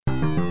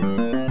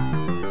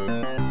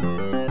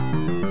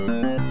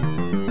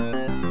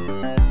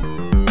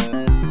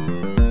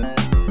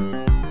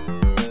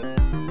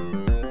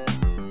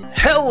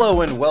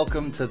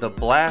welcome to the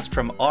Blast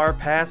from Our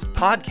Past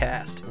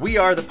podcast. We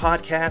are the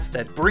podcast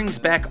that brings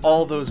back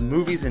all those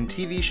movies and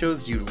TV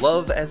shows you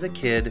love as a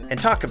kid and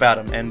talk about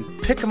them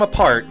and pick them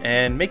apart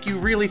and make you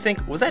really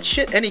think, was that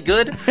shit any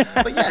good?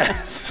 But yeah,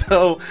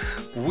 so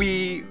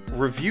we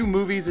review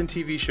movies and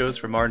TV shows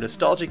from our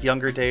nostalgic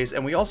younger days,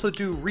 and we also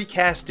do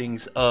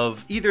recastings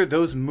of either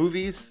those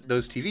movies,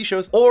 those TV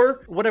shows,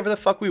 or whatever the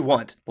fuck we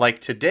want.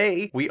 Like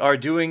today, we are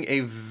doing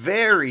a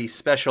very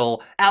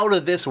special out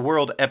of this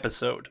world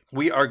episode.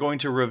 We are going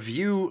to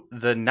review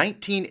the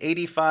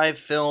 1985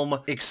 film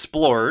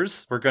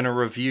Explorers. We're going to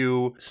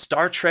review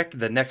Star Trek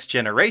The Next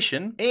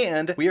Generation,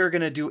 and we are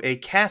going to do a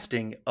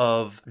casting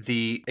of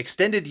the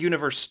extended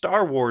universe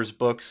Star Wars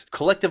books,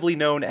 collectively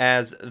known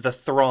as the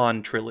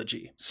Thrawn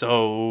Trilogy.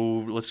 So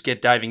let's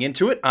get diving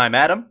into it. I'm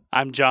Adam.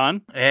 I'm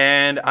John.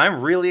 And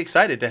I'm really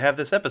excited to have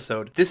this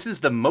episode. This is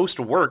the most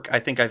work I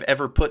think I've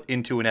ever put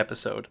into an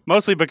episode.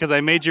 Mostly because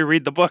I made you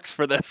read the books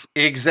for this.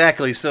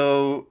 Exactly.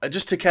 So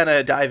just to kind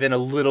of dive in a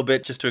little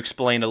bit, just to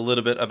explain a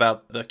little bit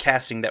about the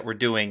casting that we're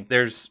doing,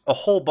 there's a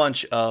whole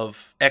bunch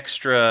of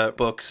extra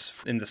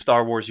books in the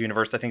Star Wars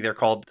universe. I think they're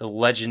called the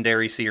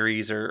Legendary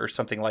series or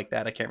something like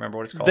that. I can't remember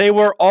what it's called. They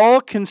were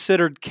all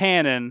considered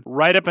canon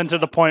right up until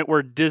the point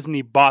where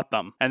Disney bought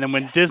them. And then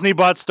when Disney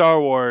bought Star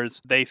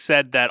Wars, they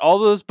said that all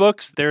those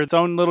books, they're its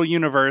own little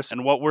universe,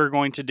 and what we're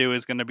going to do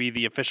is going to be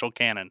the official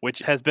canon, which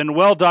has been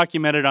well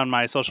documented on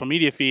my social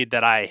media feed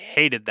that I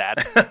hated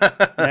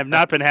that. I have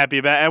not been happy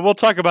about it, and we'll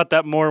talk about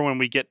that more when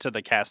we get to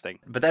the casting.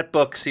 But that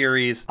book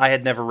series I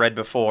had never read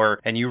before,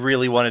 and you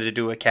really wanted to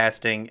do a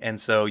casting, and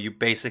so you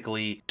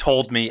basically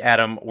told me,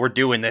 Adam, we're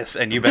doing this,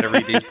 and you better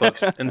read these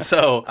books. And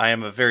so I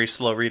am a very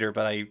slow reader,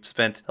 but I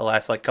spent the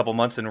last couple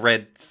months and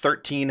read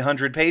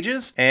 1,300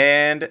 pages,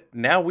 and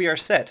now we are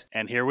set.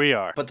 And here we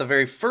are. But the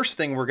very first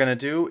thing we're going to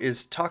do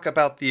is talk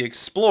about The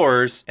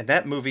Explorers, and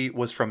that movie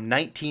was from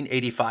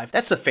 1985.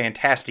 That's a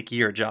fantastic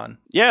year, John.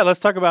 Yeah,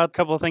 let's talk about a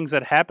couple of things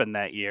that happened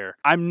that year.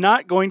 I'm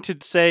not going to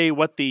say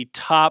what the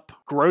top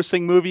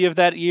grossing movie of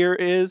that year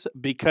is,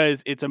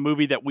 because it's a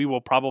movie that we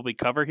will probably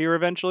cover here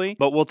eventually,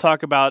 but we'll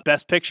talk about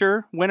Best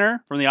Picture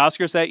winner from the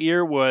Oscars that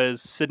year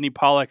was Sidney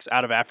Pollack's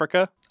Out of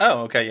Africa.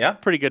 Oh, okay, yeah.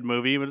 Pretty good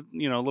movie, but,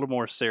 a little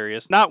more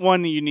serious. Not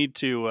one you need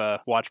to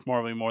watch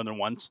probably more than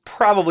once.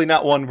 Probably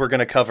not one we're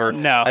going to cover.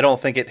 No. I don't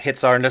think it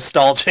hits our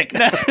nostalgic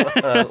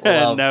love.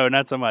 No,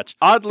 not so much.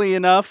 Oddly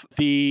enough,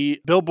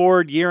 the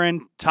Billboard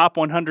year-end Top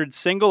 100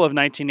 single of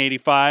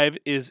 1985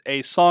 is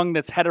a song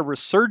that's had a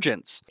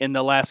resurgence in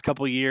the last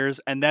couple years,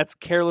 and that's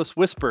Careless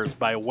Whispers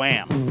by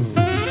Wham!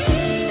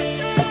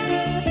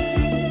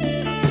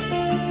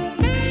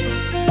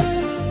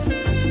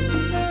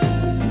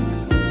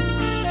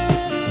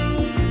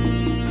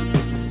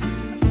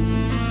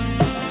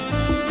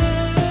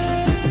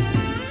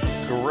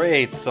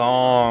 Great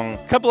song.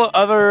 A couple of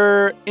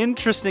other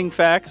interesting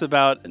facts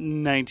about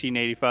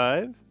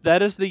 1985.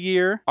 That is the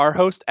year our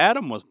host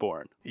Adam was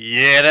born.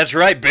 Yeah, that's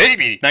right,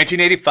 baby.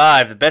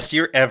 1985, the best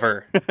year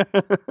ever.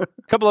 A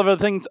couple of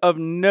other things of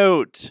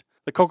note.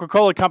 The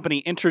Coca-Cola Company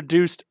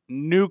introduced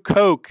New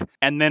Coke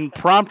and then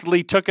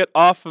promptly took it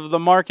off of the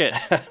market,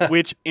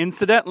 which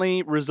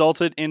incidentally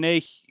resulted in a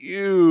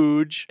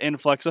huge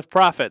influx of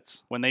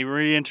profits when they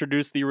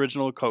reintroduced the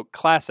original Coke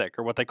Classic,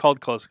 or what they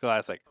called Coke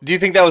Classic. Do you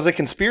think that was a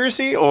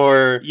conspiracy,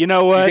 or you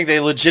know what? Do you think they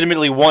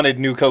legitimately wanted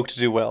New Coke to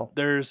do well?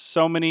 There's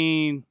so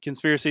many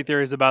conspiracy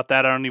theories about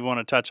that, I don't even want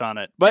to touch on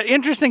it. But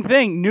interesting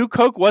thing, New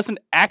Coke wasn't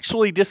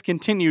actually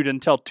discontinued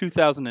until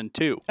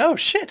 2002. Oh,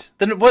 shit.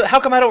 Then how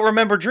come I don't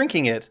remember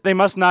drinking it? They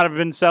must not have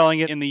been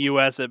selling it in the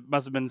U.S. It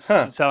must have been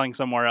selling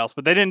somewhere else.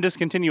 But they didn't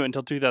discontinue it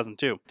until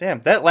 2002.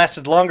 Damn, that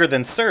lasted longer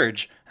than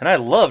Surge. And I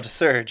loved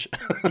Surge.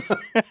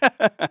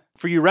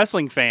 For you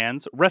wrestling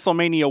fans,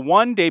 WrestleMania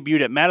 1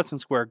 debuted at Madison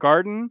Square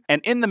Garden.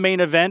 And in the main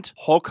event,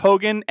 Hulk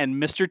Hogan and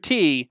Mr.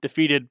 T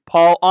defeated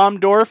Paul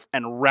Orndorff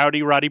and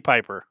Rowdy Roddy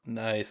Piper.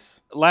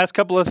 Nice. Last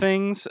couple of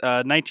things.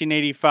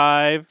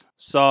 1985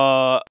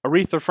 saw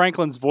Aretha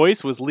Franklin's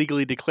voice was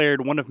legally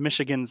declared one of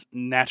Michigan's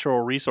natural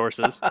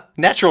resources.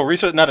 Natural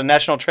resource, not a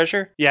national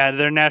treasure? Yeah,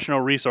 their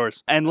national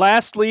resource. And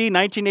lastly,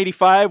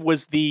 1985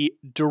 was the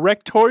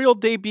directorial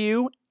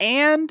debut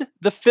and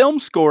the film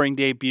scoring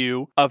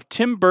debut of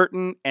Tim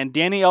Burton and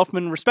Danny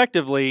Elfman,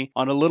 respectively,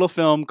 on a little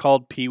film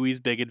called Pee-wee's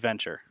Big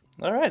Adventure.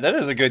 All right, that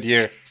is a good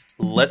year.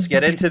 Let's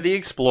get into The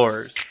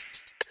Explorers.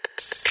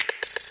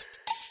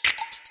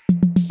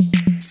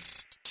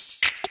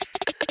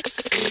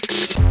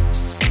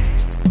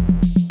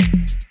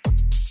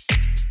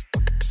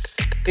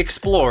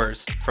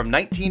 Explorers from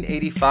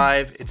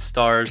 1985. It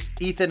stars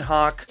Ethan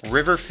Hawke,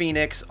 River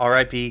Phoenix,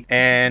 R.I.P.,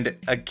 and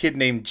a kid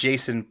named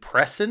Jason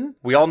Presson.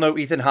 We all know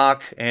Ethan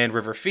Hawke and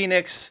River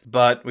Phoenix,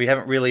 but we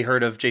haven't really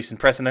heard of Jason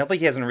Presson. I think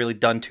he hasn't really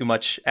done too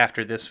much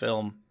after this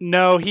film.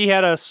 No, he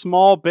had a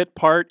small bit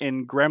part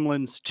in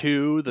Gremlins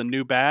 2, The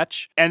New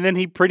Batch, and then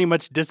he pretty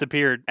much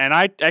disappeared. And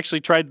I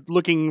actually tried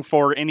looking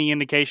for any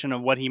indication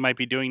of what he might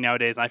be doing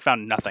nowadays, and I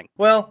found nothing.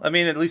 Well, I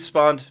mean, at least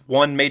spawned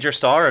one major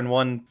star and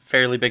one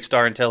fairly big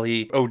star until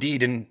he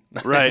OD'd and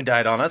Right.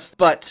 died on us.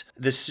 But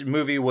this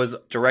movie was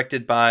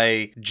directed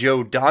by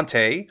Joe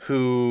Dante,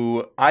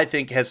 who I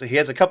think has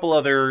a couple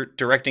other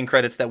directing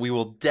credits that we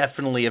will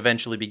definitely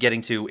eventually be getting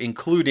to,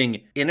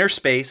 including Inner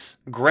Space,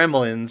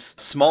 Gremlins,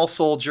 Small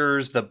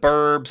Soldiers, The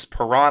Burbs,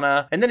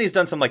 Piranha, and then he's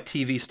done some like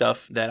TV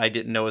stuff that I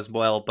didn't know as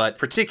well. But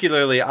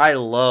particularly, I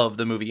love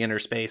the movie Inner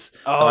Space,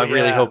 so I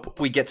really hope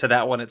we get to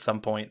that one at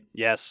some point.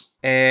 Yes.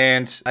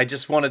 And I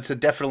just wanted to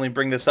definitely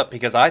bring this up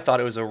because I thought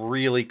it was a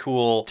really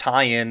cool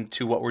tie-in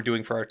to what we're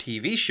doing for our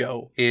TV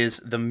show. Is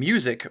the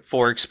music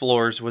for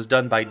Explorers was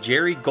done by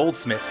Jerry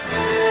Goldsmith.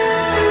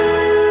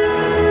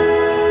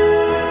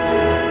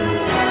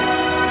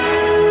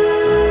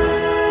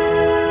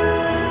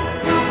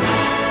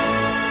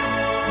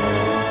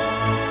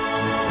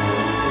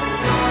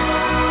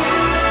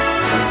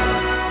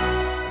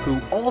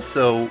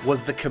 Also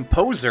was the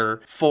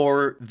composer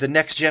for The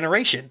Next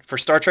Generation, for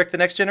Star Trek The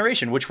Next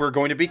Generation, which we're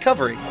going to be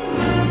covering.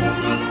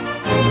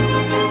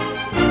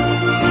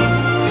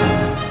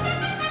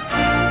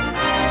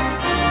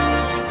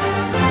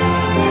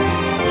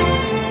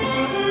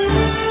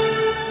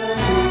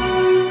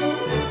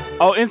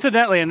 Oh,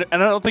 incidentally, and I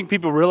don't think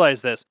people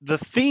realize this, the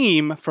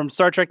theme from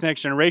Star Trek The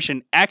Next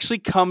Generation actually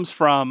comes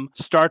from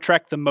Star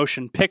Trek The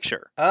Motion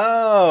Picture.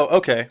 Oh,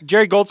 okay.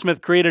 Jerry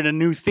Goldsmith created a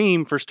new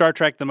theme for Star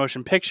Trek The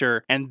Motion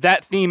Picture, and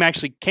that theme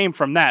actually came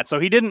from that. So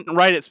he didn't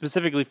write it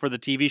specifically for the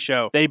TV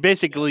show. They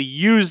basically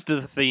used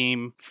the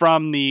theme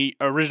from the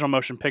original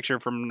motion picture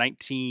from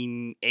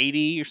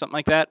 1980 or something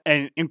like that,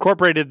 and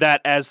incorporated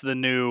that as the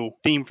new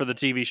theme for the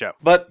TV show.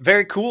 But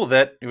very cool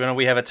that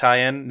we have a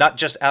tie-in, not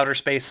just outer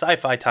space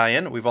sci-fi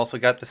tie-in, we've also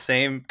got the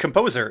same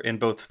composer in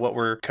both what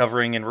we're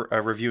covering and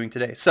reviewing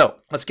today. So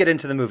let's get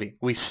into the movie.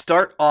 We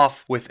start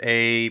off with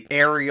a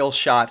aerial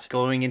shot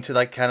going into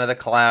like kind of the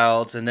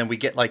clouds, and then we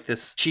get like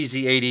this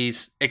cheesy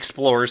 80s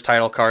Explorers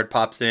title card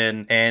pops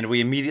in, and we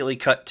immediately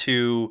cut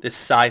to this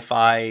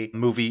sci-fi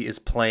movie is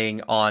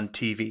playing on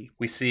TV.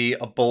 We see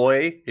a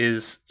boy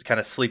is kind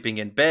of sleeping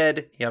in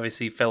bed. He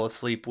obviously fell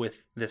asleep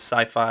with this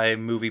sci-fi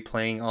movie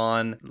playing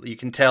on. You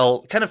can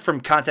tell kind of from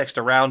context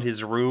around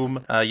his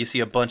room, you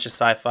see a bunch of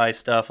sci-fi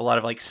stuff, a lot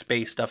of like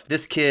space stuff.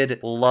 This kid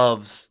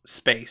loves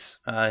space.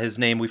 His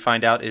name we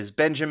find out is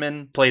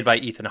Benjamin, played by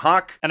Ethan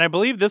Hawke. And I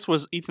believe this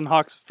was Ethan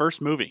Hawke's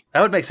first movie.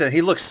 That would make sense.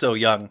 He looks so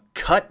young.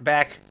 Cut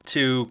back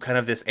to kind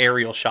of this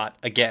aerial shot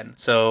again.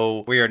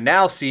 So we are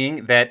now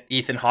seeing that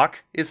Ethan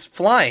Hawke is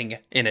flying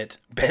in it.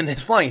 Ben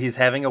is flying. He's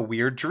having a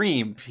weird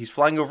dream. He's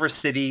flying over a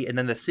city, and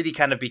then the city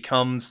kind of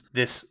becomes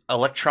this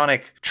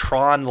electronic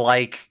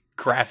Tron-like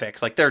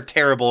graphics. Like, they're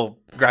terrible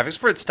graphics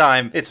for its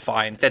time. It's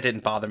fine. That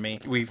didn't bother me.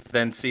 We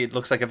then see it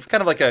looks like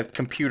kind of like a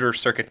computer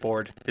circuit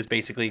board is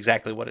basically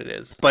exactly what it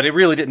is. But it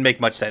really didn't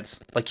make much sense.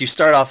 Like, you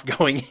start off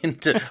going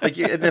into like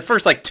in the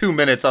first like 2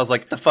 minutes, I was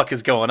like, the fuck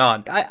is going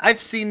on? I've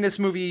seen this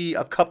movie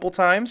a couple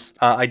times.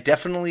 I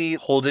definitely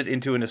hold it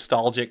into a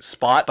nostalgic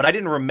spot, but I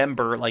didn't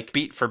remember like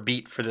beat for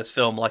this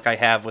film like I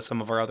have with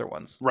some of our other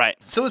ones. Right.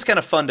 So it was kind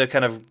of fun to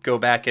kind of go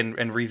back and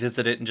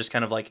revisit it and just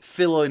kind of like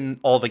fill in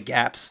all the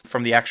gaps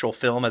from the actual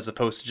film as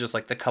opposed to just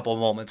like the couple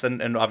moments.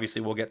 And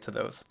obviously we'll get to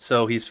those.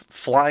 So he's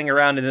flying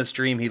around in this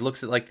dream. He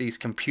looks at like these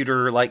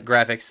computer-like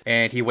graphics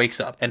and he wakes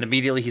up and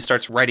immediately he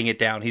starts writing it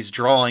down. He's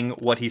drawing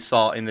what he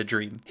saw in the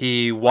dream.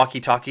 He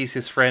walkie-talkies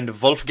his friend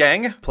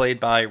Wolfgang, played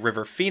by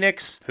River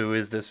Phoenix, who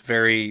is this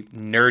very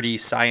nerdy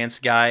science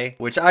guy,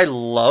 which I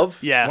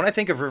love. Yeah. When I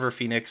think of River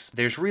Phoenix,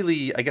 there's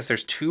really, I guess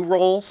there's two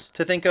roles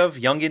to think of,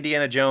 young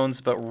Indiana Jones,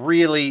 but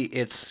really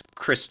it's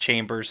Chris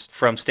Chambers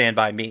from Stand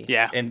By Me.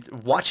 Yeah. And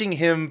watching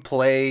him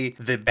play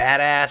the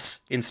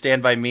badass in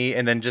Stand By Me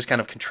and then just kind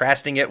of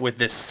contrasting it with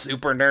this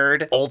super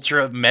nerd,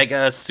 ultra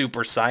mega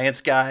super science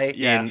guy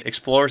in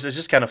Explorers is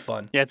just kind of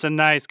fun. Yeah, it's a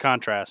nice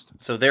contrast.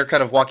 So they're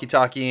kind of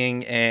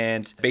walkie-talkieing,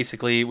 and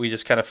basically we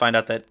just kind of find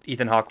out that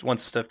Ethan Hawke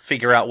wants to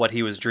figure out what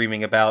he was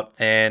dreaming about,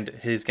 and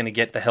he's going to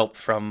get the help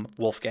from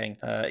Wolfgang.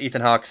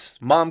 Ethan Hawke's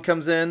mom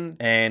comes in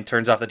and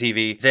turns off the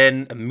TV,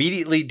 then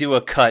immediately do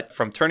a cut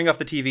from turning off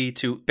the TV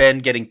to Ben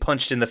getting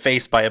punched in the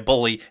face by a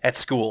bully at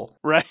school.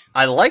 Right.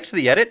 I liked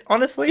the edit,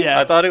 honestly. Yeah.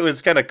 I thought it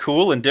was kind of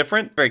cool and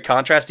different, very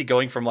contrasty,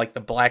 going from like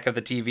the black of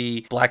the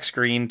TV, black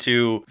screen,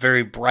 to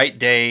very bright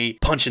day,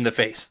 punch in the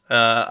face.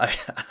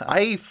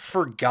 I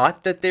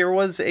forgot that there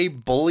was a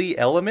bully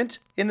element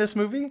in this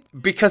movie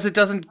because it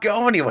doesn't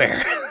go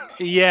anywhere.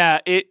 Yeah,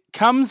 it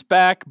comes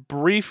back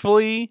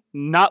briefly,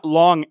 not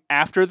long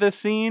after this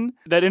scene,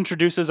 that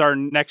introduces our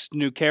next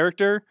new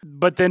character,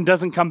 but then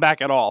doesn't come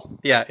back at all.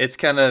 Yeah, it's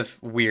kind of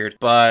weird,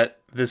 but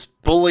this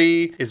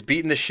bully is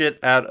beating the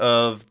shit out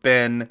of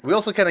Ben. We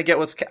also kind of get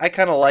what's I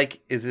kind of like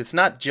is it's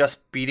not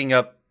just beating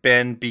up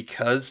Ben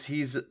because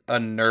he's a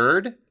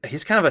nerd.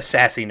 He's kind of a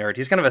sassy nerd.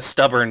 He's kind of a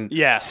stubborn,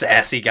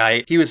 sassy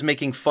guy. He was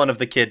making fun of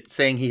the kid,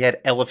 saying he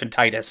had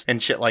elephantitis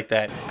and shit like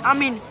that. I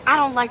mean, I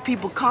don't like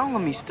people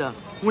calling me stuff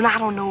when I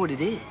don't know what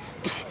it is.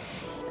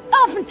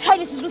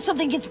 Elephantitis is when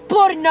something gets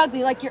bloated and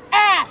ugly, like your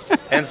ass.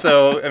 And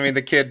so, I mean,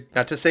 the kid,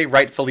 not to say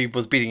rightfully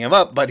was beating him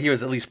up, but he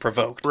was at least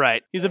provoked.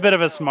 Right. He's a bit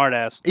of a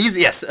smartass.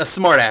 Yes, a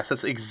smartass.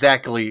 That's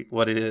exactly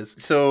what it is.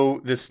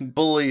 So this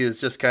bully is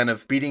just kind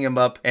of beating him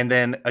up, and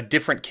then a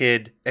different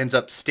kid ends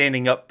up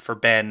standing up for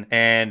Ben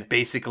and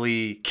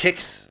basically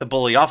kicks the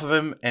bully off of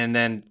him and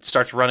then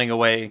starts running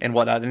away and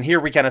whatnot. And here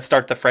we kind of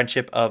start the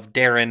friendship of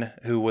Darren,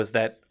 who was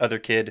that other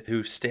kid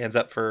who stands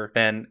up for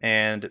Ben,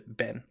 and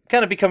Ben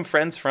kind of become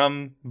friends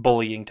from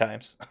bullying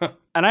times.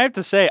 And I have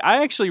to say,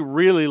 I actually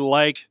really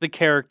liked the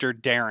character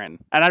Darren.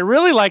 And I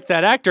really liked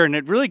that actor, and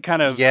it really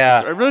kind of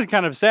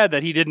sad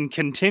that he didn't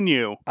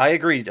continue. I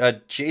agree.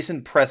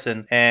 Jason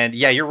Presson, and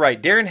yeah, you're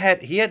right. Darren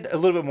had a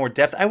little bit more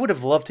depth. I would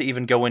have loved to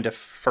even go into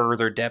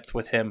further depth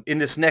with him. In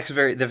this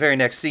the very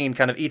next scene,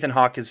 kind of Ethan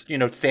Hawke is,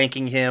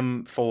 thanking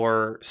him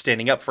for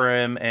standing up for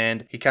him,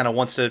 and he kind of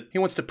wants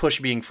to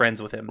push being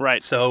friends with him.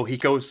 Right. So he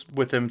goes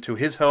with him to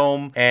his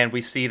home, and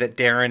we see that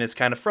Darren is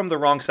kind of from the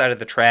wrong side of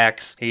the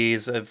tracks.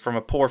 He's from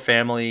a poor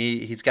family.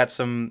 He's got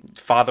some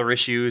father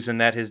issues in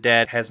that his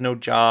dad has no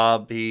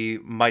job. He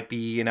might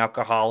be an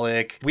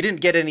alcoholic. We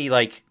didn't get any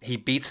he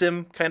beats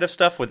him kind of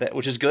stuff with that,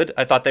 which is good.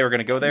 I thought they were going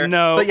to go there.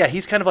 No. But yeah,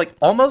 he's kind of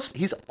almost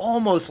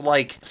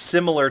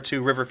similar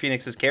to River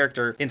Phoenix's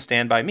character in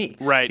Stand By Me.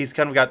 Right. He's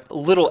kind of got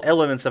little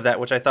elements of that,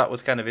 which I thought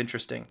was kind of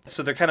interesting.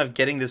 So they're kind of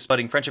getting this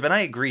budding friendship, and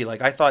I agree.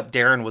 I thought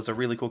Darren was a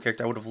really cool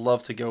character. I would have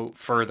loved to go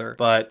further.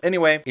 But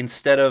anyway,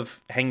 instead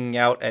of hanging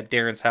out at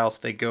Darren's house,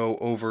 they go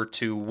over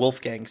to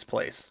Wolfgang's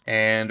place.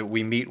 And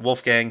we meet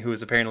Wolfgang, who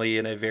is apparently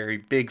in a very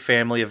big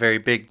family, a very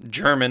big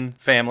German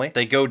family.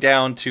 They go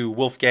down to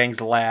Wolfgang's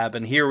lab,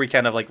 and here we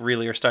kind of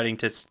really are starting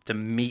to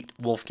meet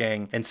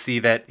Wolfgang and see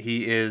that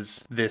he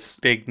is this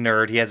big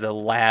nerd. He has a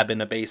lab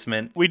in a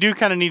basement. We do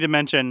kind of need to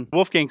mention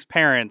Wolfgang's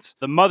parents.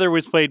 The mother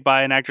was played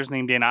by an actress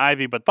named Dana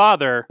Ivey, but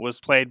father was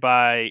played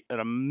by an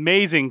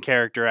amazing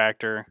character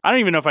actor. I don't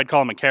even know if I'd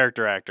call him a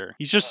character actor.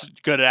 He's just a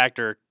good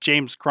actor,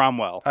 James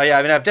Cromwell. Oh yeah,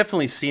 I mean, I've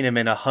definitely seen him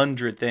in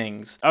 100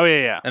 things. Oh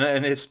yeah.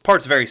 And his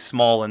part's very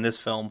small in this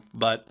film.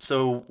 But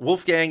so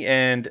Wolfgang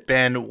and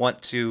Ben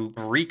want to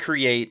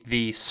recreate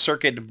the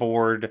circuit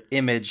board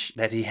image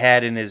that he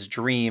had in his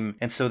dream.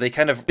 And so they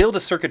kind of build a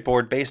circuit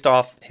board based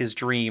off his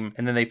dream,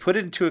 and then they put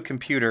it into a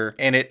computer,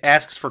 and it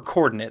asks for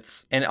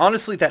coordinates. And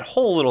honestly, that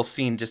whole little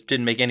scene just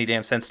didn't make any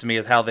damn sense to me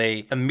of how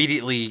they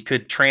immediately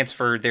could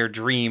transfer their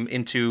dream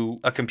into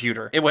a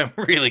computer. It went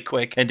really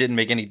quick and didn't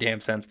make any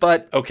damn sense.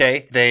 But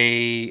okay,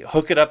 they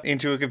hook it up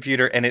into a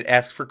computer, and it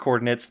asks for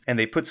coordinates, and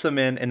they put some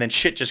in, and then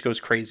shit just goes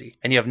crazy.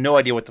 And you have no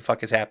idea what the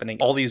fuck is happening.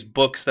 All these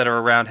books that are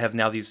around have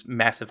now these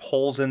massive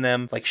holes in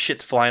them,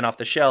 shit's flying off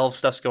the shelves,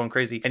 stuff's going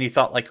crazy. And you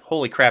thought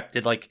holy crap,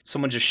 did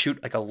someone just shoot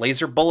a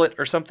laser bullet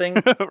or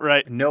something?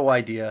 Right. No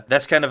idea.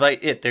 That's kind of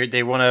it.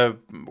 They want to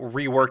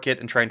rework it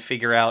and try and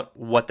figure out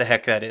what the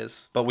heck that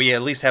is. But we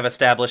at least have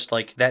established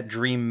that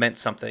dream meant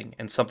something,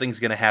 and something's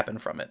going to happen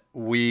from it.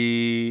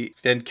 We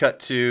then cut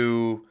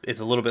to, it's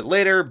a little bit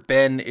later,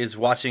 Ben is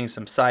watching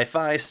some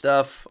sci-fi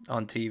stuff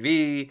on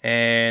TV,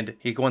 and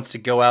he wants to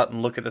go out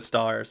and look at the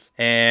stars.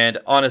 And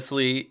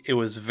honestly, it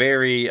was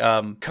very,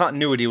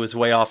 continuity was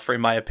way off,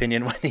 in my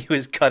opinion, when he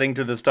was cutting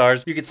to the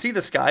stars. You could see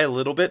the sky a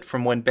little bit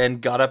from when Ben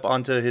got up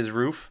onto his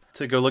roof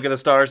to go look at the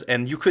stars,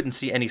 and you couldn't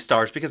see any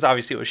stars because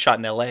obviously it was shot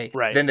in LA.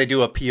 Right. Then they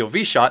do a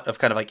POV shot of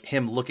kind of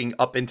him looking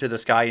up into the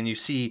sky, and you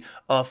see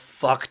a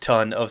fuck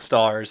ton of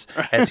stars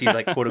as he's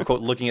quote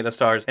unquote looking at the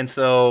stars. And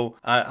so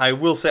I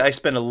will say I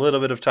spent a little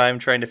bit of time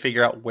trying to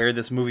figure out where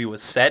this movie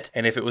was set,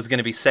 and if it was going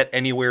to be set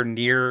anywhere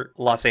near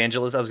Los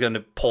Angeles, I was going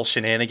to pull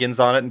shenanigans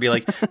on it and be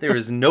there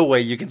is no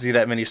way you can see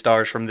that many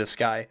stars from this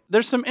sky.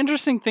 There's some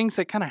interesting things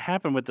that kind of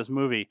happen with this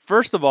movie.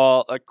 First of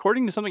all,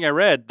 according to something I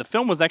read, the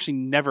film was actually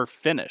never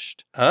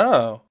finished.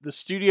 Oh. The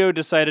studio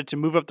decided to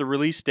move up the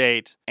release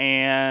date,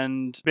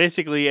 and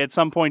basically at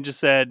some point just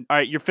said, all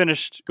right, you're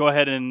finished. Go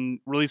ahead and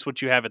release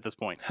what you have at this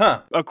point.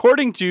 Huh.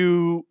 According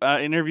to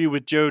an interview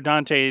with Joe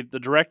Dante, the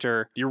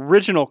director, the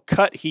original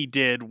cut he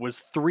did was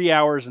 3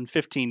 hours and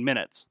 15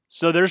 minutes.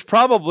 So there's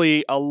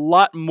probably a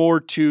lot more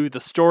to the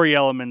story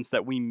elements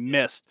that we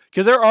missed.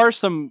 Because there are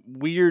some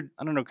weird,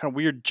 kind of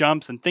weird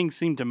jumps, and things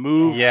seem to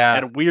move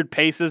at weird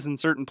paces in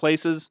certain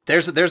places.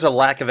 There's a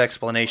lack of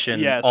explanation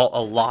Yes.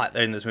 a lot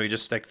in this movie,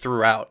 just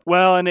throughout.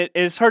 Well, and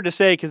it's hard to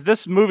say because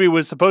this movie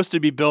was supposed to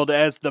be billed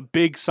as the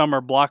big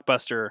summer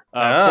blockbuster for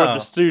the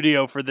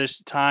studio for this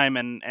time,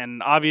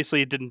 and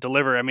obviously it didn't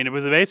deliver. I mean, it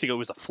was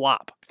a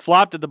flop.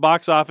 Flopped at the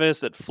box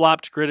office. It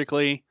flopped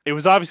critically. It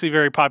was obviously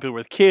very popular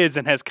with kids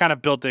and has kind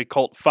of built a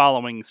cult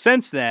following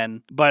since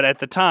then, but at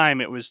the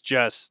time it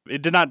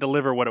did not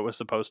deliver what it was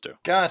supposed to.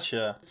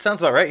 Gotcha.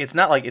 Sounds about right. It's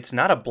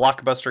not a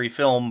blockbustery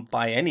film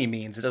by any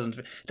means. It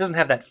doesn't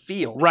have that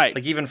feel. Right.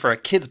 Even for a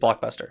kid's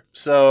blockbuster.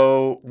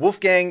 So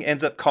Wolfgang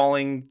ends up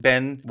calling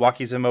Ben,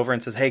 walkies him over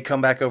and says, hey,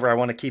 come back over. I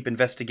want to keep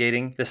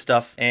investigating this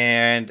stuff.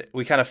 And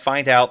we kind of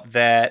find out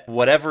that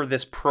whatever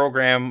this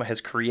program has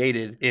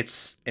created,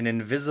 it's an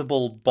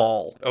invisible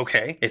ball.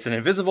 Okay. It's an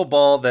invisible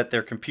ball that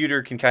their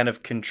computer can kind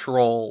of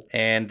control,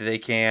 and they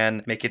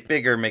can make it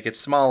bigger, make it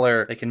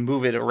smaller. They can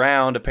move it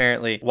around,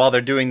 apparently. While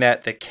they're doing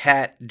that, the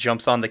cat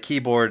jumps on the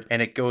keyboard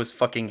and it goes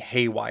fucking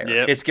haywire.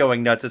 Yep. It's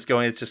going nuts. It's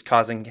just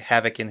causing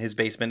havoc in his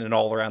basement and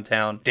all around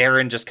town.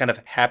 Darren just kind of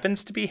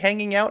happens to be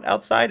hanging out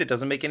outside. It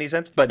doesn't make any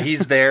sense, but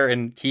he's there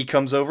and he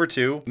comes over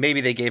too.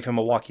 Maybe they gave him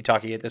a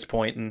walkie-talkie at this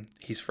point and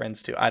he's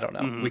friends too. I don't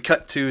know. Mm-hmm. We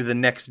cut to the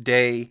next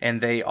day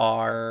and they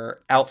are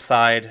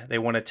outside. They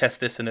want to test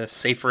this in a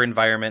safer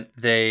environment.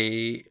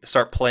 They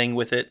start playing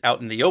with it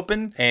out in the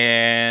open,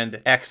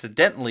 and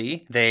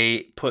accidentally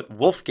they put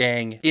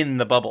Wolfgang in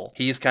the bubble.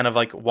 He's kind of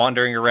like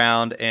wandering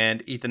around,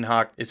 and Ethan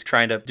Hawke is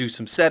trying to do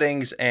some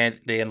settings, and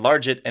they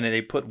enlarge it and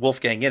they put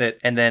Wolfgang in it,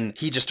 and then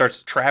he just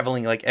starts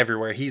traveling like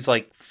everywhere. He's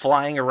like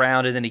flying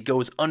around, and then he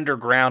goes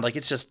underground. Like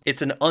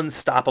it's an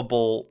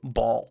unstoppable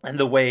ball. And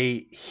the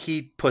way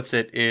he puts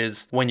it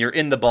is, when you're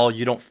in the ball,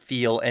 you don't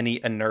feel any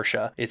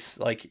inertia. It's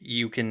like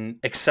you can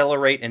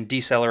accelerate and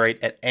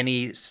decelerate at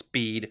any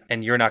speed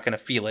and you're not going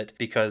to feel it,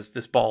 because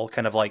this ball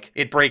kind of like,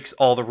 it breaks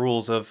all the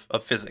rules of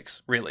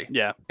physics, really.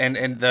 Yeah.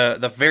 And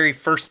the very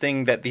first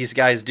thing that these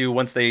guys do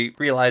once they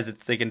realize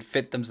that they can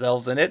fit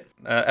themselves in it,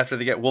 after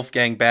they get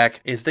Wolfgang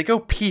back, is they go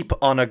peep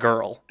on a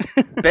girl.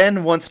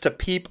 Ben wants to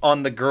peep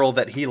on the girl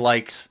that he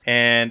likes,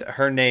 and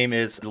her name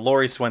is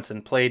Laurie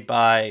Swenson, played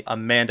by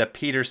Amanda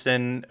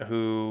Peterson,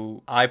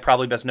 who I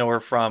probably best know her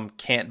from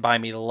Can't Buy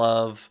Me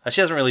Love.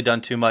 She hasn't really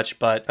done too much,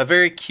 but a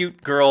very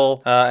cute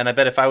girl, and I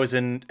bet if I was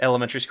in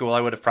elementary school,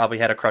 I would have probably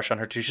had a crush on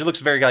her too. She looks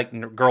very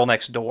like Girl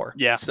Next Door.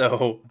 Yeah.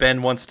 So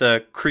Ben wants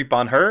to creep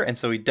on her, and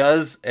so he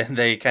does, and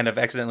they kind of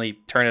accidentally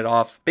turn it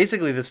off.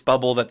 Basically, this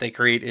bubble that they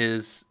create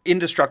is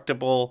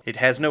indestructible. It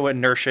has no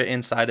inertia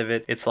inside of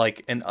it. It's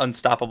like an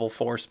unstoppable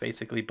force,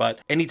 basically. But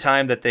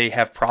anytime that they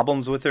have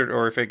problems with it,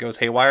 or if it goes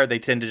haywire, they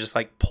tend to just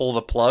like pull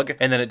the plug,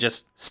 and then it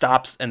just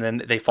stops, and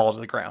then they fall to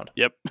the ground.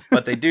 Yep.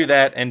 But they do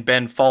that, and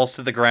Ben falls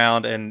to the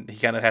ground, and he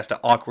kind of has to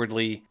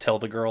awkwardly tell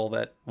the girl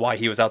that why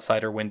he was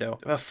outside her window.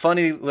 A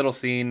funny little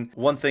scene.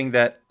 One thing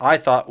that I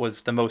thought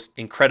was the most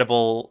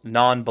incredible,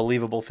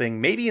 non-believable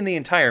thing, maybe in the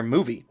entire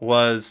movie,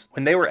 was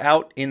when they were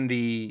out in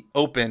the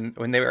open,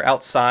 when they were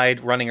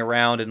outside running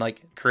around and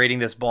like creating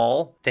this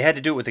ball, they had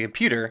to do it with a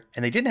computer,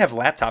 and they didn't have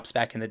laptops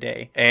back in the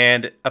day.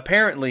 And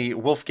apparently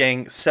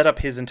Wolfgang set up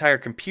his entire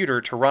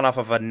computer to run off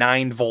of a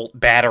 9-volt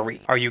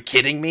battery. Are you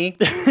kidding me?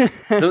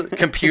 The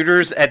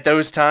computers at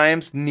those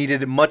times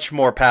needed much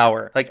more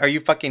power. Like, are you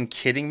fucking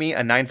kidding me?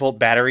 A 9-volt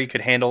battery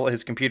could handle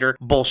his computer?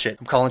 Bullshit.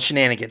 I'm calling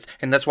shenanigans.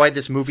 And that's why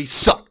this movie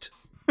sucked.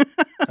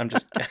 I'm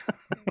just...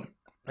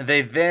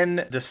 They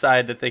then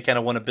decide that they kind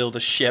of want to build a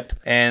ship,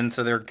 and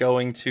so they're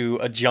going to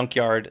a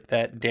junkyard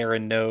that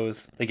Darren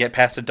knows. They get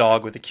past a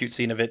dog with a cute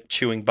scene of it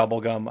chewing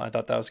bubblegum. I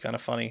thought that was kind of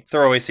funny.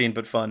 Throwaway scene,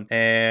 but fun.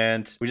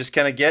 And we just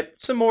kind of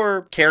get some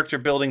more character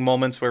building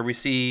moments where we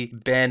see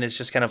Ben is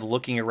just kind of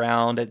looking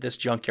around at this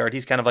junkyard.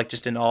 He's kind of like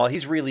just in awe.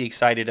 He's really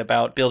excited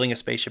about building a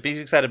spaceship.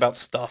 He's excited about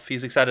stuff.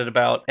 He's excited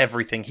about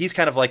everything. He's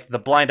kind of like the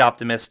blind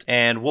optimist,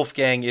 and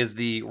Wolfgang is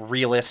the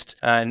realist,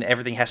 and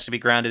everything has to be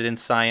grounded in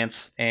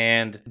science,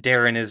 and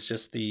Darren is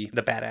just the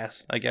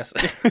badass, I guess.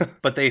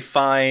 But they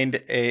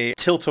find a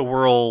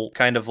tilt-a-whirl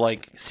kind of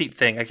like seat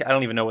thing. I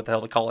don't even know what the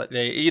hell to call it.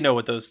 You know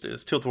what those do.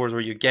 Tilt-a-whirls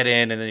where you get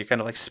in and then you're kind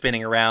of like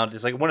spinning around.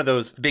 It's like one of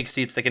those big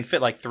seats that can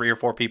fit like 3 or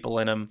 4 people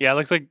in them. Yeah,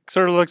 it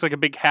sort of looks like a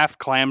big half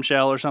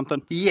clamshell or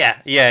something. Yeah,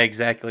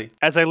 exactly.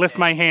 As I lift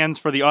my hands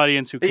for the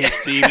audience who can't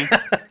see me.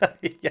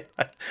 Yeah,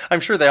 I'm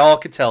sure they all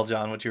could tell,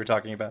 John, what you were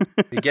talking about.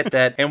 We get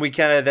that, and we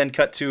kind of then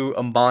cut to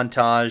a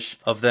montage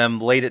of them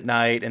late at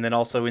night, and then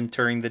also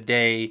entering the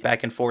day,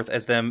 back and forth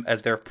as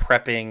they're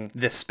prepping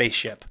this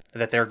spaceship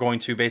that they're going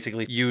to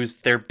basically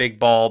use their big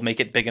ball, make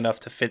it big enough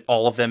to fit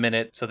all of them in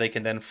it, so they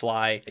can then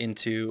fly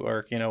into,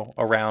 or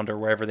around, or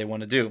wherever they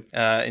want to do,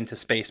 into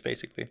space,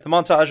 basically. The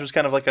montage was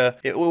kind of like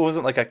it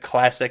wasn't like a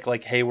classic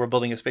like, hey, we're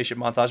building a spaceship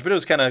montage, but it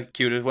was kind of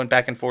cute. It went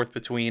back and forth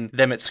between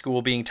them at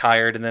school being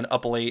tired and then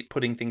up late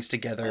putting things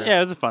together. Yeah,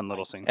 it was a fun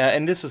little scene.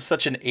 And this was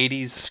such an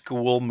 80s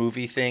school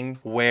movie thing,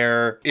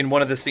 where in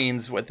one of the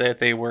scenes that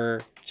they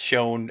were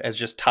shown as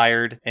just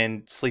tired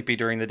and sleepy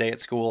during the day at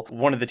school,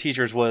 one of the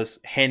teachers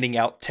was handing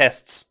out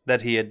tests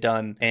that he had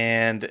done,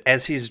 and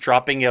as he's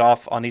dropping it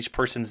off on each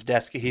person's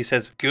desk, he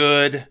says,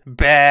 good,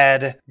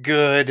 bad,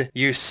 good,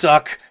 you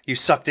suck, you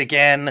sucked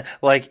again.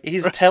 Like,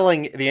 he's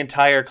telling the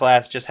entire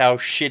class just how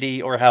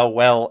shitty or how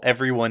well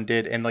everyone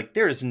did, and like,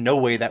 there is no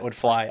way that would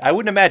fly. I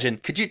wouldn't imagine.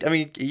 Could you? I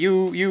mean,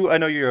 you I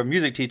know you're a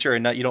music teacher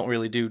and you don't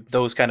really do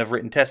those kind of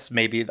written tests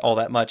maybe all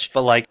that much,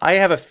 but like, I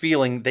have a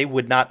feeling they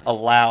would not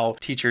allow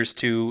teachers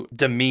to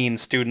demean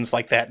students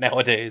like that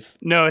nowadays.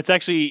 No, it's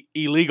actually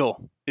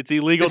illegal. It's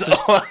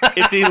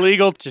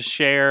illegal to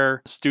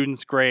share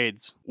students'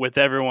 grades with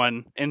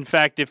everyone. In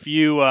fact, if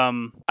you,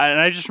 and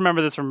I just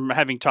remember this from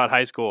having taught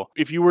high school,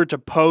 if you were to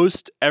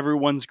post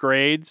everyone's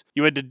grades,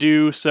 you had to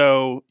do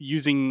so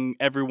using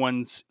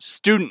everyone's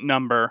student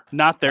number,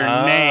 not their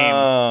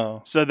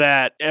name, so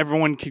that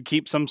everyone could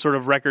keep some sort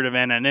of record of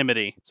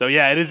anonymity. So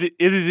yeah, it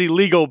is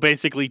illegal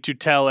basically to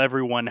tell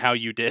everyone how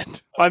you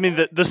did I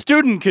mean, the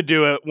student could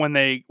do it when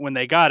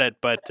they got it,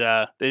 but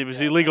it was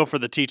illegal for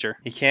the teacher.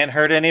 You can't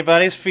hurt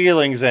anybody's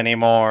feelings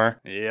anymore.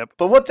 Yep.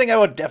 But one thing I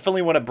would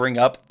definitely want to bring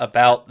up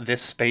about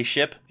this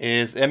spaceship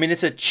is, I mean,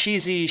 it's a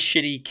cheesy,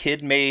 shitty,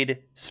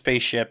 kid-made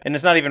spaceship. And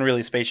it's not even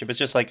really a spaceship. It's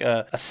just like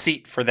a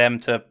seat for them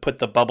to put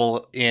the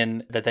bubble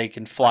in that they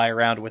can fly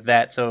around with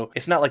that. So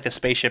it's not like the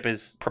spaceship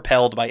is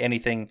propelled by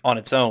anything on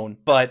its own.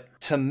 But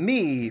to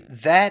me,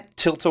 that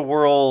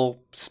tilt-a-whirl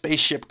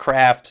spaceship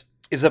craft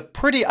is a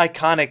pretty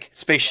iconic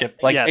spaceship.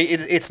 Like, yes.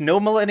 It's no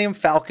Millennium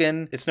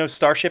Falcon, it's no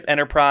Starship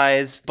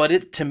Enterprise,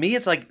 but to me,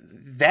 it's like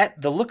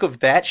the look of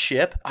that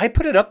ship, I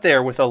put it up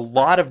there with a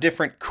lot of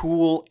different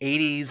cool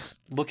 80s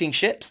looking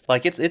ships.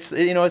 Like it's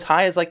as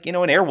high as like, an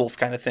Airwolf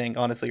kind of thing,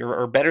 honestly,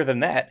 or better than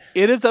that.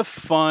 It is a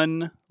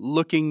fun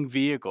looking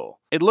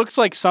vehicle. It looks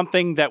like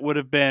something that would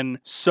have been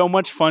so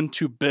much fun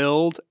to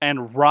build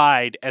and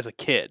ride as a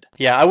kid.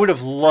 Yeah, I would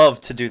have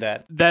loved to do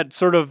that. That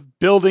sort of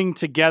building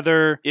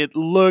together, it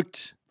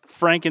looked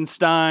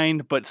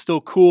Frankenstein, but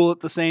still cool at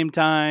the same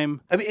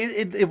time. I mean,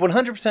 it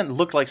 100%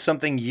 looked like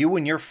something you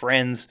and your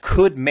friends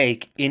could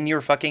make in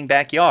your fucking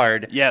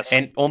backyard. Yes.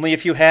 And only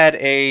if you had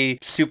a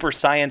super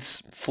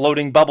science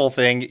floating bubble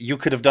thing, you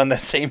could have done the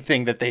same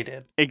thing that they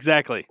did.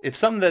 Exactly. It's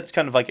something that's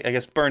kind of like, I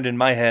guess, burned in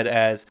my head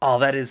as,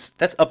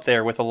 that's up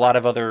there with a lot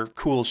of other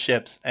cool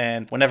ships.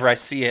 And whenever I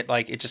see it,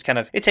 like, it just kind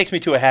of, it takes me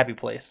to a happy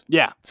place.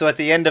 Yeah. So at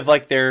the end of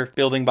like their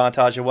building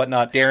montage and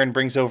whatnot, Darren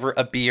brings over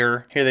a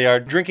beer. Here they are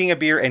drinking a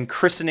beer and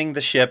christening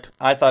the ship.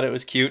 I thought it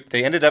was cute.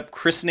 They ended up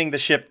christening the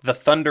ship the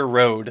Thunder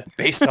Road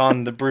based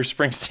on the Bruce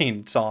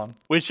Springsteen song.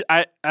 Which,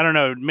 I don't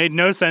know, made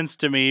no sense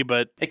to me,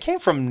 but... It came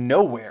from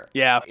nowhere.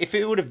 Yeah. If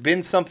it would have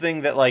been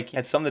something that like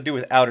had something to do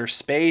with outer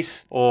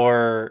space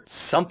or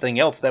something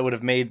else, that would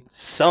have made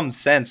some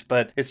sense,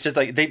 but it's just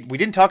like, we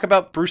didn't talk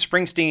about Bruce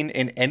Springsteen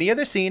in any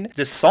other scene.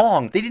 The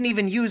song, they didn't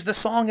even use the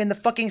song in the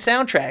fucking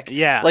soundtrack.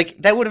 Yeah. Like,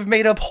 that would have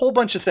made a whole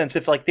bunch of sense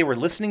if like they were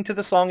listening to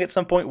the song at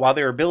some point while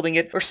they were building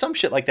it or some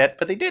shit like that,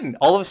 but they didn't.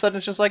 All of a sudden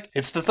it's just like,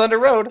 it's the Thunder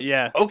Road.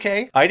 Yeah.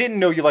 Okay. I didn't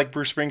know you liked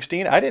Bruce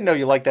Springsteen. I didn't know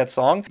you liked that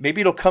song. Maybe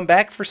it'll come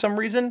back for some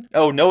reason.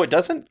 Oh, no, it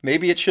doesn't?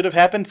 Maybe it should have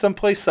happened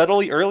someplace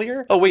subtly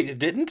earlier? Oh, wait, it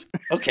didn't?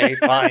 Okay,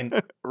 fine.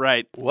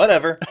 Right.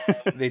 Whatever.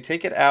 They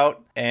take it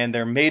out, and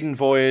their maiden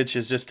voyage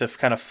is just to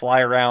kind of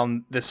fly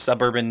around this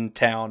suburban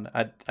town.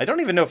 I don't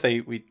even know if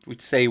we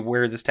say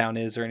where this town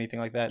is or anything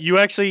like that.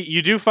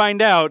 You do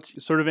find out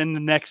sort of in the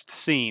next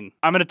scene.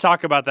 I'm going to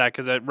talk about that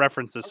because it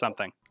references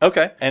something.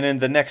 Okay. And in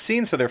the next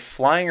scene, so they're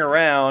flying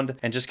around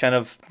and just kind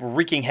of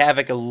wreaking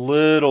havoc a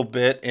little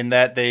bit in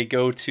that they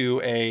go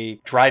to a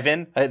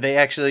drive-in. They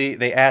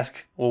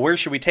ask, well, where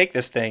should we take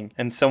this thing?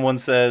 And someone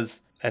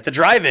says, at the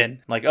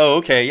drive-in. Like, oh,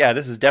 okay, yeah,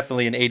 this is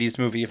definitely an 80s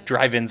movie if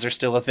drive-ins are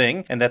still a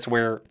thing, and that's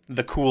where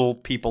the cool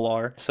people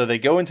are. So they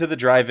go into the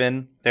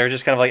drive-in. They're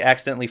just kind of like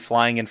accidentally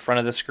flying in front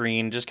of the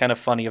screen. Just kind of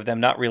funny of them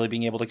not really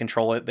being able to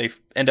control it. They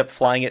end up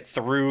flying it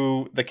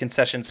through the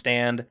concession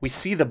stand. We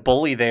see the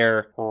bully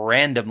there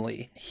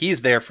randomly.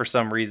 He's there for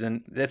some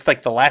reason. That's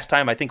like the last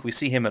time I think we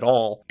see him at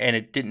all, and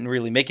it didn't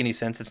really make any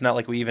sense. It's not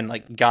like we even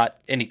like got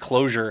any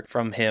closure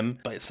from him.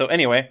 But so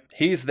anyway,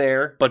 he's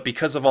there, but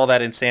because of all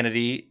that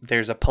insanity,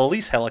 there's a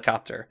police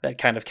helicopter that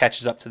kind of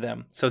catches up to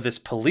them. So this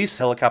police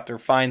helicopter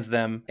finds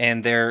them,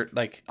 and they're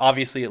like,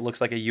 obviously it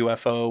looks like a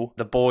UFO.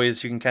 The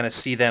boys, you can kind of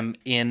see them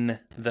in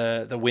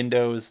the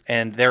windows,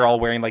 and they're all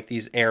wearing like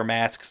these air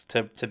masks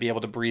to be able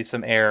to breathe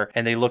some air,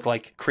 and they look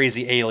like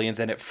crazy aliens,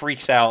 and it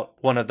freaks out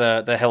one of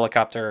the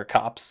helicopter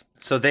cops.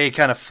 So they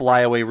kind of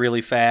fly away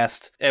really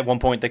fast. At one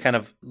point, they kind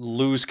of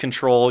lose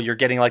control. You're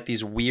getting like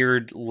these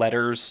weird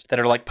letters that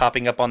are like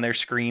popping up on their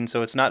screen.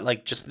 So it's not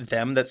like just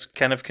them that's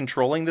kind of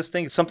controlling this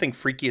thing. Something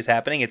freaky is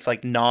happening. It's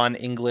like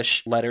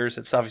non-English letters.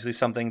 It's obviously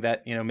something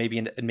that, maybe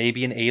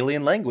an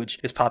alien language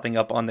is popping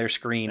up on their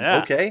screen.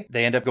 Yeah. Okay.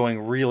 They end up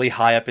going really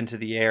high up into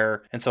the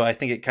air. And so I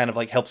think it kind of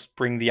like helps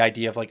bring the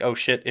idea of like, oh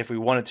shit, if we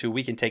wanted to,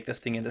 we can take this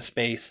thing into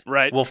space.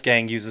 Right.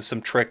 Wolfgang uses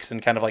some tricks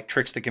and kind of like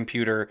tricks the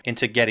computer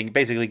into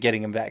basically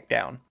getting him back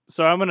down.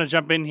 So I'm going to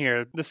jump in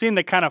here. The scene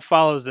that kind of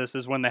follows this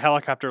is when the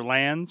helicopter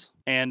lands.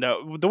 And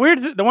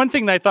the one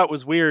thing that I thought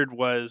was weird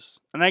was,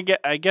 and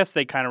I guess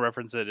they kind of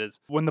reference it, is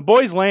when the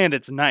boys land,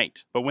 it's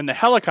night. But when the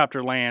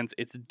helicopter lands,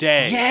 it's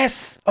day.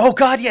 Yes! Oh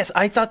God, yes!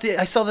 I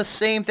saw the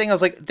same thing. I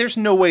was like, there's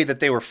no way that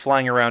they were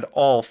flying around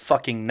all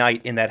fucking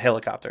night in that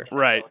helicopter.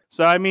 Right.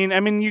 So I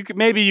mean,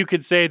 you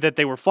could say that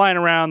they were flying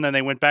around, then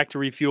they went back to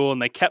refuel,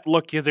 and they kept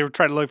looking because they were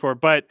trying to look for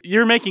it. But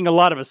you're making a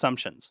lot of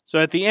assumptions. So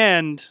at the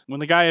end, when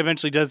the guy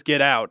eventually does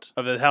get out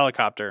of the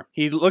helicopter,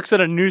 he looks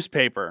at a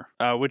newspaper,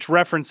 which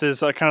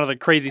references kind of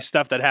the crazy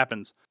stuff that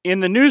happens. In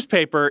the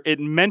newspaper, it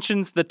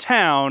mentions the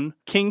town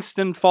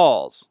Kingston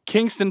Falls.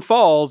 Kingston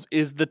Falls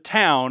is the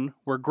town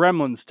where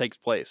Gremlins takes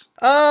place.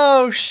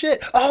 Oh,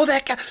 shit. Oh,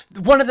 that guy.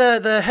 One of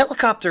the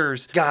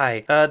helicopters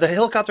guy. The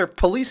helicopter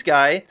police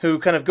guy who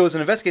kind of goes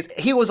and investigates.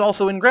 He was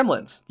also in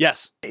Gremlins.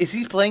 Yes. Is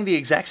he playing the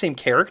exact same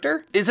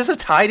character? Is this a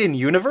tied-in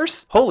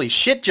universe? Holy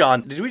shit,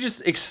 John. Did we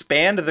just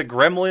expand the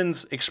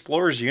Gremlins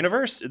Explorers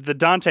universe? The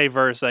Dante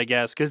verse, I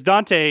guess, because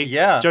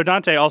Joe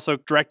Dante also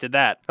directed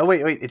that. Oh,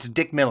 wait, it's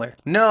Dick Miller.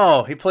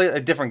 No, he played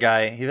a different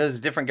guy. He was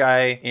a different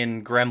guy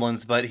in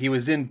Gremlins, but he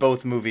was in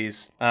both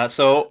movies.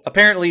 So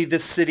apparently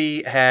this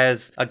city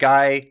has a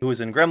guy who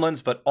was in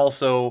Gremlins, but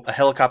also a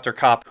helicopter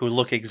cop who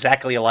look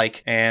exactly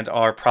alike and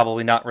are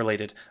probably not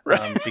related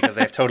because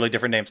they have totally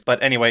different names.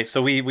 But anyway,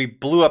 so we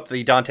blew up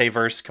the Dante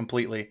verse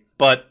completely.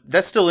 But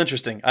that's still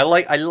interesting. I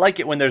like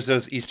it when there's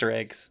those Easter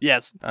eggs.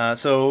 Yes.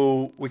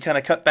 So we kind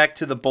of cut back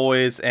to the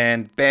boys,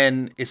 and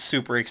Ben is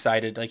super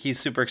excited. Like, he's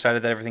super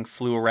excited that everything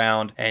flew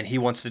around, and he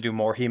wants to do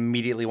more. He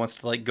immediately wants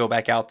to, like, go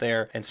back out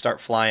there and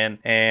start flying.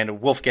 And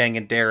Wolfgang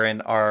and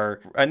Darren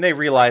and they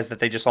realize that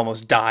they just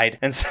almost died.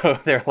 And so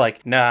they're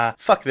like, nah,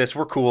 fuck this.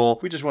 We're cool.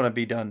 We just want to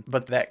be done.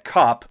 But that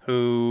cop,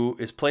 who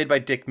is played by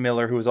Dick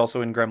Miller, who is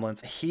also in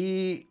Gremlins,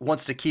 he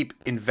wants to keep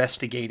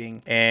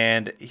investigating,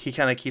 and he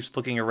kind of keeps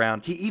looking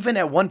around.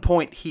 At one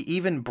point, he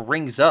even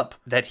brings up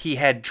that he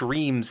had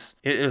dreams.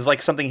 It was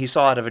like something he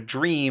saw out of a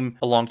dream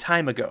a long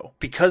time ago.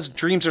 Because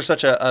dreams are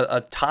such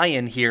a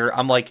tie-in here,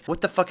 I'm like,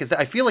 what the fuck is that?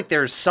 I feel like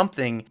there's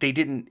something they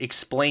didn't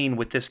explain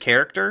with this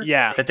character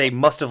that they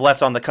must have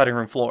left on the cutting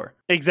room floor.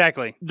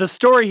 Exactly. The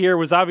story here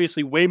was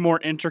obviously way more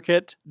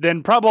intricate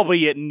than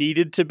probably it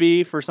needed to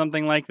be for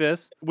something like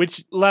this,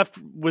 which left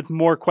with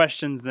more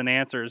questions than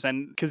answers.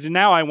 And because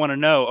now I want to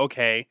know,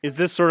 okay, is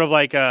this sort of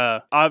like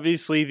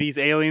obviously these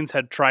aliens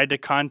had tried to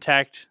contact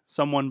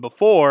someone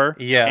before,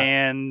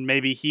 and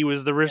maybe he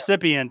was the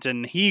recipient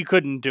and he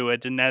couldn't do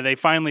it, and they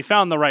finally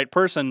found the right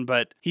person,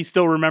 but he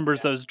still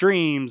remembers those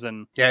dreams.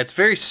 And it's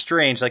very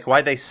strange, like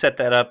why they set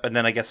that up, and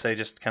then I guess they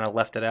just kind of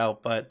left it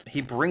out. But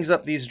he brings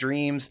up these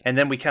dreams, and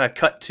then we kind of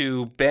cut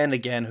to Ben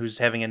again, who's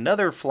having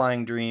another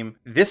flying dream.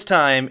 This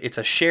time it's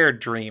a shared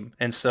dream,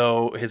 and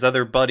so his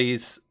other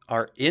buddies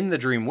are in the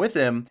dream with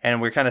him,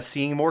 and we're kind of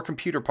seeing more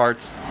computer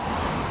parts.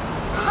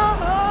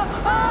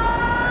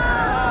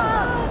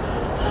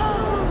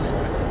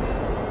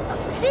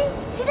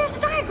 See, there's a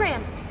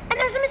diagram, and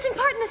there's a missing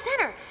part in the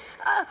center.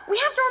 We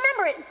have to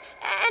remember it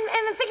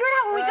and figure it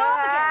out when we go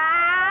up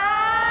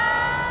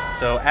again.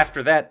 So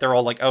after that, they're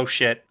all like, oh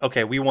shit,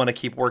 okay, we want to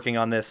keep working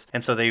on this.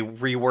 And so they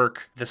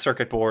rework the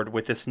circuit board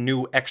with this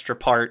new extra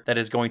part that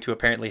is going to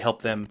apparently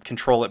help them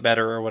control it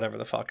better or whatever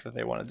the fuck that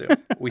they want to do.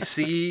 We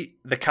see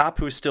the cop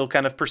who's still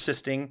kind of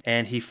persisting,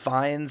 and he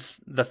finds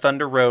the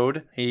Thunder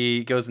Road.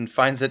 He goes and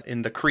finds it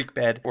in the creek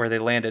bed where they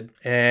landed,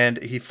 and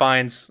he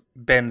finds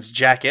Ben's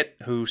jacket,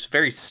 who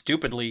very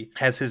stupidly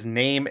has his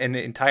name and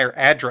entire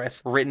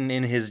address written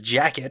in his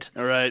jacket.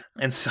 All right.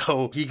 And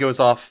so he goes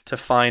off to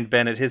find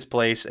Ben at his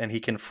place, and he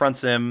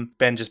confronts him.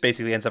 Ben just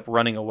basically ends up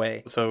running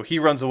away. So he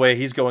runs away.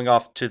 He's going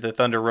off to the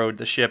Thunder Road,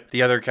 the ship.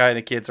 The other kind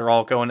of kids are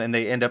all going, and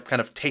they end up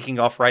kind of taking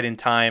off right in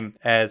time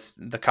as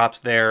the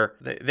cops there.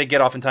 They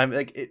get off in time.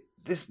 Like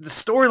the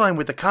storyline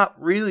with the cop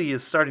really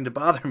is starting to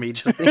bother me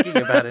just thinking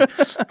about it,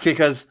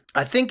 because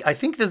I think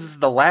this is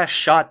the last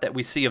shot that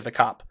we see of the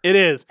cop. It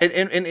is. And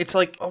it's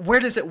like,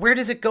 where does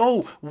it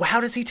go?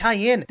 How does he tie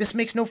in? This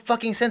makes no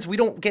fucking sense. We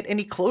don't get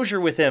any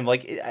closure with him.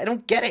 Like, I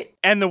don't get it.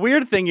 And the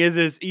weird thing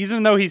is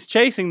even though he's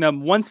chasing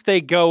them, once they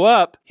go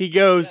up, he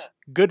goes,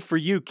 good for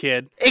you,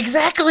 kid.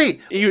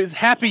 Exactly. He was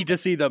happy to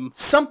see them.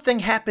 Something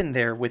happened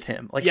there with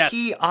him. Like,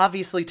 he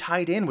obviously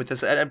tied in with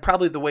this. And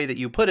probably the way that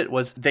you put it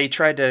was they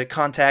tried to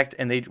contact,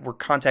 and they were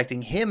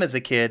contacting him as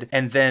a kid,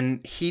 and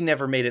then he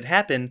never made it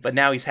happen. But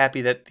now he's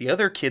happy that the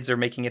other kids are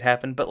making it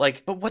happen. But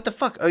what the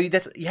fuck?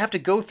 You have to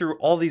go through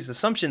all these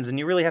assumptions, and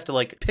you really have to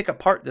like pick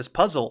apart this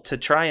puzzle to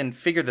try and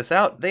figure this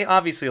out. They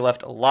obviously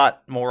left a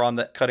lot more on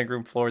the cutting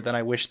room floor than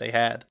I wish they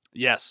had.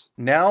 Yes.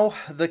 Now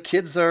the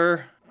kids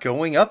are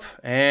going up,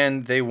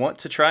 and they want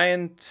to try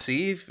and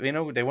see if, they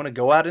want to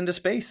go out into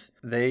space.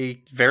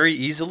 They very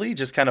easily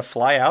just kind of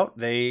fly out.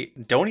 They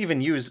don't even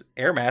use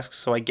air masks,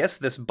 so I guess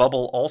this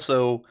bubble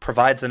also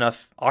provides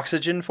enough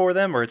oxygen for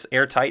them, or it's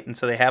airtight, and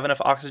so they have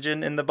enough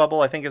oxygen in the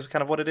bubble, I think is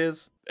kind of what it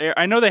is.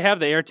 I know they have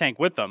the air tank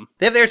with them.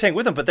 They have the air tank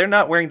with them, but they're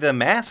not wearing the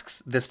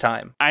masks this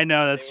time. I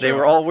know, that's true. They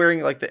were all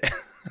wearing like the...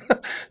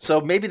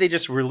 So maybe they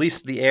just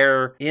released the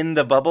air in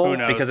the bubble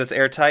because it's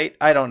airtight.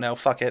 I don't know.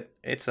 Fuck it.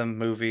 It's a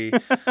movie.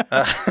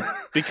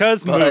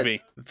 Because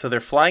movie. So they're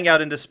flying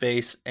out into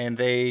space, and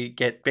they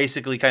get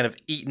basically kind of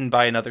eaten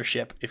by another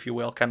ship, if you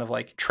will. Kind of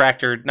like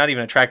not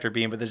even a tractor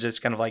beam, but they're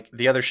just kind of like,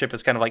 the other ship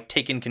is kind of like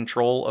taking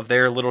control of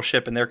their little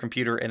ship and their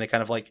computer, and it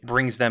kind of like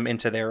brings them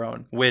into their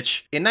own.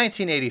 Which, in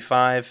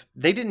 1985,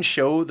 they didn't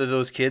show that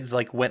those kids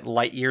like went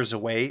light years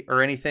away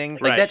or anything.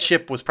 Like, that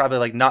ship was probably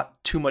like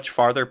not too much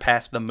farther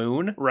past the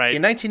moon. Right.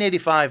 In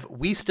 1985,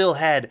 we still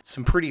had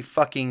some pretty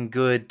fucking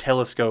good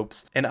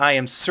telescopes, and I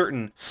am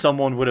certain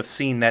someone would have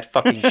seen that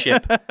fucking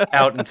ship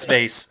out in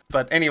space.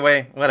 But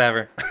anyway,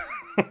 whatever.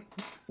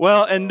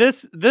 Well, and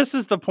this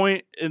is the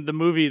point in the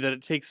movie that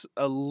it takes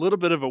a little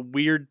bit of a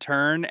weird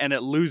turn and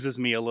it loses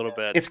me a little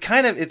bit. It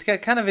kind of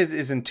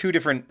is in two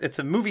different. It's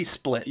a movie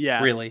split,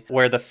 Yeah. really,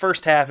 where the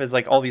first half is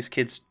like all these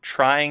kids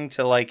trying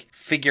to like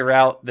figure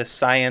out this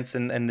science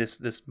and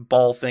this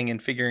ball thing and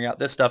figuring out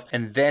this stuff,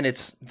 and then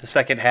it's the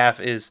second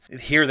half is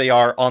here they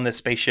are on this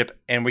spaceship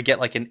and we get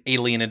like an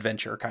alien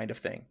adventure kind of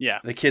thing. Yeah.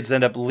 The kids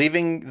end up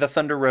leaving the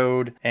Thunder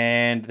Road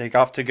and they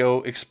go off to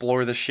go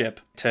explore the ship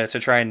to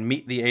try and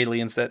meet the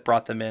aliens that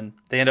brought them in.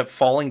 They end up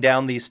falling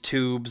down these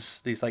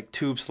tubes, these like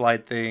tube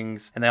slide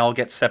things, and they all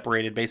get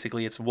separated.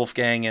 Basically, it's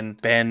Wolfgang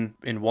and Ben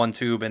in one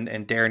tube, and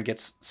Darren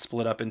gets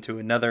split up into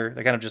another.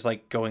 They're kind of just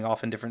like going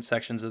off in different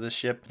sections of the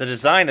ship. The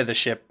design of the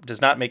ship does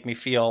not make me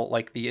feel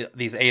like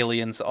these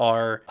aliens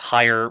are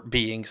higher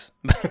beings,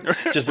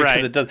 just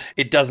because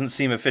it doesn't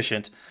seem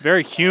efficient.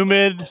 Very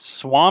humid,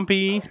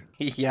 swampy.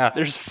 Yeah.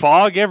 There's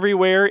fog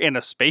everywhere in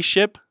a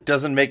spaceship.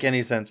 Doesn't make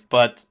any sense.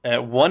 But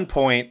at one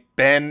point,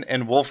 Ben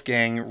and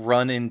Wolfgang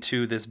run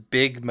into this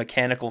big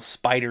mechanical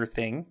spider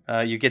thing.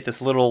 You get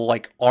this little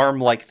like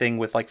arm-like thing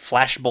with like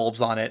flash bulbs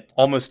on it,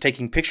 almost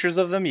taking pictures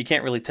of them. You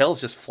can't really tell.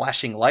 It's just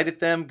flashing light at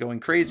them, going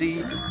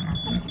crazy.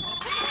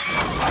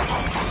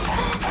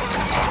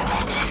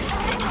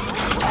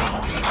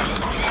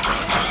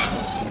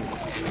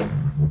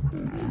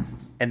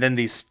 And then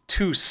these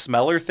two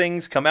smeller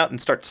things come out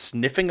and start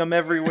sniffing them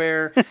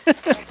everywhere.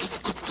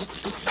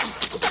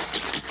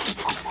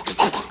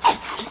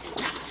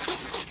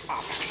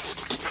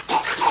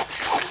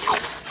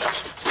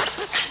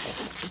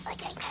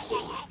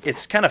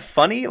 It's kind of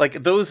funny. Like,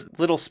 those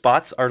little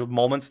spots are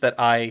moments that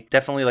I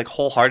definitely like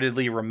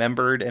wholeheartedly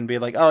remembered and be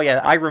like, oh yeah,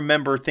 I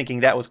remember thinking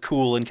that was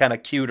cool and kind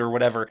of cute or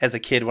whatever as a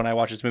kid when I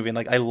watched this movie. And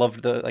like, I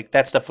loved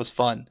that stuff was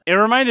fun. It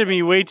reminded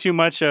me way too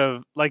much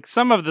of, like,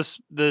 some of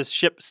the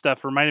ship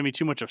stuff reminded me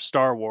too much of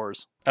Star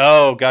Wars.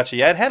 Oh, gotcha.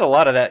 Yeah, it had a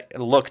lot of that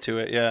look to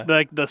it, yeah.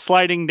 Like the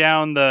sliding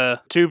down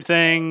the tube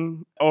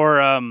thing, or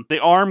the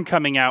arm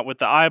coming out with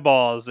the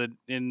eyeballs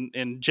in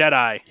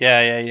Jedi.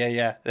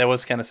 Yeah. That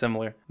was kind of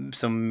similar.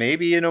 So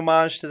maybe an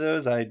homage to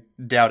those? I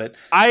doubt it.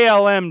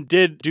 ILM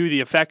did do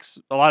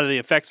a lot of the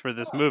effects for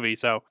this movie,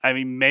 so, I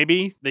mean,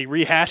 maybe they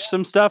rehashed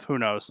some stuff? Who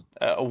knows?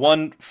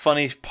 One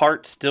funny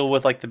part still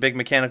with like the big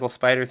mechanical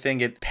spider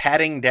thing, it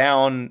patting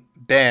down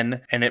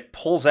Ben, and it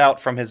pulls out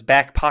from his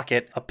back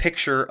pocket a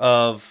picture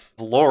of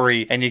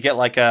Lori, and you get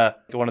like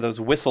one of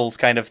those whistles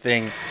kind of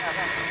thing.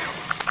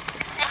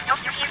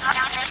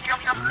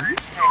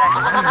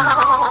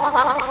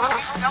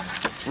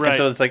 Right. And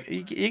so it's like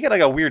you get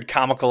like a weird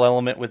comical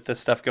element with this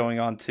stuff going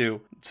on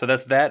too. So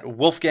that's that.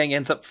 Wolfgang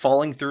ends up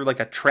falling through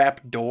like a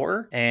trap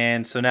door,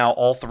 and so now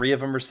all three of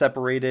them are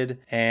separated,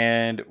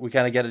 and we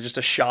kind of get just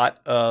a shot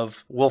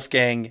of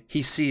Wolfgang.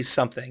 He sees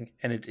something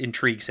and it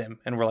intrigues him,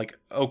 and we're like,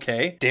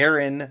 okay.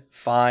 Darren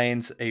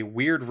finds a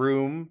weird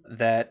room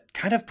that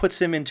kind of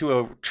puts him into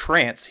a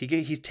trance. He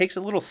takes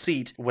a little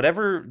seat.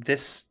 Whatever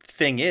this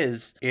thing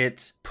is,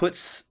 it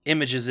puts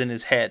images in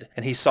his head,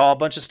 and he saw a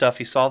bunch of stuff.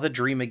 He saw the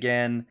dream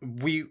again.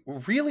 We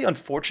really,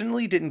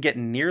 unfortunately, didn't get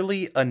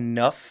nearly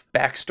enough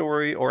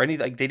backstory or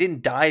anything. Like, they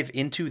didn't dive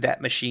into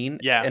that machine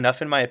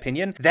enough, in my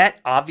opinion. That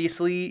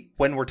obviously,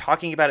 when we're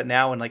talking about it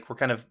now and like we're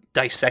kind of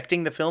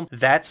dissecting the film,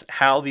 that's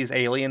how these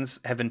aliens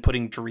have been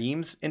putting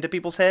dreams into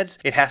people's heads.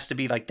 It has to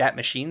be like that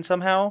machine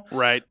somehow.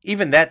 Right.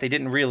 Even that, they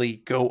didn't really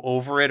go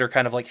over it or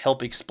kind of like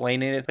help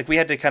explain it. Like, we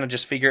had to kind of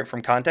just figure it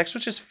from context,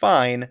 which is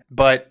fine,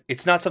 but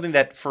it's not something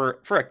that for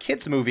a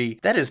kid's movie,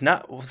 that is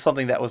not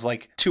something that was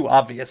like too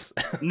obvious.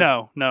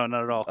 No, not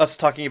at all. Us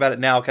talking about it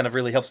now kind of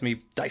really helps me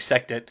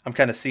dissect it. I'm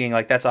kind of seeing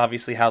like that's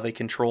obviously how they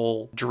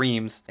control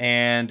dreams.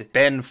 And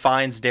Ben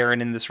finds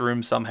Darren in this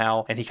room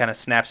somehow, and he kind of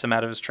snaps him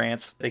out of his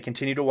trance. They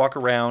continue to walk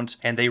around,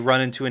 and they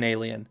run into an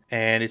alien,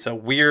 and it's a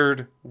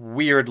weird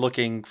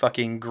looking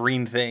fucking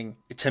green thing.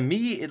 To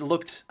me, it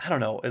looked, I don't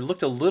know, it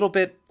looked a little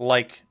bit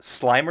like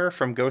Slimer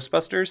from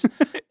Ghostbusters.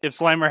 If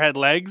Slimer had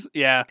legs,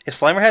 yeah. If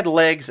Slimer had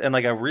legs and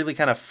like a really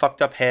kind of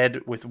fucked up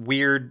head with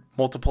weird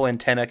multiple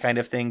antenna kind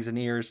of things and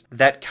ears,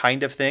 that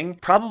kind of thing.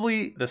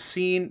 Probably the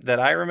scene that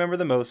I remember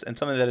the most, and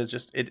something that is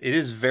just, it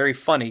is very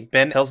funny.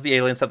 Ben tells the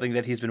alien something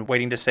that he's been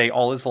waiting to say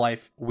all his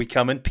life. We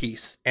come in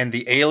peace. And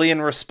the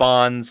alien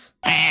responds,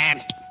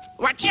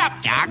 "What's up,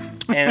 Doc?"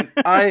 And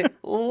I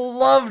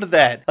loved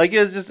that. Like,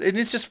 it's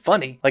just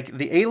funny. Like,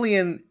 the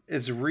alien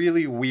is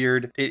really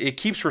weird. It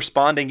keeps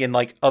responding in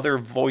like other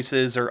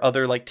voices or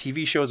other like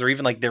TV shows or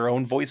even like their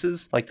own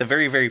voices. Like, the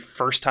very, very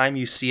first time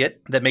you see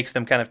it that makes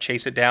them kind of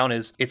chase it down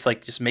is it's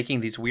like just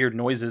making these weird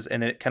noises,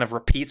 and it kind of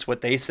repeats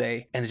what they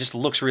say, and it just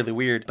looks really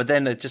weird. But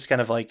then it just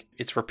kind of like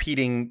it's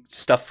repeating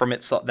stuff from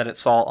it that it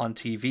saw on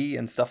TV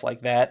and stuff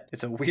like that.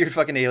 It's a weird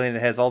fucking alien.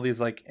 It has all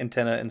these like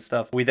antenna and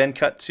stuff. We then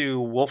cut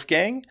to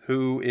Wolfgang,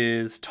 who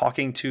is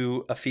talking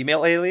to a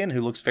female alien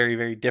who looks very,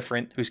 very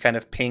different, who's kind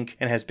of pink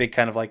and has big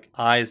kind of like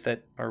eyes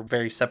that are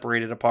very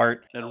separated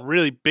apart. And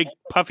really big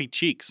puffy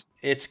cheeks.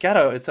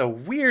 It's a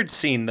weird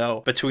scene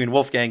though between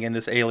Wolfgang and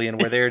this alien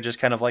where they're just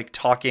kind of like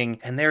talking,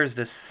 and there's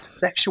this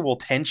sexual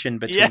tension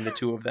between the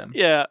two of them.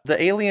 Yeah.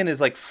 The alien is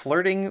like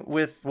flirting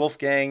with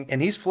Wolfgang,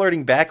 and he's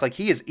flirting back, like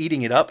he is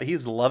eating it up.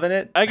 He's loving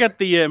it. I got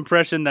the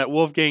impression that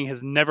Wolfgang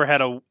has never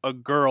had a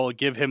girl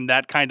give him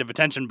that kind of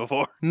attention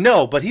before.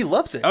 No, but he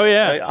loves it. Oh,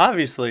 yeah.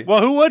 Obviously.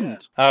 Well, who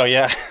wouldn't? Oh,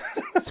 yeah.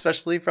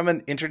 Especially from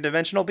an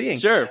interdimensional being.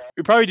 Sure.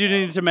 We probably do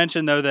need to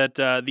mention, though, that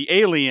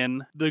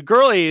the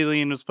girl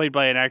alien was played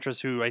by an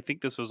actress who I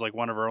think this was like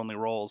one of her only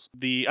roles.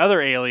 The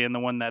other alien, the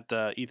one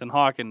that Ethan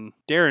Hawke and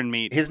Darren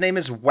meet. His name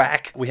is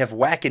Whack. We have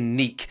Whack and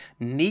Neek.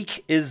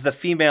 Neek is the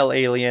female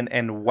alien,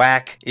 and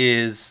Whack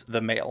is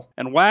the male.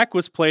 And Whack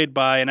was played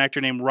by an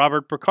actor named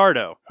Robert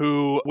Picardo,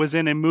 who was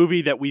in a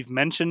movie that we've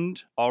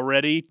mentioned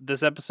already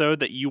this episode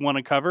that you want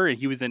to cover, and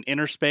he was in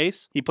Inner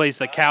Space. He plays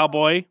the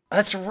cowboy.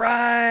 That's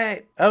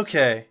right.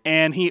 Okay.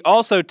 And he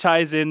also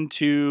ties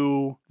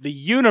into the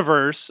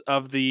universe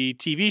of the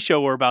TV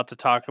show we're about to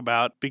talk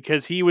about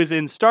because he was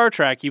in Star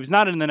Trek. He was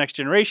not in The Next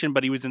Generation,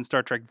 but he was in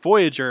Star Trek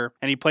Voyager,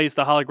 and he plays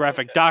the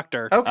holographic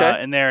doctor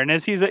in there. And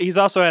as he's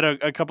also had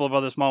a couple of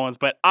other small ones,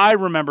 but I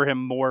remember him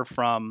more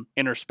from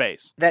Inner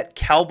Space. That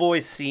cowboy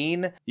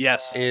scene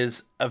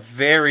is a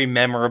very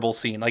memorable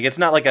scene. Like, it's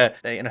not like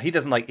he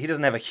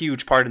doesn't have a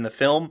huge part in the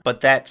film,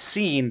 but that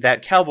scene,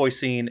 that cowboy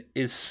scene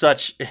is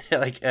such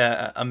like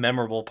a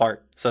memorable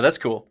part. So that's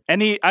cool.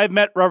 And I've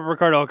met Robert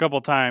Ricardo a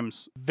couple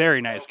times. Very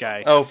nice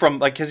guy. Oh, from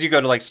like, because you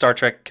go to like Star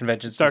Trek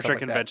conventions. Star Trek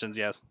conventions,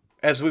 yes.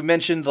 As we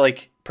mentioned,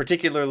 like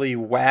particularly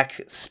Whack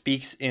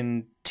speaks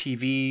in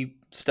TV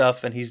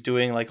stuff, and he's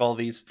doing like all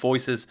these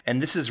voices,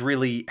 and this is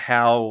really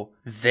how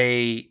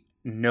they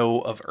know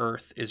of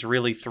Earth, is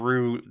really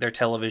through their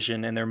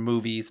television and their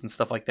movies and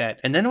stuff like that.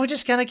 And then we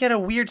just kind of get a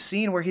weird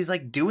scene where he's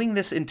like doing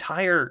this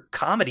entire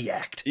comedy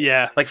act.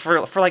 Yeah. Like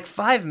for like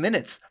 5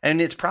 minutes. And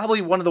it's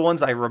probably one of the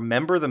ones I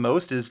remember the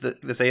most is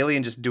this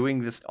alien just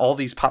doing all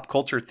these pop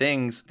culture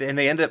things. And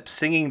they end up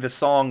singing the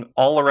song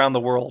All Around the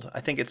World.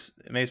 I think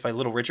maybe it's by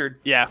Little Richard.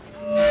 Yeah.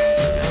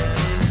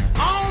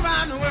 All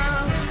around the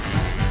world,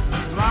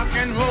 rock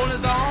and roll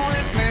is all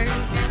in play.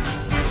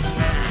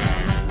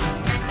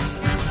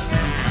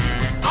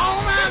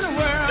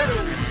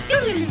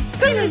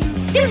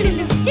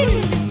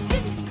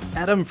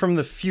 Adam from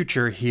the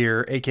future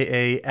here,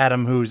 aka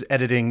Adam who's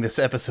editing this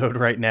episode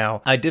right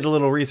now. I did a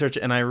little research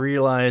and I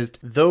realized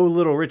though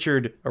Little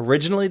Richard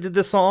originally did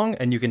this song,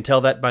 and you can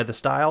tell that by the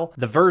style,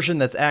 the version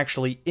that's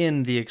actually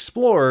in The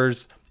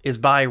Explorers is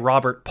by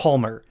Robert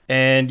Palmer.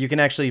 And you can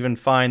actually even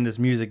find this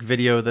music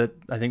video that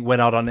I think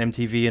went out on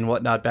MTV and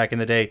whatnot back in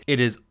the day.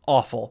 It is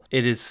awful.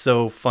 It is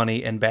so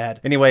funny and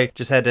bad. Anyway,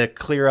 just had to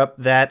clear up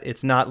that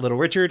it's not Little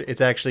Richard. It's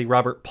actually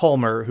Robert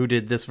Palmer who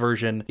did this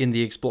version in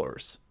The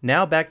Explorers.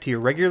 Now back to your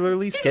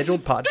regularly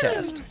scheduled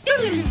podcast.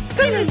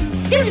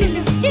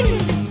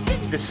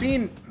 The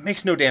scene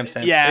makes no damn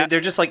sense. Yeah.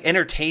 They're just like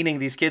entertaining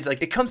these kids.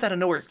 Like, it comes out of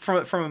nowhere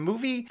from a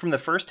movie from the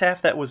first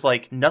half that was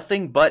like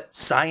nothing but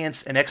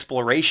science and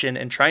exploration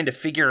and trying to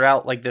figure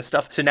out like this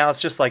stuff. So now it's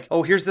just like,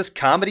 oh, here's this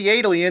comedy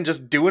alien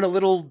just doing a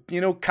little,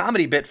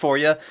 comedy bit for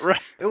you.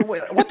 Right.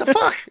 What the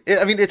fuck?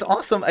 I mean, it's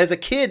awesome. As a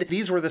kid,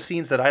 these were the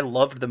scenes that I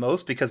loved the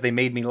most because they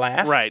made me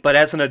laugh. Right. But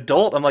as an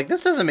adult, I'm like,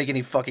 this doesn't make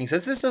any fucking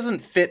sense. This doesn't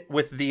fit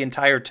with the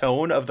entire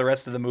tone of the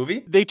rest of the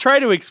movie. They try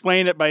to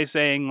explain it by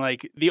saying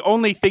like the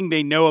only thing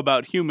they know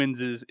about humans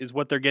is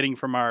what they're getting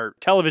from our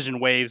television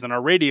waves and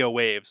our radio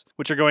waves,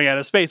 which are going out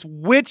of space,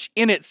 which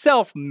in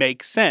itself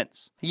makes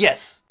sense.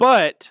 Yes.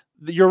 But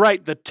you're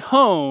right, the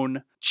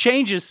tone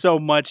changes so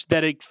much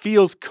that it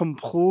feels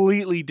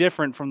completely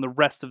different from the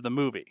rest of the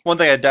movie. One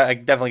thing I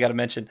definitely got to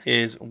mention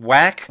is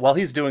Whack, while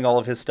he's doing all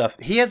of his stuff,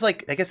 he has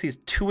like, I guess these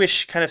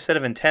two-ish kind of set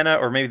of antenna,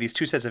 or maybe these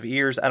two sets of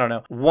ears. I don't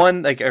know.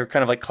 One like are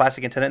kind of like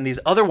classic antenna, and these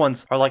other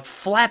ones are like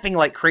flapping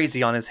like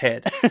crazy on his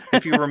head.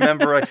 If you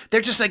remember,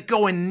 they're just like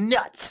going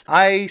nuts.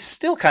 I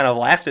still kind of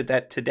laughed at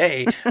that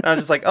today. And I was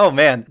just like, oh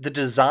man, the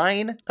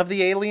design of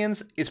the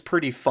aliens is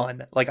pretty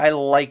fun. Like, I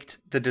liked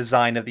the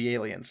design of the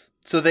aliens.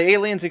 So the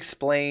aliens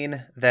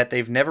explain that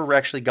they've never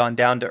actually gone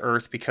down to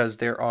Earth because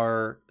there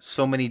are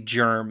so many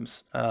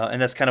germs.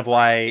 And that's kind of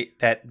why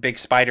that big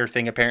spider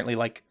thing apparently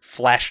like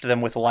flashed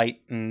them with light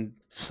and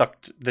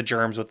sucked the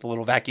germs with the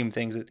little vacuum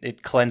things.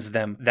 It cleansed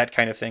them, that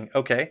kind of thing.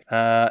 Okay.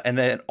 And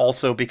then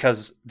also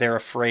because they're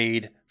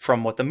afraid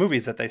from what the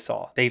movies that they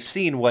saw. They've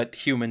seen what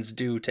humans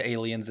do to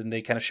aliens, and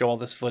they kind of show all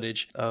this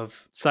footage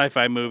of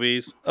sci-fi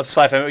movies. Of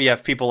sci-fi, yeah,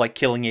 of people like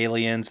killing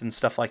aliens and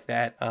stuff like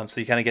that. So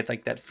you kind of get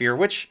like that fear,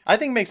 which I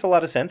think makes a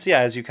lot of sense. Yeah,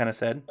 as you kind of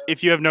said.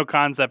 If you have no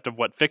concept of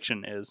what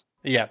fiction is.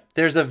 Yeah.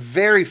 There's a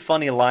very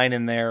funny line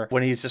in there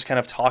when he's just kind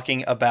of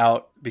talking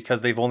about,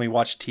 because they've only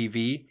watched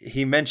TV,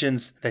 he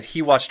mentions that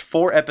he watched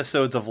 4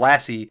 episodes of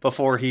Lassie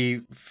before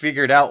he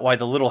figured out why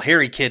the little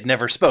hairy kid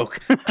never spoke.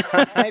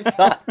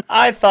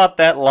 I thought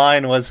that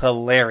line was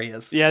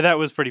hilarious. Yeah, that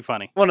was pretty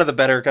funny. One of the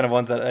better kind of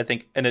ones that I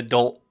think an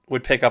adult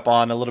would pick up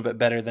on a little bit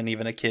better than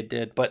even a kid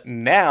did. But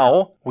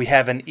now we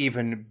have an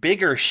even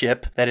bigger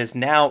ship that is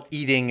now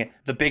eating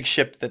the big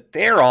ship that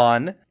they're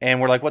on. And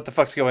we're like, what the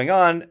fuck's going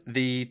on?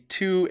 The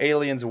two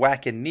aliens,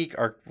 Whack and Neek,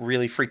 are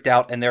really freaked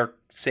out, and they're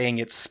saying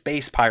it's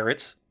space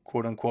pirates,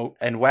 quote unquote.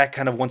 And Whack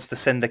kind of wants to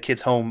send the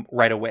kids home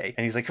right away.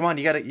 And he's like, come on,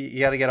 you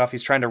gotta get off.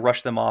 He's trying to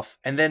rush them off.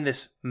 And then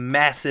this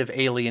massive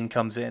alien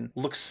comes in.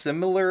 Looks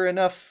similar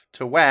enough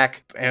to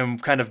Whack,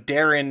 and kind of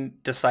Darren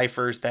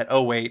deciphers that,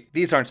 oh wait,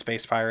 these aren't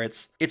space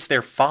pirates. It's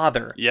their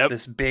father,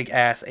 this big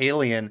ass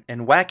alien.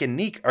 And Whack and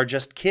Neek are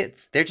just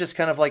kids. They're just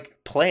kind of like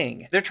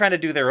playing. They're trying to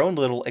do their own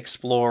little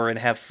explore and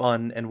have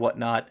fun and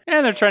whatnot.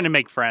 And they're trying to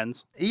make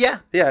friends. Yeah,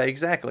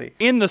 exactly.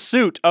 In the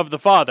suit of the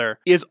father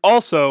is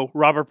also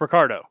Robert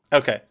Picardo.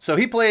 Okay, so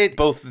he played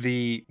both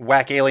the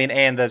Whack alien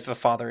and the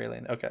father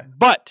alien. Okay.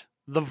 But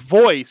the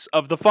voice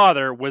of the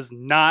father was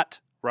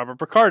not Robert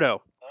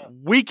Picardo.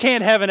 We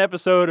can't have an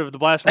episode of the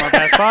Blast from Our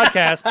Past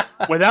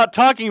podcast without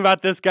talking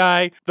about this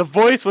guy. The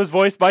voice was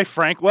voiced by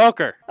Frank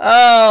Welker.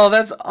 Oh,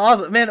 that's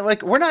awesome. Man,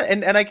 like, we're not,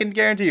 and I can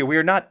guarantee you, we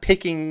are not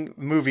picking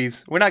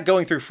movies. We're not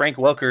going through Frank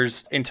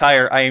Welker's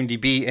entire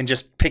IMDb and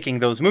just picking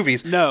those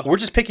movies. No. We're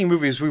just picking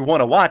movies we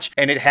want to watch,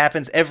 and it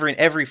happens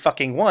every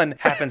fucking one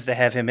happens to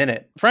have him in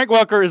it. Frank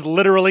Welker is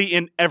literally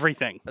in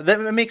everything. That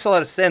makes a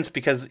lot of sense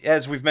because,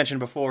 as we've mentioned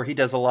before, he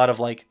does a lot of,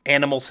 like,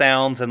 animal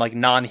sounds and, like,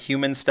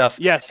 non-human stuff.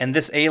 Yes. And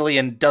this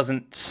alien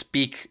doesn't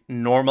speak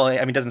normally.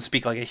 I mean, doesn't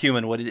speak like a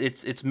human would.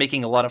 It's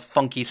making a lot of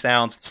funky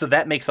sounds. So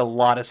that makes a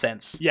lot of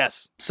sense.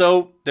 Yes.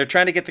 So they're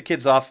trying to get the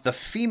kids off. The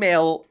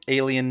female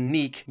alien,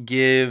 Neek,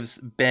 gives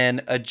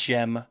Ben a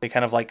gem. They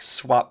kind of like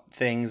swap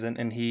things,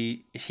 and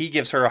he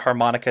gives her a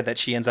harmonica that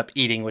she ends up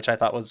eating, which I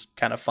thought was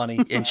kind of funny.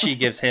 And she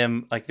gives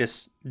him like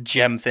this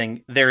gem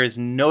thing. There is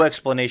no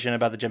explanation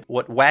about the gem.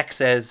 What Whack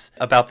says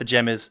about the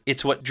gem is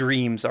it's what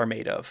dreams are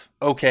made of.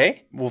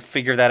 Okay, we'll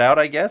figure that out,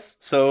 I guess.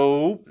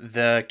 So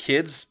the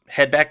kids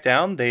head back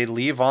down. They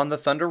leave on the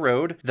Thunder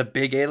Road. The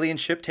big alien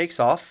ship takes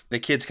off. The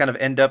kids kind of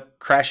end up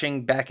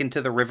crashing back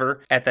into the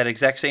river at that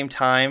exact same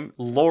time.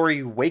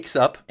 Lori wakes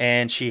up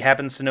and she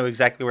happens to know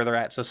exactly where they're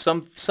at. So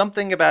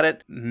something about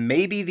it.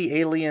 Maybe the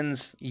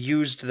aliens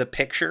used the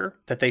picture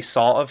that they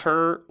saw of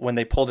her when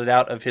they pulled it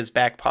out of his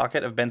back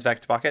pocket, of Ben's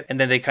back pocket, and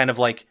then they kind of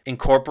like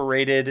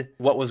incorporated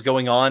what was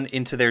going on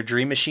into their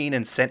dream machine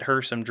and sent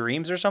her some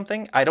dreams or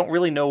something. I don't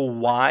really know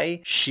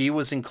why she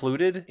was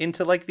included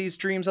into like these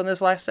dreams on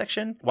this last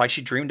section. Why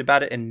she dreamed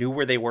about it and knew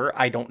where they were,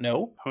 I don't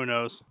know. Who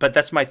knows? But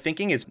that's my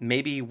thinking, is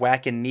maybe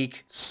Whack and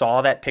Neek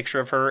saw that picture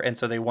of her, and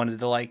so they wanted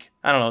to, like,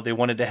 I don't know, they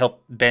wanted to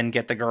help Ben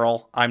get the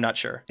girl. I'm not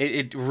sure.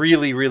 It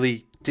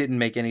really didn't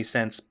make any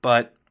sense,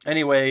 but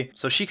anyway,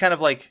 so she kind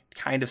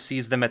of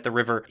sees them at the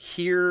river.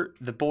 Here,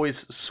 the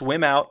boys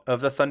swim out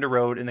of the Thunder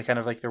Road, and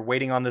they're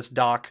waiting on this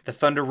dock. The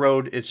Thunder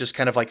Road is just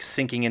kind of like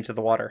sinking into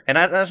the water. And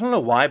I don't know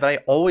why, but I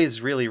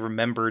always really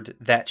remembered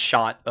that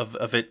shot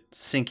of it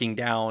sinking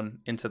down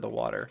into the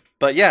water.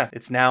 But yeah,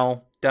 it's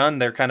now done.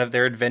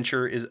 Their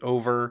adventure is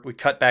over. We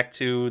cut back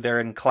to they're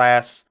in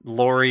class.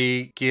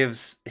 Lori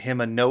gives him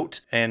a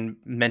note and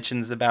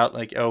mentions about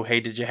like, oh,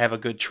 hey, did you have a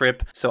good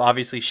trip? So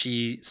obviously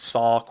she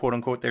saw, quote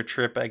unquote, their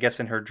trip, I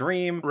guess, in her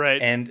dream.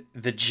 Right. And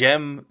the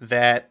gem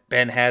that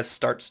Ben has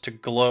starts to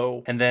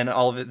glow. And then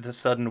all of a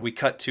sudden we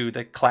cut to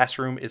the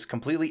classroom is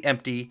completely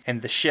empty,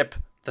 and the ship,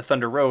 the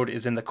Thunder Road,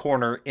 is in the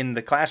corner in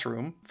the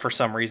classroom for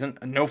some reason.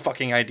 No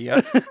fucking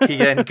idea. He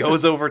then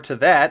goes over to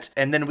that,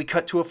 and then we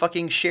cut to a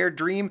fucking shared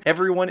dream.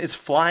 Everyone is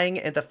flying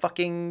at the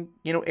fucking,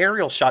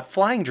 aerial shot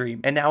flying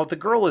dream. And now the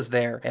girl is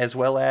there, as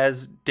well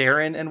as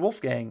Darren and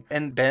Wolfgang.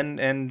 And Ben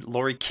and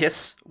Lori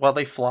kiss while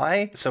they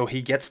fly, so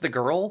he gets the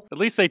girl. At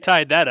least they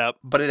tied that up.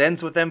 But it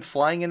ends with them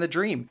flying in the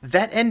dream.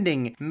 That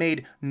ending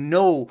made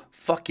no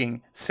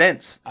fucking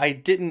sense. I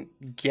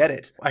didn't get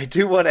it. I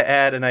do want to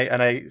add, and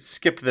I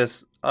skipped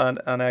this on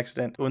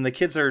accident. When the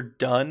kids are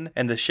done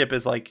and the ship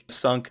is like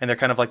sunk and they're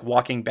kind of like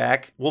walking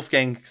back,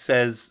 Wolfgang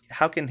says,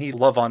 how can he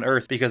love on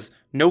Earth? Because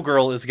no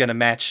girl is going to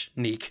match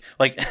Neek.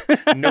 Like,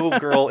 no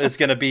girl is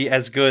going to be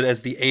as good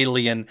as the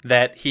alien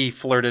that he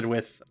flirted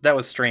with. That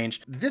was strange.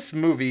 This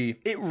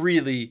movie, it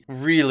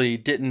really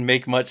didn't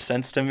make much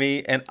sense to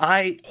me. And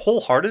I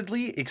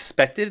wholeheartedly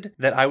expected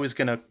that I was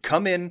going to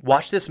come in,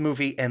 watch this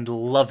movie, and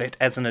love it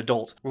as an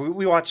adult.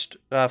 We watched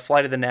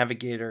Flight of the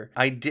Navigator.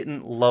 I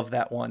didn't love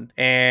that one.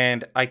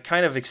 And I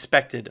kind of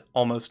expected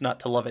almost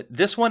not to love it.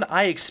 This one,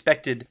 I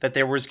expected that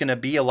there was going to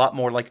be a lot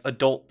more like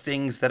adult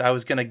things that I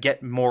was going to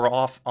get more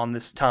off on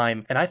this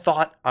time. And I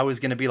thought I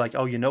was going to be like,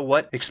 oh, you know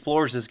what?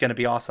 Explorers is going to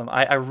be awesome.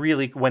 I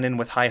really went in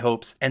with high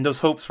hopes, and those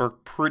hopes were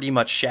pretty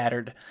much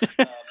shattered.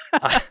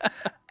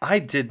 I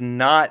did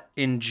not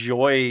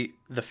enjoy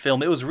the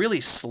film. It was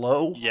really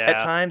slow at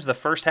times. The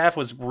first half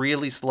was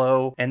really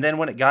slow. And then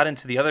when it got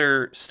into the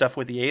other stuff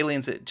with the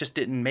aliens, it just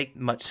didn't make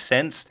much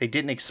sense. They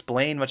didn't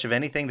explain much of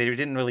anything. They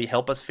didn't really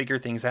help us figure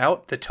things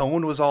out. The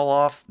tone was all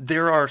off.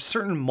 There are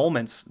certain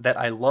moments that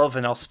I love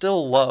and I'll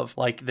still love,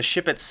 like the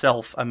ship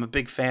itself. I'm a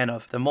big fan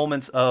of the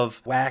moments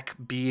of Whack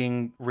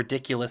being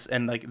ridiculous,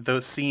 and like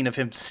those scene of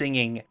him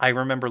singing, I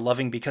remember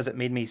loving because it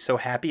made me so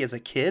happy as a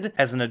kid.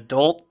 As an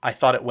adult, I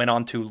thought it went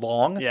on too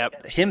long.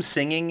 Yep. Him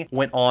singing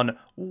went on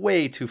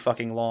way too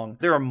fucking long.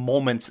 There are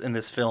moments in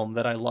this film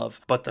that I love,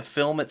 but the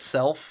film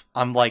itself,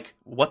 I'm like,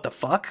 what the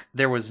fuck?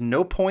 There was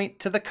no point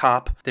to the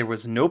cop. There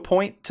was no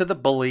point to the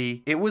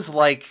bully. It was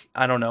like,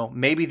 I don't know,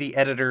 maybe the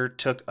editor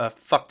took a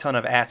fuck ton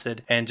of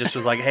acid and just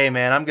was like, hey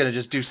man, I'm gonna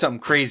just do something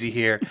crazy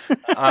here.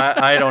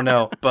 I don't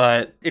know.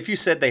 But if you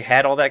said they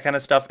had all that kind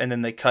of stuff and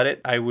then they cut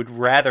it, I would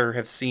rather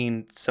have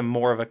seen some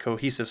more of a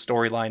cohesive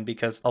storyline,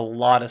 because a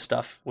lot of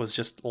stuff was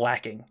just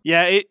lacking.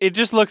 Yeah, it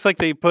just looks like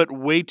they put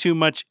way too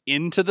much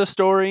into the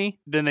story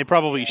than they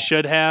probably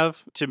should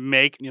have to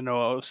make,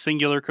 a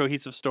singular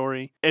cohesive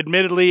story.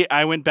 Admittedly,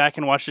 I went back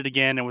and watched it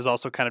again and was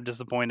also kind of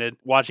disappointed.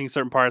 Watching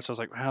certain parts, I was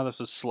like, wow, this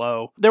was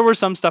slow. There were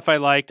some stuff I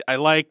liked. I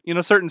liked,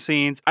 certain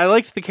scenes. I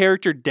liked the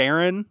character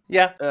Darren.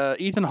 Yeah.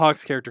 Ethan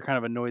Hawke's character kind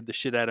of annoyed the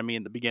shit out of me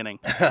in the beginning.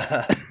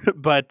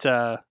 But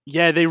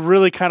yeah, they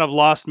really kind of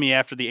lost me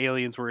after the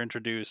aliens were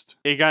introduced.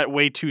 It got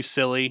way too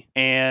silly.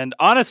 And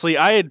honestly,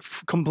 I had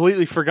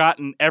completely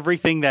forgotten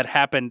everything that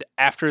happened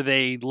after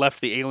they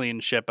left the alien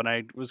ship. And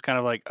I was kind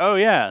of like, oh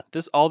yeah,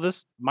 all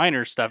this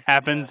minor stuff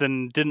happens,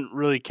 and didn't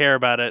really care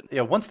about it.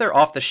 Yeah, once they're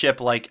off the ship,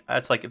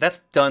 it's like that's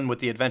done with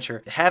the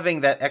adventure.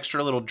 Having that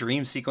extra little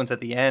dream sequence at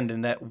the end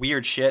and that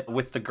weird shit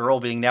with the girl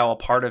being now a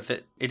part of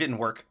it, it didn't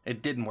work.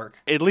 It didn't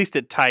work. At least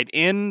it tied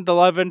in the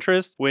love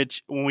interest,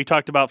 which when we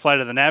talked about Flight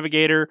of the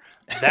Navigator,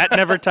 that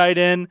never tied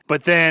in.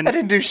 But then I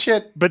didn't do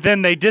shit. But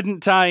then they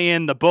didn't tie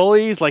in the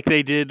bullies like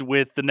they did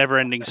with the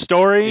Neverending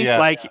Story. Yeah.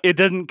 Like it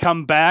didn't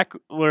come back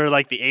where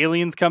like the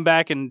aliens come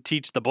back and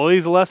teach the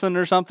bullies a lesson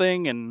or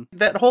something. And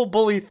that whole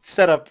bully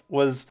setup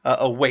was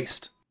a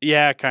waste.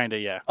 Yeah, kind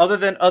of, yeah. Other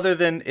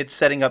than it's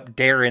setting up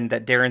Darren,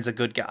 that Darren's a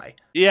good guy.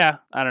 Yeah,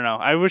 I don't know.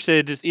 I wish they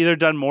had just either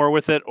done more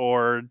with it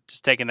or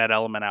just taken that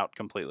element out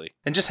completely.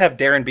 And just have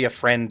Darren be a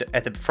friend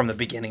from the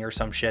beginning or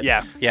some shit.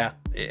 Yeah. Yeah,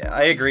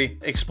 I agree.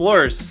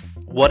 Explorers,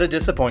 what a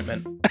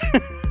disappointment.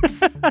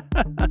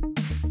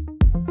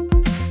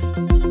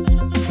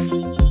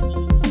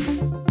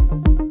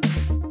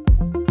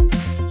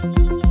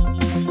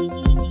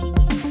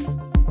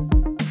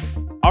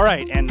 All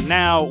right, and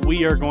now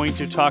we are going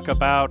to talk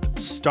about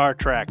Star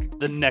Trek: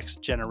 The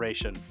Next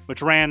Generation,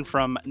 which ran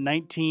from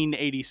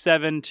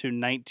 1987 to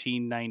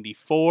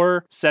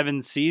 1994,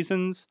 7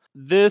 seasons.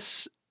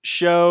 This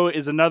show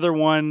is another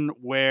one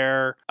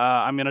where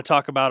I'm going to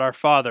talk about our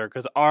father,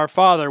 because our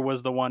father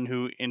was the one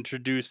who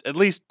introduced, at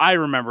least I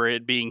remember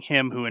it being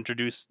him who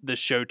introduced this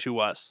show to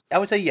us. I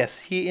would say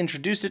yes, he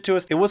introduced it to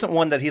us. It wasn't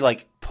one that he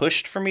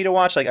pushed for me to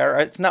watch.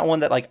 It's not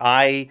one that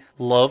I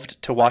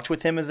loved to watch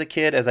with him as a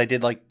kid, as I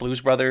did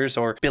Blues Brothers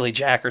or Billy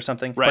Jack or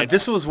something. Right. But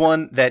this was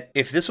one that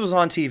if this was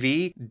on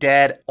TV,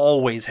 Dad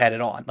always had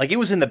it on. It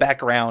was in the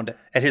background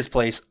at his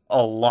place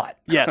a lot.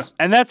 Yes,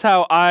 and that's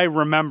how I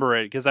remember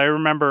it, because I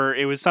remember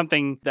it was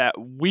something that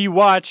we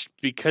watched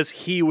because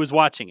he was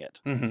watching it.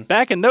 Mm-hmm.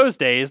 Back in those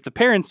days, the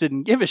parents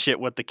didn't give a shit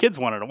what the kids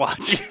wanted to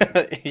watch.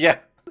 Yeah.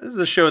 This is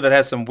a show that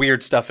has some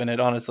weird stuff in it,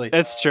 honestly.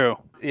 That's true.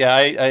 Yeah,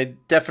 I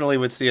definitely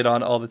would see it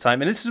on all the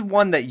time. And this is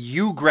one that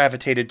you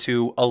gravitated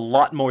to a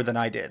lot more than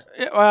I did.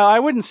 Well, I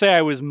wouldn't say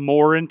I was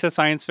more into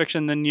science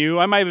fiction than you.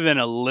 I might have been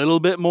a little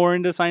bit more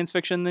into science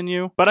fiction than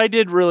you. But I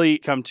did really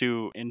come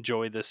to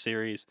enjoy this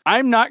series.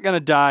 I'm not going to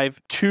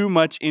dive too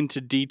much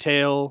into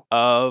detail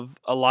of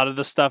a lot of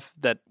the stuff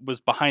that was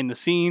behind the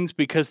scenes,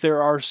 because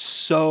there are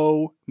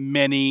so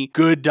many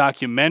good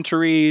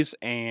documentaries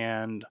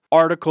and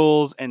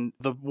articles, and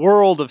the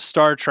world of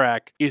Star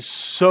Trek is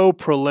so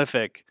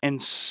prolific and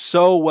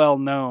so well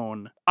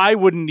known. I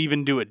wouldn't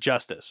even do it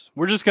justice.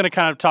 We're just going to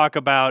kind of talk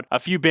about a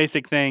few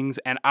basic things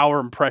and our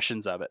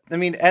impressions of it. I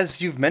mean,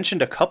 as you've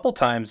mentioned a couple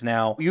times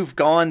now, you've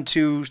gone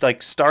to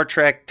Star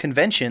Trek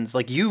conventions.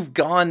 You've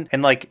gone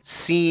and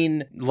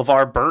seen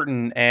LeVar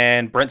Burton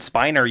and Brent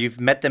Spiner.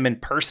 You've met them in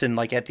person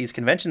at these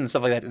conventions and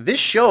stuff like that. This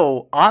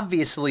show,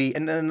 obviously,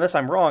 and unless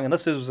I'm wrong,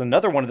 unless this was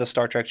another one of the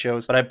Star Trek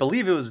shows, but I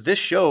believe it was this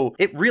show,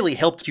 it really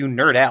helped you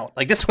nerd out.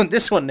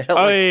 This one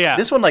helped. Oh, yeah.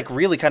 This one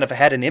really kind of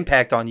had an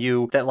impact on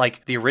you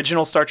that the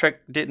original Star Trek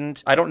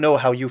didn't. I don't know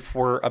how you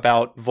were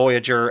about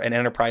Voyager and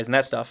Enterprise and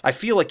that stuff. I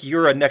feel like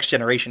you're a Next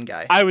Generation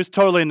guy. I was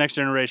totally a Next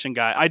Generation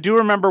guy. I do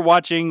remember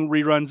watching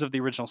reruns of the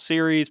original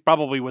series,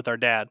 probably with our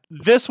dad.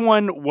 This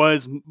one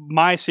was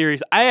my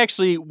series. I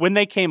actually, when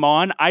they came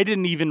on, I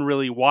didn't even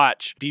really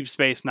watch Deep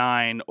Space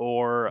Nine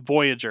or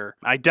Voyager.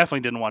 I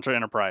definitely didn't watch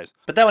Enterprise.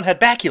 But that one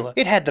had Bakula.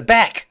 It had the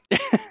back.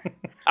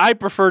 I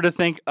prefer to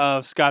think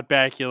of Scott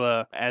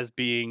Bakula as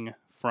being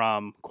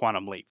from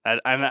Quantum Leap.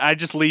 And I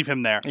just leave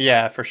him there.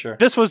 Yeah, for sure.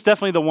 This was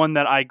definitely the one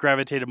that I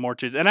gravitated more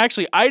to. And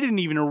actually, I didn't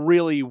even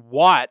really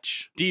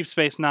watch Deep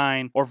Space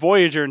Nine or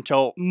Voyager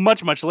until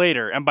much, much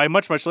later. And by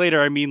much, much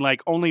later, I mean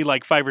like only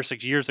like 5 or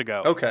 6 years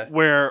ago. Okay.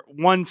 Where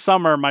one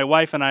summer, my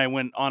wife and I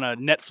went on a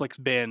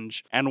Netflix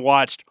binge and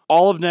watched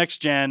all of Next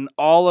Gen,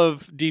 all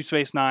of Deep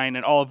Space Nine,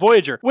 and all of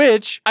Voyager,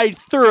 which I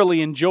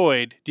thoroughly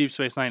enjoyed Deep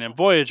Space Nine and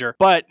Voyager.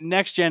 But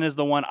Next Gen is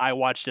the one I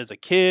watched as a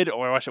kid,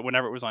 or I watched it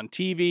whenever it was on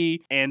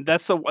TV. And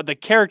that's the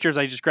characters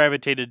I just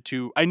gravitated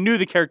to. I knew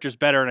the characters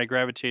better and I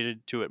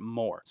gravitated to it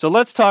more. So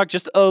let's talk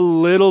just a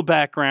little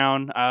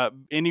background.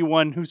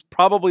 Anyone who's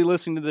probably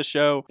listening to the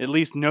show at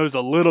least knows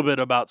a little bit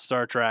about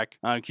Star Trek,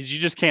 because you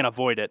just can't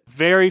avoid it.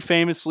 Very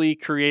famously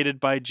created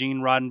by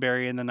Gene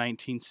Roddenberry in the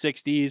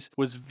 1960s,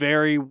 was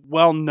very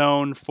well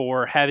known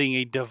for having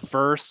a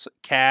diverse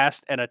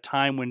cast at a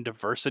time when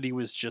diversity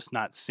was just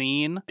not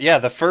seen. Yeah,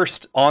 the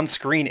first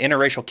on-screen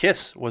interracial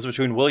kiss was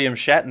between William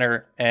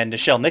Shatner and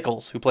Nichelle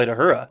Nichols, who played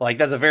Uhura. Like,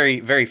 that's a very,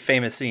 very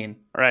famous scene.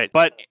 Right.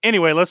 But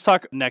anyway, let's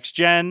talk Next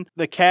Gen.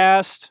 The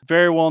cast,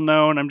 very well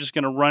known. I'm just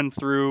going to run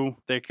through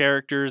the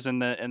characters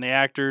and the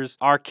actors.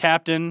 Our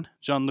captain,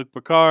 Jean-Luc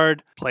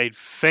Picard, played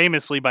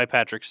famously by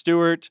Patrick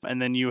Stewart.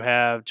 And then you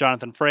have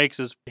Jonathan Frakes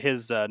as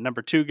his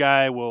number 2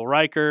 guy, Will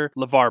Riker.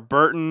 LeVar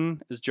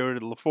Burton as Jodie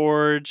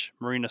LaForge.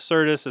 Marina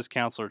Sirtis as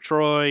Counselor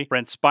Troy.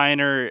 Brent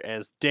Spiner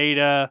as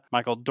Data.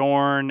 Michael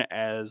Dorn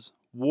as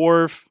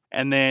Worf.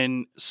 And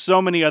then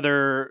so many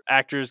other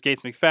actors,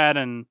 Gates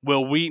McFadden,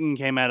 Will Wheaton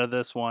came out of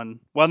this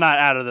one. Well, not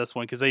out of this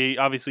one, because they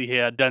obviously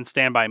had done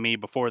Stand By Me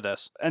before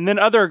this. And then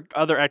other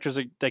actors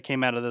that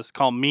came out of this,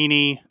 Colm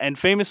Meaney, and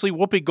famously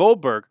Whoopi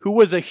Goldberg, who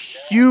was a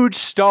huge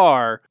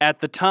star at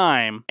the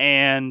time.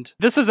 And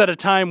this is at a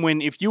time when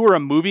if you were a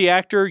movie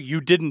actor,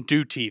 you didn't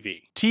do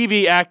TV.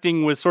 TV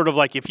acting was sort of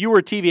like if you were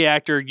a TV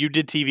actor, you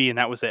did TV and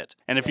that was it.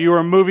 And if you were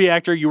a movie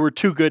actor, you were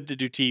too good to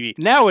do TV.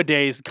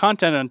 Nowadays,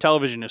 content on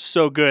television is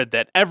so good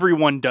that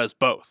everyone does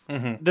both.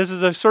 Mm-hmm. This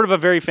is a sort of a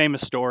very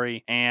famous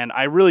story, and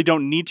I really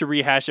don't need to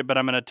rehash it, but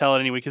I'm going to tell it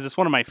anyway because it's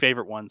one of my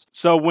favorite ones.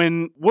 So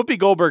when Whoopi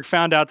Goldberg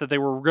found out that they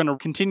were going to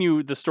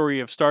continue the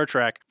story of Star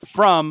Trek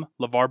from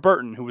LeVar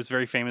Burton, who was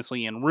very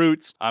famously in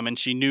Roots, and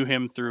she knew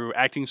him through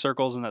acting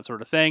circles and that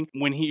sort of thing,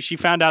 when she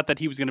found out that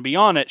he was going to be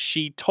on it,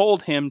 she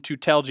told him to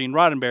tell Gene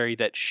Roddenberry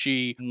that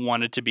she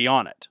wanted to be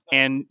on it.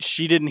 And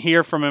she didn't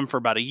hear from him for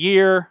about a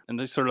year, and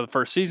the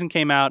first season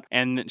came out,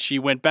 and she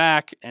went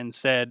back and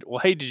said, well,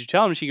 hey, did you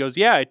tell him? She goes,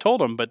 yeah, I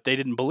told him, but they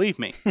didn't believe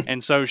me.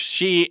 And so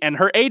she and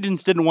her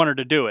agents didn't want her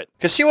to do it.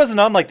 Because she wasn't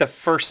on like the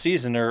first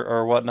season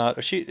or whatnot.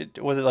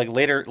 Was it like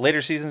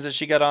later seasons that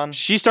she got on?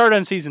 She started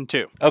on season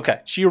 2. Okay.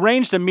 She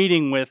arranged a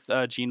meeting with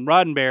Gene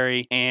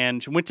Roddenberry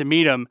and she went to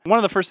meet him. One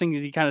of the first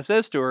things he kind of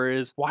says to her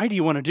is, why do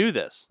you want to do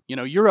this? You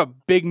know, you're a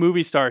big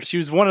movie star. She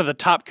was one of the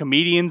top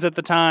comedians at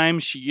the time.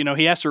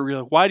 He asked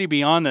her, why do you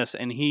be on this?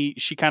 And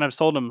she kind of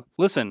told him,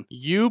 listen,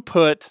 you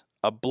put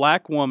a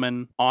black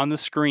woman on the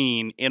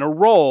screen in a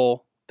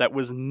role that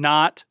was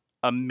not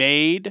a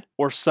maid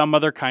or some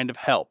other kind of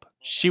help.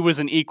 She was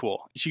an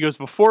equal. She goes,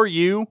 before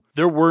you,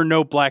 there were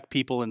no black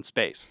people in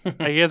space.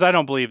 I guess I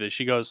don't believe this.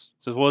 She says,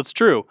 well, it's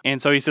true.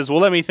 And so he says, well,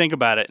 let me think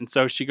about it. And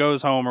so she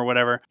goes home or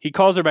whatever. He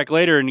calls her back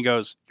later and he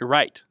goes, you're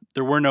right.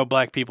 There were no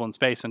black people in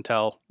space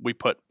until we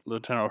put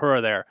Lieutenant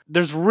Uhura there.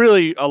 There's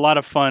really a lot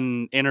of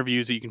fun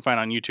interviews that you can find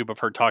on YouTube of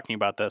her talking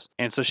about this.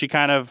 And so she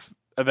kind of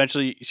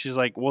eventually she's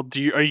like, well,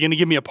 are you going to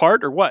give me a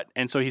part or what?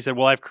 And so he said,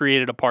 well, I've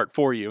created a part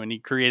for you. And he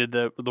created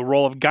the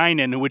role of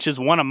Guinan, which is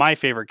one of my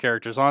favorite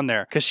characters on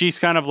there. Because she's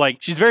kind of like,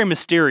 she's very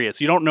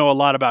mysterious. You don't know a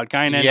lot about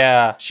Guinan.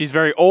 Yeah. She's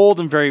very old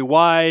and very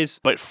wise,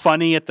 but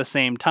funny at the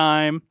same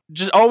time.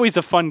 Just always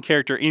a fun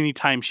character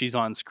anytime she's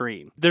on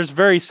screen. There's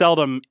very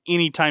seldom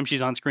any time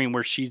she's on screen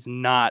where she's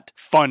not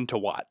fun to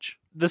watch.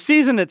 The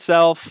season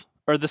itself,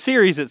 or the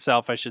series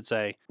itself, I should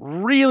say,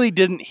 really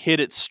didn't hit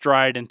its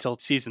stride until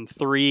season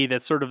 3.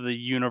 That's sort of the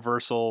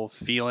universal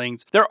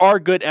feelings. There are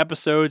good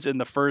episodes in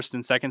the first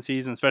and second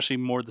season, especially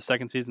more the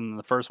second season than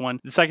the first one.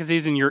 The second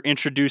season, you're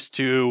introduced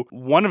to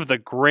one of the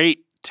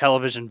great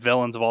television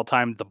villains of all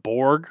time, the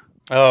Borg.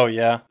 Oh,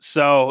 yeah.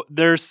 So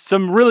there's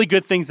some really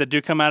good things that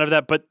do come out of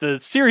that, but the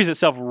series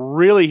itself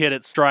really hit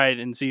its stride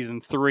in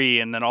season 3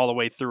 and then all the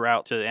way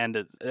throughout to the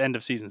end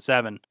of season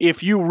 7.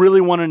 If you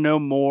really want to know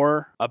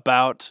more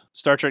about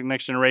Star Trek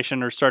Next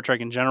Generation or Star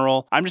Trek in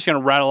general, I'm just going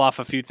to rattle off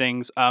a few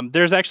things.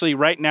 There's actually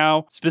right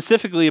now,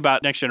 specifically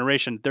about Next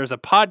Generation, there's a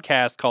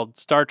podcast called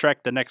Star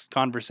Trek The Next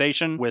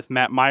Conversation with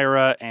Matt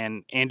Myra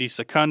and Andy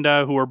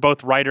Secunda, who are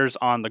both writers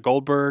on The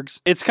Goldbergs.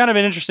 It's kind of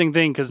an interesting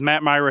thing because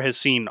Matt Myra has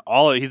seen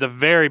he's a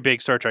very big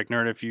big Star Trek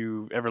nerd if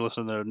you ever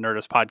listen to the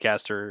Nerdist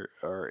podcast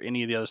or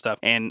any of the other stuff.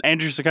 And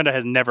Andrew Secunda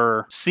has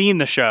never seen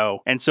the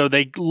show. And so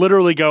they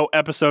literally go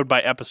episode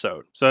by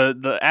episode. So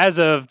as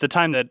of the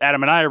time that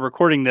Adam and I are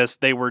recording this,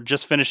 they were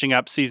just finishing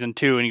up season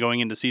 2 and going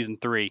into season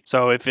 3.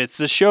 So if it's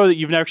a show that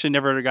you've actually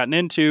never gotten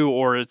into,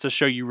 or it's a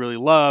show you really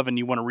love and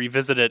you want to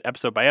revisit it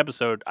episode by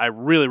episode, I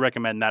really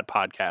recommend that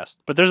podcast.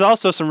 But there's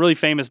also some really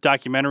famous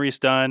documentaries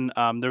done.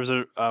 There was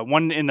a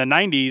one in the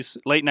 90s,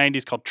 late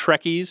 90s, called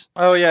Trekkies.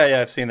 Oh, yeah,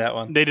 I've seen that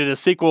one. They did a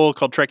sequel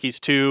called Trekkies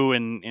 2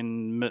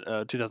 in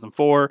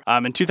 2004.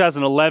 In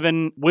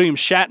 2011, William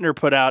Shatner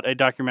put out a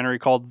documentary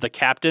called The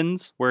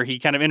Captains, where he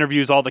kind of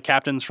interviews all the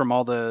captains from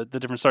all the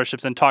different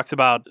starships and talks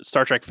about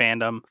Star Trek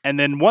fandom. And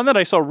then one that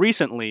I saw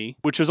recently,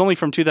 which was only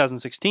from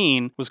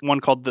 2016, was one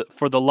called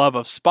For the Love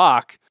of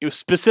Spock. It was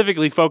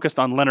specifically focused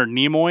on Leonard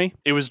Nimoy.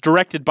 It was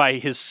directed by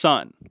his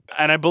son.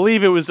 And I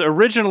believe it was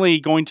originally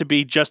going to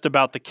be just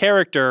about the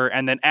character,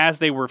 and then as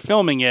they were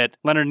filming it,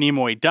 Leonard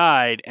Nimoy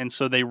died, and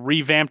so they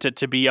revamped it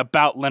to be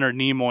about Leonard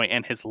Nimoy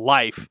and his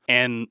life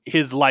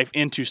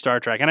into Star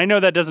Trek. And I know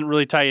that doesn't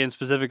really tie in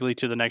specifically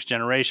to The Next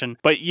Generation,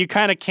 but you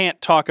kind of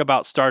can't talk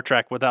about Star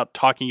Trek without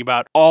talking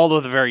about all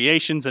of the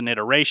variations and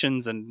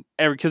iterations, and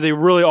because they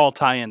really all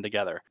tie in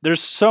together.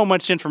 There's so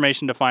much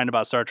information to find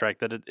about Star Trek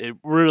that it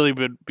really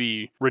would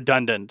be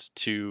redundant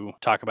to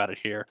talk about it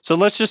here. So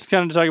let's just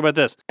kind of talk about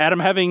this.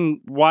 Adam,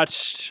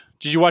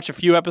 did you watch a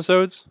few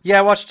episodes? Yeah,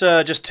 I watched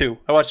just 2.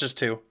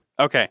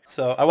 Okay.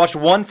 So I watched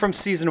one from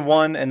season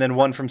 1 and then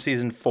one from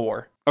season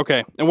 4.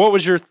 Okay. And what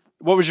was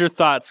your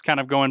thoughts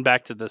kind of going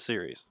back to the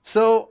series?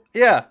 So,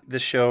 yeah,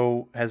 this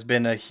show has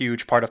been a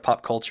huge part of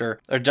pop culture,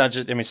 or not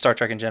just, Star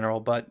Trek in general,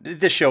 but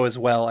this show as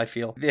well, I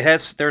feel.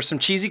 There's some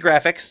cheesy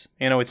graphics,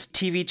 it's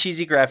TV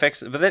cheesy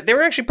graphics, but they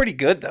were actually pretty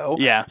good, though.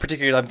 Yeah.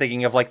 Particularly, I'm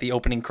thinking of, like, the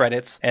opening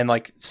credits and,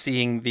 like,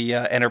 seeing the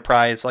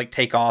Enterprise, like,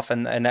 take off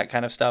and that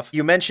kind of stuff.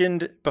 You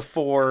mentioned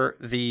before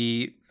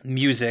the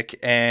music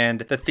and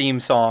the theme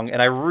song,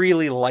 and I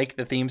really like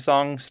the theme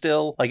song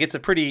still. Like, it's a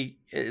pretty,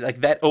 like,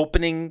 that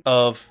opening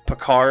of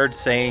Picard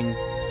saying,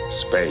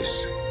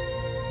 "Space,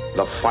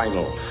 the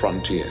final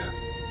frontier.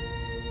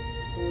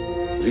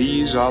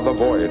 These are the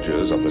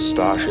voyages of the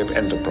Starship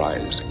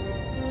Enterprise.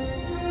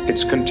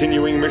 Its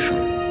continuing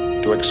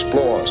mission to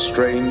explore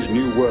strange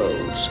new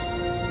worlds,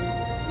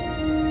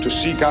 to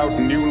seek out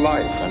new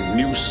life and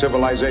new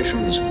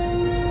civilizations,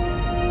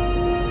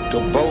 to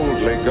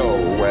boldly go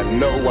where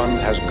no one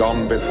has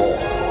gone before."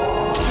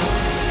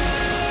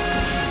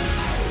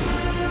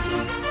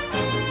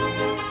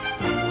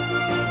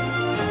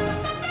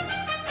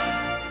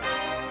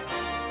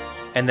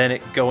 And then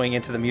it going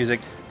into the music.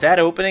 That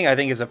opening, I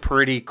think, is a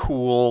pretty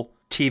cool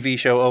TV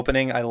show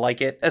opening. I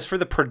like it. As for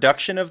the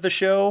production of the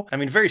show,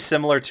 very very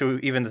to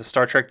even the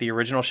Star Trek, the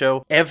original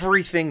show,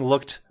 everything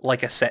looked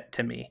like a set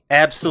to me.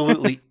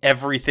 Absolutely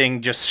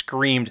everything just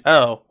screamed,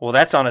 oh, well,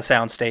 that's on a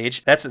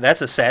soundstage. That's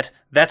a set.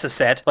 That's a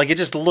set. Like, it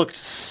just looked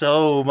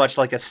so much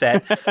like a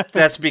set.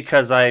 That's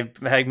because I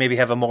maybe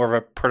have a more of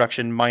a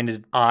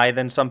production-minded eye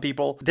than some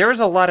people. There's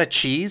a lot of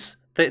cheese.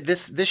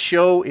 This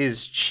show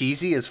is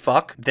cheesy as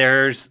fuck.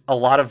 There's a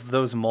lot of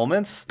those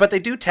moments, but they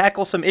do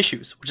tackle some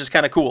issues, which is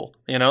kind of cool.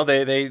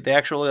 They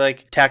actually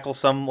like tackle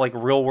some like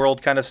real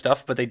world kind of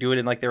stuff, but they do it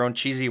in like their own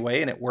cheesy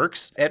way, and it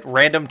works. At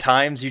random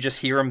times, you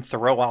just hear them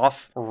throw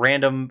off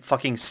random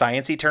fucking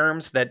sciencey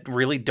terms that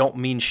really don't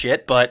mean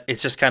shit, but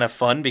it's just kind of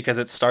fun because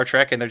it's Star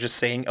Trek and they're just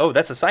saying, oh,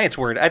 that's a science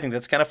word. I think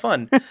that's kind of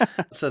fun.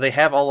 So they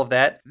have all of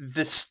that.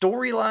 The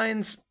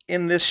storylines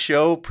in this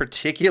show,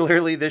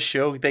 particularly this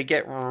show, they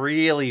get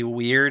really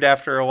weird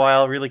after a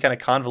while, really kind of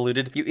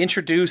convoluted. You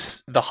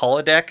introduce the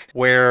holodeck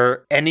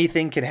where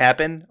anything can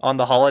happen on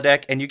the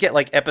holodeck, and you get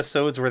like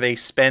episodes where they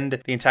spend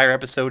the entire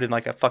episode in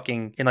like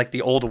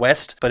the Old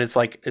West, but it's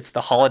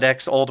the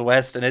holodeck's Old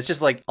West, and it's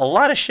just like a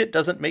lot of shit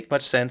doesn't make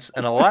much sense,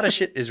 and a lot of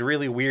shit is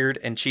really weird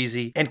and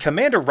cheesy. And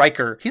Commander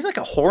Riker, he's like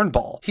a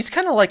hornball. He's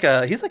kind of like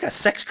a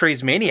sex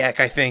crazed maniac,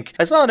 I think.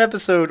 I saw an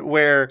episode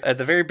where at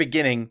the very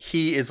beginning,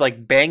 he is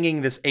like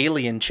banging this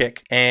alien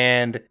chick,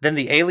 and then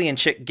the alien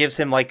chick gives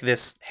him like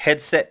this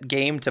headset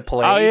game to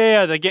play. Oh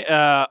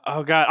yeah.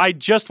 Oh god, I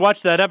just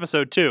watched that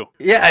episode too.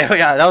 Yeah,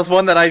 that was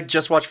one that I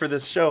just watched for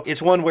this show.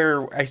 It's one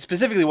where I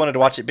specifically wanted to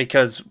watch it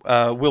because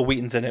Will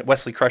Wheaton's in it,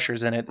 Wesley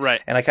Crusher's in it,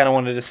 right? And I kind of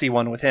wanted to see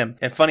one with him.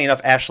 And funny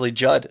enough, Ashley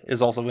Judd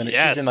is also in it.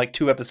 Yes. She's in like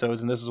 2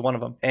 episodes, and this is one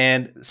of them.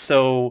 And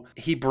so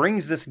he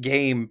brings this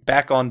game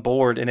back on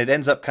board, and it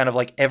ends up kind of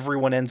like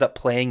everyone ends up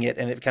playing it,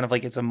 and it kind of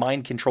like it's a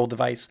mind control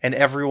device, and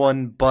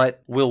everyone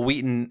but Will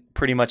Wheaton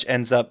pretty much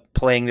ends up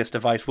playing this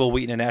device, Will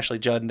Wheaton and Ashley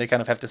Judd, and they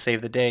kind of have to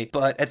save the day.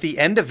 But at the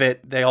end of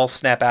it, they all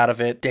snap out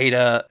of it.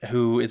 Data,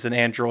 who is an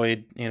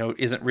android,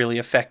 isn't really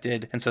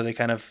affected, and so they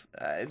kind of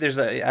I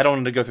don't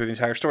want to go through the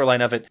entire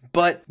storyline of it,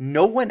 but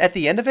at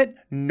the end of it,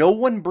 no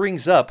one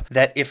brings up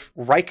that if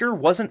Riker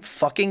wasn't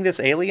fucking this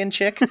alien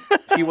chick,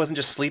 if he wasn't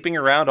just sleeping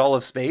around all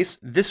of space,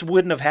 this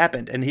wouldn't have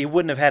happened, and he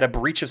wouldn't have had a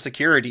breach of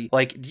security.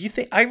 Like,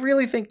 I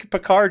really think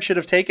Picard should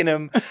have taken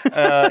him,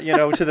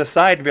 to the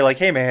side and be like,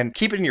 hey man,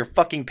 keep it in your fucking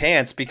fucking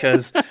pants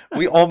because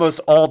we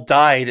almost all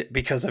died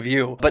because of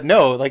you. But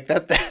no, like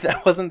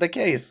that wasn't the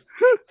case.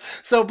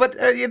 So, but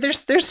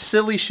there's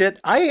silly shit.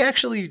 I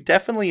actually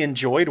definitely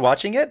enjoyed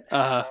watching it.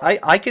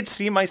 I could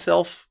see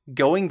myself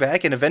going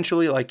back and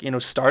eventually, like,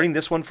 starting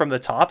this one from the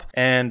top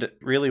and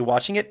really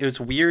watching it. It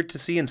was weird to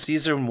see in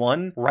season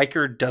 1,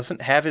 Riker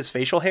doesn't have his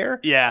facial hair.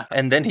 Yeah.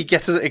 And then he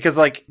gets it because,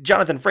 like,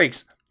 Jonathan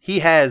Frakes, he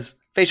has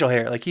facial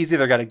hair. Like, he's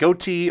either got a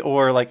goatee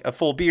or like a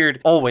full beard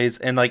always,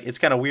 and like it's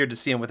kind of weird to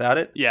see him without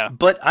it. Yeah.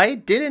 But I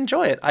did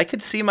enjoy it. I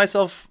could see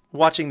myself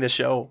watching this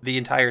show, the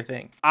entire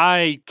thing.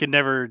 I could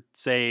never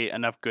say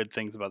enough good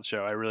things about the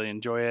show. I really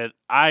enjoy it.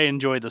 I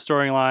enjoyed the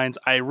storylines.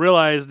 I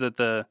realized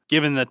that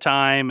given the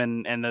time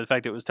and the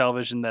fact that it was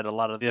television, that a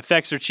lot of the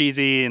effects are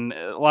cheesy and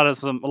a lot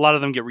of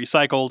them get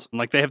recycled.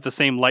 Like, they have the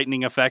same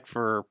lightning effect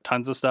for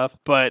tons of stuff.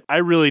 But I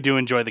really do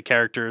enjoy the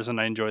characters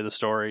and I enjoy the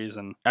stories,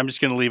 and I'm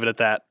just going to leave it at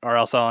that, or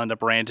else I'll end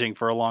up ranting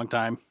for a long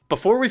time.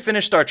 Before we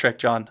finish Star Trek,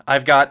 John,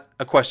 I've got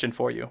a question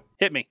for you.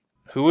 Hit me.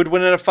 Who would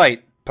win in a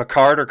fight,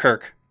 Picard or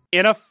Kirk?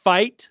 In a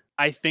fight,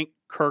 I think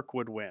Kirk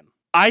would win.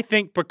 I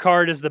think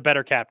Picard is the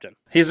better captain.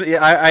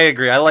 I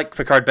agree. I like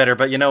Picard better,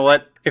 but you know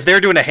what? If they were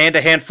doing a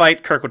hand-to-hand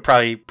fight, Kirk would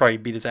probably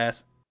beat his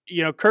ass.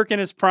 Kirk in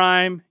his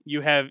prime,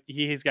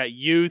 he's got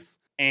youth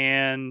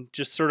and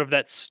just sort of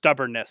that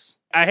stubbornness.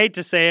 I hate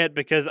to say it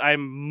because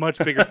I'm a much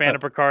bigger fan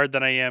of Picard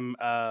than I am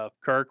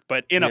Kirk,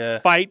 but in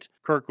a fight,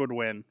 Kirk would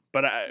win.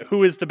 But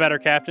who is the better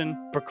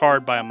captain?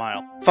 Picard by a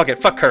mile. Fuck it.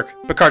 Fuck Kirk.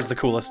 Picard's the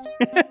coolest.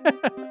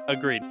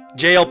 Agreed.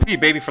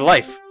 JLP, baby, for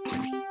life.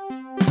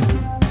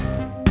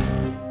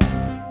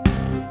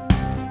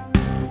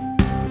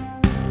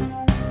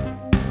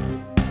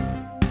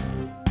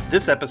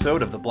 This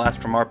episode of the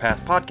Blast from Our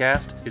Past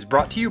podcast is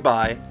brought to you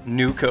by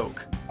New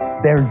Coke.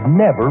 There's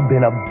never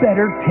been a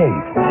better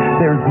taste.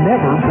 There's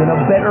never been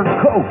a better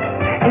Coke.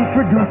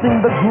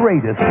 Introducing the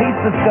greatest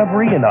taste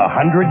discovery in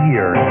 100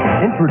 years.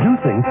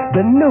 Introducing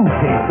the new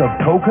taste of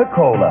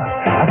Coca-Cola.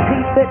 A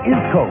taste that is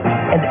Coke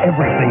and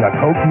everything a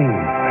Coke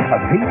means. A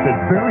taste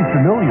that's very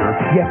familiar,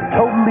 yet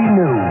totally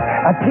new.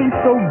 A taste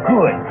so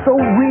good, so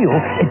real,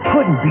 it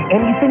couldn't be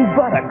anything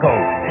but a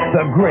Coke.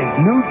 The great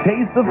new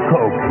taste of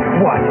Coke.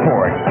 Watch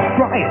for it,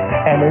 try it,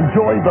 and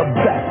enjoy the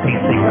best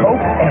tasting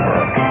Coke ever.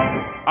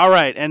 All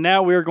right, and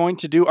now we're going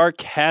to do our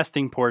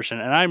casting portion,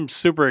 and I'm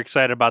super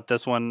excited about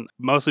this one,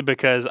 mostly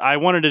because I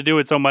wanted to do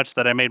it so much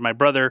that I made my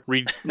brother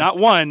read not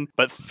one,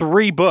 but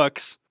 3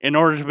 books in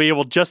order to be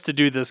able just to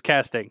do this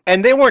casting.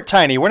 And they weren't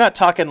tiny. We're not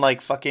talking like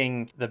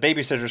fucking The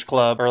Babysitter's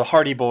Club or The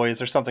Hardy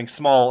Boys or something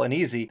small and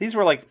easy. These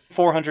were like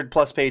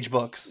 400-plus page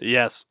books.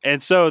 Yes,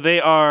 and so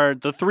they are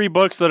the 3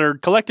 books that are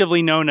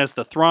collectively known as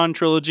the Thrawn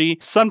Trilogy,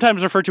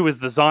 sometimes referred to as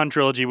the Zahn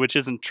Trilogy, which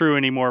isn't true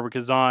anymore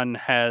because Zahn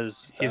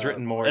has... He's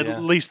written more,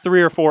 at least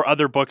 3 or 4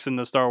 other books in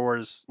the Star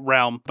Wars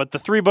realm. But the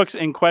 3 books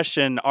in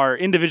question are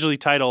individually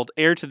titled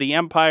Heir to the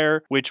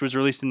Empire, which was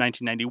released in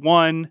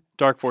 1991,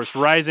 Dark Force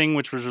Rising,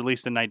 which was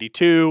released in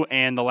 92,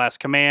 and The Last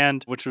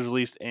Command, which was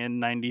released in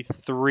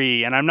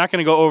 93. And I'm not going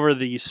to go over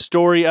the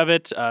story of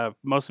it,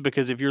 mostly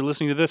because if you're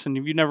listening to this and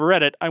if you've never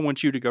read it, I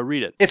want you to go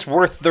read it. It's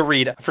worth the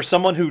read. For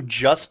someone who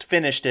just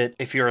finished it,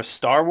 if you're a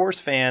Star Wars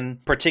fan,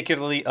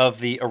 particularly of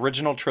the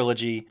original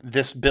trilogy,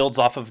 this builds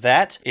off of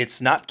that.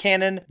 It's not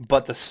canon,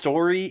 but the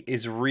story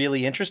is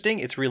really interesting,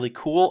 it's really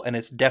cool, and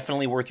it's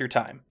definitely worth your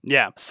time.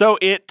 Yeah. So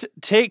it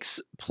takes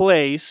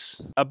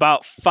place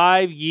about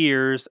 5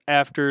 years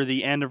after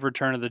the end of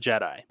Return of the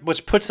Jedi.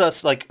 Which puts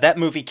us, like, that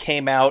movie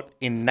came out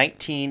in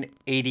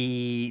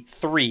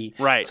 1983.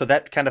 Right. So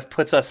that kind of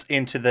puts us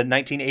into the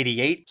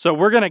 1988. So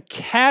we're going to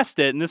cast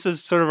it, and this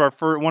is sort of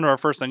one of our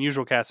first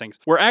unusual castings.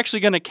 We're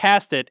actually going to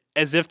cast it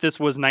as if this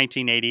was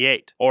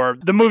 1988, or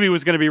the movie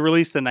was going to be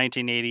released in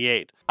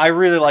 1988. I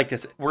really like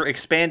this. We're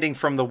expanding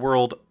from the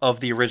world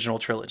of the original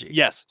trilogy.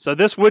 Yes. So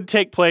this would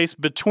take place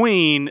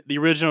between the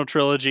original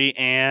trilogy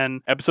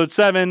and Episode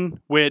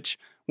 7, which,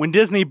 when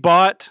Disney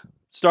bought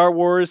Star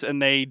Wars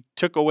and they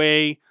took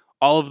away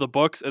all of the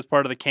books as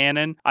part of the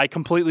canon, I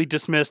completely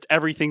dismissed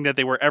everything that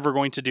they were ever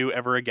going to do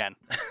ever again.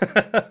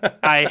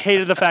 I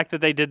hated the fact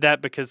that they did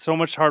that because so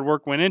much hard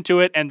work went into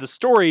it, and the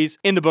stories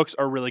in the books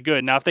are really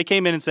good. Now, if they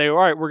came in and say, all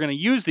right, we're going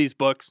to use these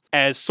books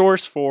as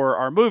source for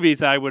our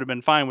movies, I would have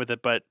been fine with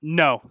it, but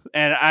no.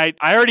 And I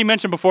already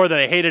mentioned before that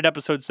I hated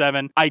Episode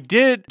 7. I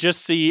did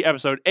just see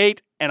Episode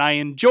 8, and I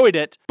enjoyed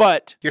it,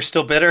 but... You're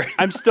still bitter?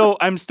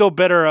 I'm still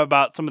bitter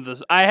about some of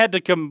this. I had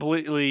to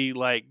completely,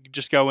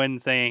 just go in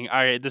saying, all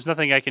right, there's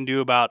nothing I can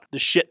do about the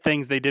shit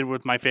things they did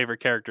with my favorite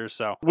characters,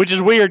 so... Which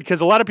is weird,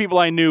 because a lot of people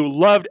I knew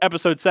loved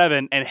Episode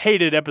 7 and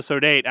hated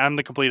Episode 8. I'm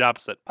the complete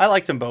opposite. I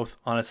liked them both,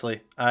 honestly.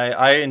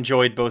 I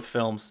enjoyed both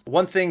films.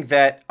 One thing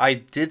that I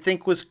did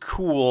think was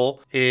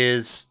cool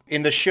is,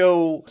 In the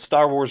show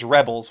Star Wars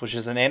Rebels, which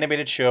is an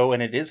animated show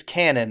and it is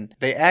canon,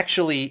 they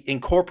actually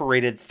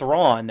incorporated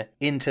Thrawn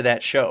into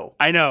that show.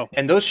 I know.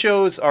 And those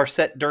shows are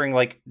set during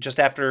like just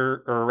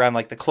after or around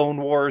like the Clone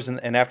Wars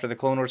and after the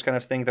Clone Wars kind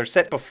of thing. They're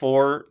set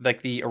before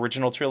like the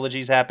original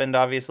trilogies happened,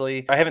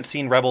 obviously. I haven't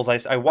seen Rebels.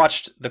 I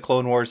watched the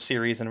Clone Wars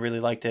series and really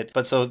liked it.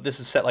 But so this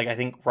is set like I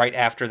think right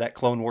after that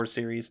Clone Wars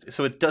series.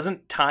 So it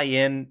doesn't tie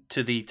in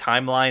to the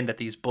timeline that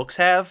these books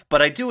have.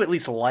 But I do at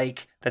least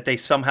like that they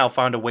somehow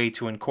found a way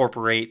to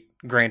incorporate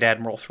Grand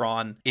Admiral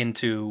Thrawn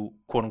into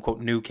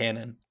quote-unquote new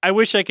canon. I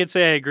wish I could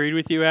say I agreed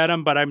with you,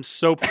 Adam, but I'm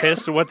so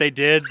pissed at what they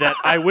did that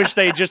I wish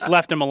they just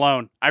left him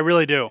alone. I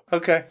really do.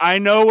 Okay. I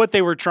know what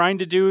they were trying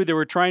to do. They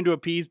were trying to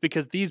appease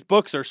because these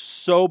books are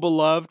so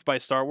beloved by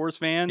Star Wars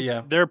fans.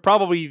 Yeah. They're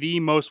probably the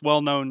most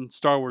well-known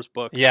Star Wars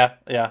books. Yeah,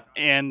 yeah.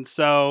 And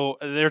so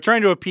they're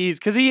trying to appease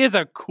because he is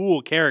a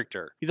cool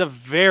character. He's a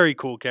very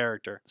cool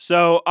character.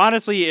 So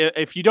honestly,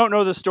 if you don't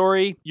know the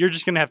story, you're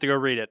just going to have to go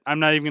read it.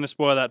 I'm not even going to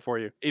spoil that for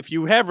you. If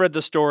you have read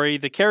the story,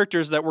 the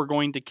characters that we're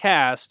going to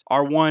cast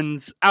are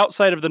ones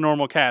outside of the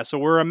normal cast. So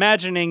we're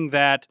imagining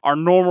that our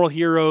normal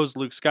heroes,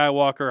 Luke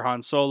Skywalker,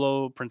 Han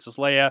Solo, Princess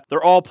Leia,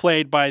 they're all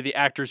played by the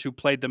actors who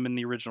played them in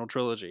the original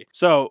trilogy.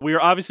 So we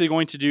are obviously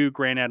going to do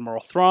Grand Admiral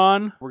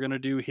Thrawn. We're going to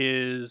do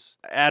his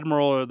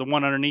admiral, or the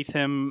one underneath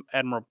him,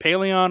 Admiral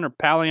Paleon or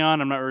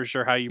Paleon. I'm not really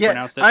sure how you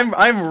pronounced it.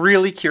 I'm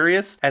really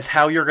curious as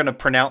how you're going to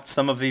pronounce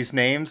some of these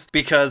names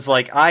because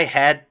like I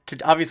had to,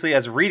 obviously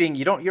as reading,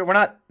 we're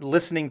not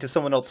listening to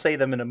someone else say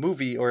them in a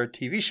movie or a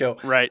TV show.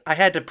 Right. I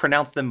had to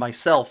pronounce them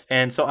myself.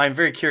 And so I'm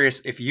very curious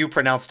if you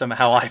pronounced them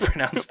how I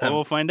pronounced them.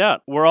 We'll find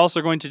out. We're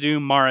also going to do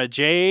Mara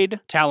Jade,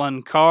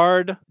 Talon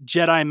Card,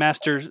 Jedi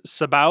Master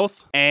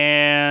Sabaoth,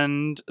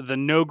 and the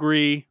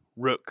Nogri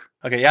Rook.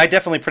 Okay, yeah, I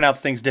definitely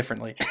pronounce things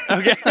differently.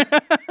 Okay.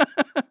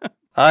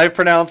 I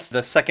pronounced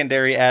the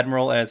secondary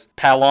admiral as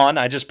Palon.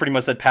 I just pretty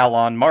much said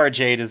Palon. Mara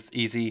Jade is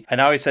easy.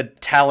 And I always said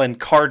Talon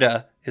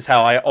Karda is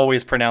how I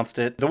always pronounced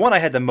it. The one I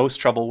had the most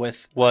trouble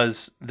with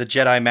was the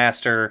Jedi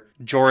Master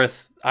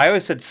Jorith. I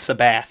always said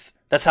Sabath.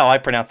 That's how I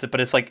pronounced it, but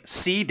it's like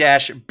C-B-O-A-T-H.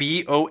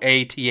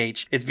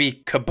 It'd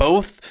be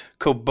Kaboth,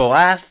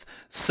 Koboath,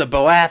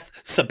 Sabaoth,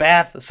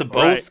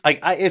 Sabaoth. Right.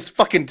 It's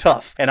fucking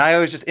tough. And I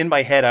always just, in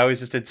my head, I always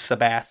just did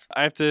Sabath.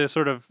 I have to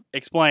sort of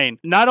explain.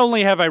 Not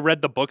only have I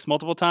read the books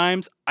multiple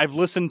times, I've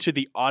listened to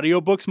the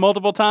audiobooks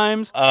multiple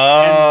times.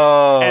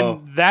 Oh.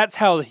 And that's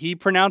how he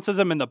pronounces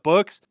them in the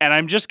books. And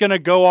I'm just going to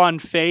go on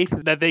faith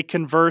that they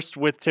conversed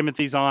with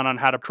Timothy Zahn on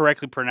how to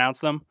correctly pronounce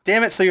them.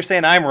 Damn it, so you're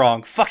saying I'm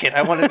wrong. Fuck it,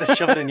 I wanted to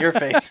shove it in your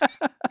face.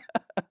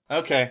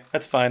 Okay,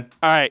 that's fine.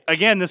 All right.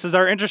 Again, this is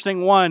our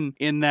interesting one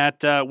in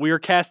that we are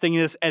casting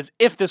this as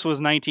if this was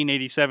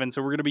 1987.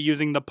 So we're going to be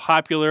using the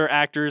popular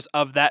actors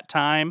of that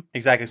time.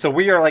 Exactly. So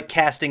we are like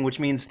casting, which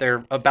means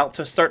they're about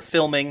to start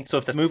filming. So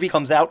if the movie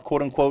comes out,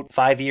 quote unquote,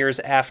 5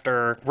 years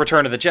after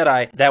Return of the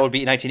Jedi, that would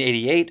be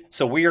 1988.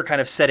 So we are kind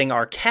of setting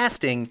our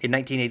casting in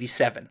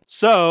 1987.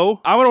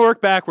 So I want to work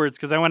backwards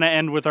because I want to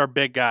end with our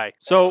big guy.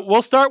 So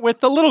we'll start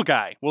with the little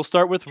guy. We'll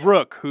start with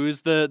Rook,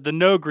 who's the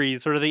Nogri,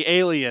 sort of the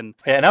alien.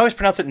 Yeah, and I always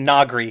pronounce it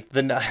Nogri,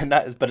 but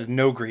it's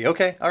Nogri.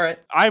 Okay, all right.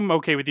 I'm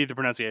okay with either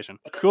pronunciation.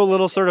 Cool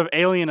little sort of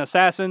alien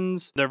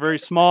assassins. They're very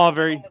small,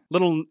 very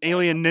little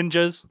alien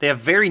ninjas. They have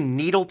very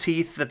needle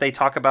teeth that they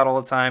talk about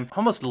all the time.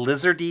 Almost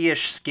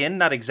lizardy-ish skin,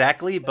 not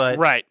exactly, but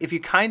right. If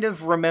you kind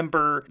of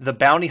remember the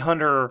bounty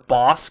hunter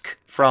Bosk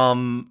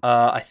from,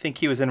 I think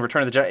he was in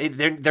Return of the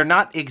Jedi. They're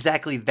not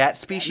exactly that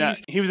species. No,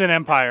 he was in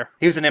Empire.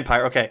 He was in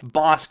Empire, okay.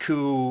 Bosk,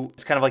 who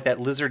is kind of like that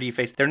lizardy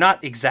face. They're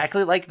not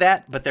exactly like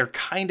that, but they're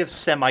kind of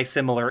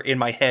semi-similar in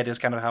my head is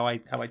kind of how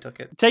I took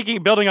it.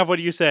 Building off what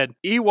you said,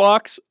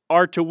 Ewoks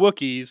are to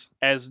Wookiees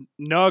as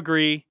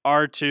Nogri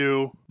are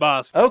to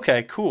Bosk.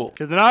 Okay, cool.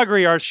 Because the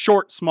Nogri are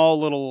short, small,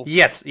 little...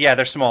 Yes, yeah,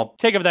 they're small.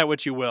 Take of that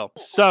what you will.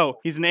 So,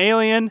 he's an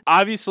alien.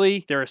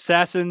 Obviously, they're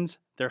assassins.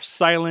 They're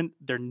silent.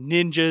 They're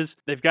ninjas.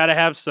 They've got to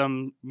have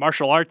some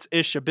martial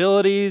arts-ish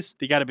abilities.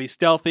 They got to be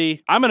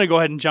stealthy. I'm going to go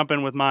ahead and jump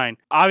in with mine.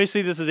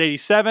 Obviously, this is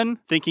 87,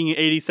 thinking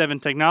 87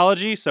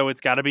 technology, so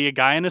it's got to be a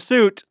guy in a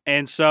suit.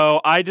 And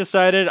so I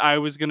decided I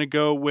was going to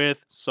go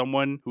with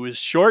someone who is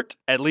short.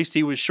 At least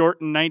he was short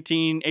in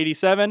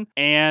 1987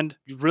 and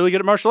really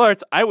good at martial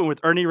arts. I went with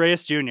Ernie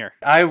Reyes Jr.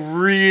 I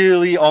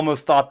really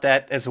almost thought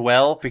that as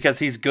well because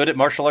he's good at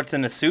martial arts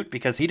in a suit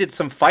because he did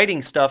some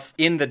fighting stuff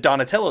in the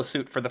Donatello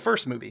suit for the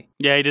first movie.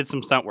 Yeah, he did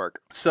some stunt work.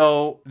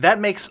 So that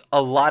makes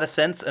a lot of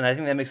sense, and I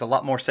think that makes a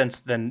lot more sense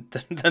than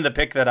the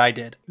pick that I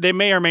did. They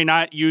may or may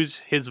not use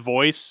his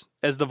voice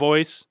as the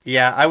voice.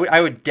 Yeah,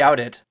 I would doubt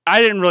it. I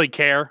didn't really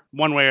care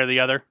one way or the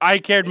other. I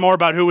cared more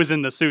about who was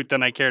in the suit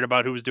than I cared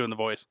about who was doing the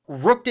voice.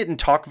 Rook didn't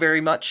talk very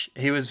much.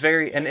 He was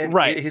very, and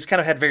right. He's kind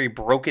of had very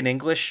broken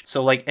English.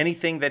 So like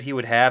anything that he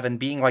would have and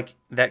being like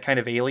that kind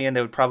of alien,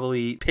 they would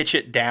probably pitch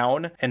it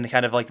down and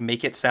kind of like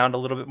make it sound a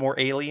little bit more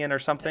alien or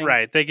something.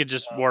 Right. They could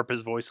just warp his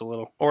voice a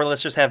little. Or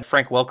let's just have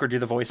Frank Welker do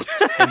the voice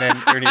and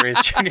then Ernie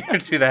Reyes Jr.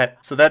 do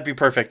that. So that'd be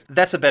perfect.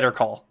 That's a better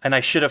call. And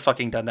I should have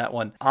fucking done that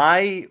one.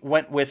 I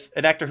went with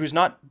an actor who's who's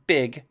not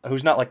big,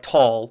 who's not like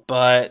tall,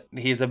 but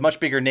he's a much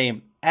bigger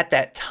name. At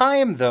that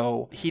time,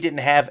 though, he didn't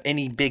have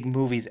any big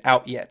movies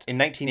out yet. In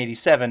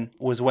 1987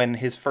 was when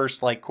his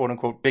first, like,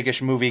 quote-unquote,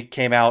 biggish movie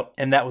came out,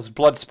 and that was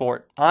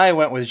Bloodsport. I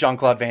went with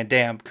Jean-Claude Van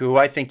Damme, who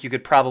I think you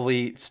could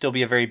probably still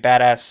be a very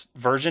badass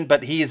version,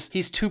 but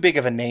he's too big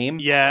of a name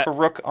for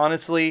Rook,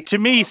 honestly. To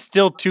me,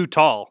 still too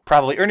tall.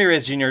 Probably. Ernie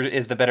Reyes Jr.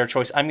 is the better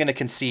choice. I'm going to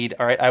concede,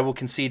 all right? I will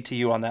concede to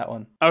you on that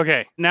one.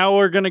 Okay, now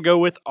we're going to go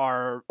with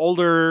our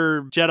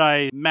older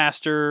Jedi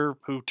master,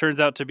 who turns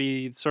out to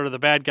be sort of the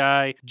bad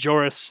guy,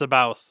 Joruus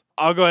C'baoth.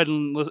 I'll go ahead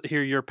and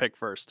hear your pick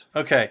first.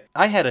 Okay.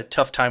 I had a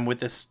tough time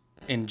with this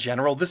in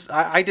general.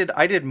 I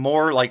did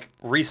more like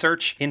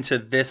research into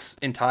this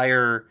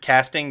entire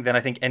casting than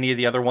I think any of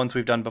the other ones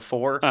we've done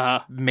before.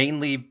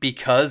 Mainly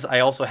because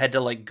I also had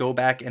to like go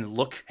back and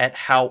look at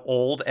how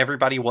old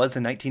everybody was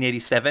in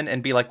 1987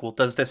 and be like, well,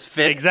 does this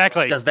fit?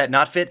 Exactly. Does that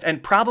not fit?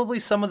 And probably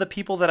some of the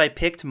people that I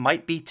picked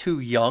might be too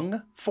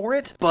young for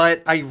it,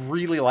 but I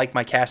really like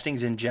my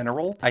castings in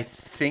general. I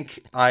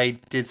think I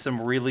did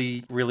some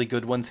really, really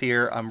good ones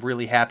here. I'm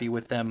really happy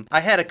with them.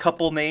 I had a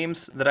couple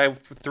names that I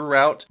threw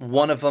out.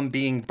 One of them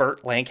being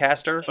Burt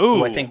Lancaster,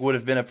 who I think would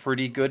have been a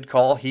pretty good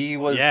call. He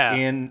was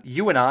in,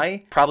 you and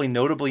I probably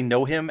notably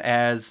know him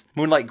as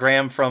Moonlight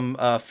Graham from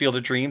Field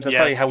of Dreams. That's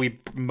probably how we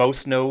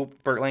most know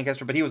Burt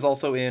Lancaster, but he was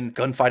also in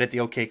Gunfight at the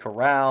OK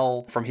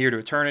Corral, From Here to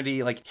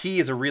Eternity. Like, he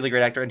is a really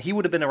great actor, and he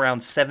would have been around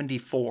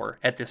 74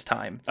 at this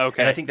time.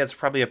 Okay. And I think that's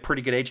probably a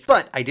pretty good age,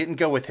 but I didn't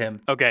go with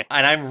him. Okay.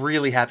 And I'm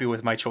really happy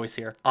with my choice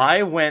here.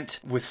 I went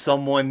with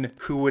someone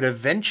who would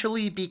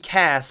eventually be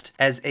cast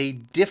as a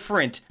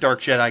different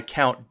Dark Jedi,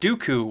 Count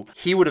Dooku.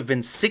 He would have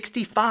been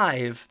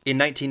 65 in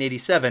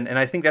 1987, and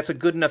I think that's a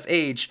good enough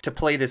age to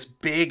play this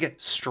big,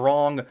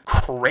 strong,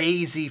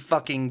 crazy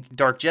fucking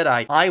Dark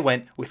Jedi. I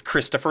went with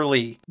Christopher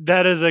Lee.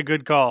 That is a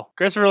good call.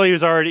 Christopher Lee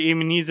was already, I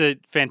mean, he's a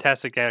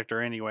fantastic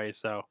actor anyway,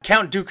 so.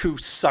 Count Dooku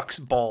sucks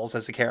balls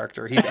as a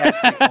character. He's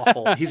absolutely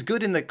awful. He's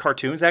good in the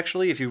cartoons,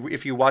 actually.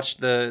 If you watch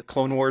the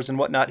Clone Wars and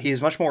whatnot,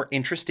 he's much more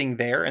interesting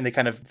there, and they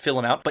kind of fill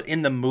him out. But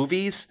in the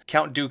movies,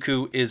 Count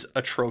Dooku is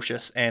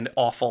atrocious and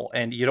awful,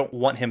 and you don't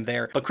want him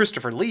there. But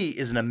Christopher Lee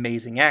is an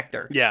amazing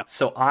actor. Yeah.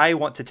 So I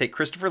want to take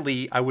Christopher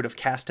Lee. I would have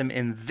cast him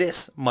in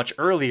this much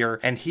earlier,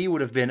 and he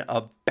would have been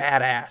a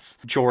badass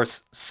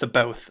Joruus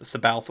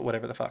C'baoth,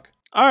 whatever the fuck.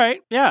 All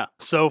right, yeah.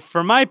 So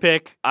for my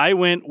pick, I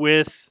went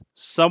with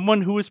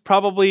someone who was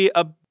probably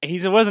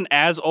he wasn't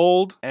as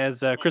old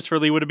as Christopher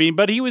Lee would have been,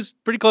 but he was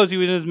pretty close. He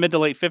was in his mid to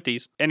late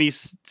 50s, and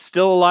he's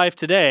still alive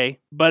today.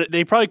 But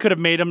they probably could have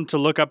made him to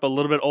look up a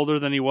little bit older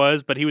than he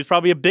was, but he was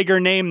probably a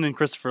bigger name than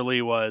Christopher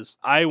Lee was.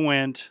 I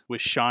went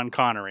with Sean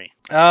Connery.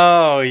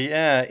 Oh,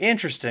 yeah.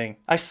 Interesting.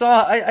 I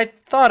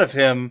thought of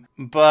him,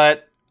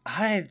 but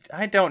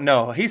I don't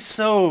know. He's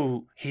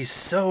so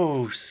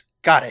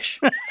Scottish.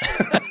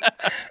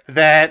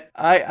 that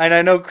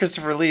I know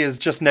Christopher Lee is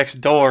just next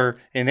door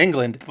in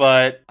England,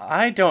 but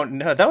I don't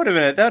know. That would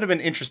have been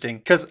interesting,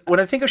 because when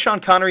I think of Sean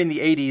Connery in the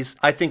 80s,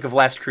 I think of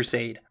Last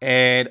Crusade,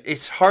 and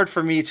it's hard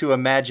for me to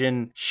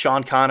imagine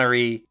Sean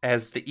Connery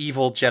as the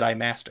evil Jedi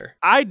Master.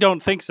 I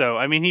don't think so.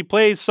 I mean, he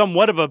plays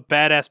somewhat of a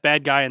badass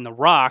bad guy in The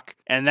Rock,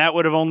 and that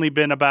would have only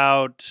been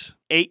about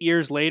 8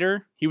 years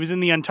later. He was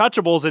in The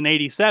Untouchables in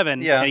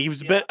 87, and he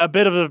was a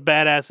bit of a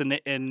badass in The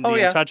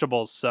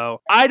Untouchables,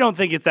 so I don't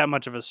think it's that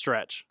much of a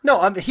stretch.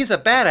 No, he's a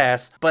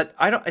badass, but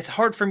it's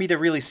hard for me to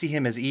really see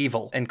him as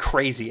evil and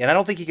crazy, and I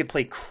don't think he could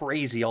play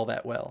crazy all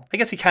that well. I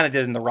guess he kind of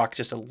did in The Rock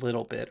just a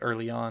little bit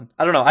early on.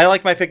 I don't know. I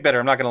like my pick better,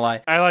 I'm not going to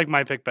lie. I like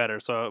my pick better,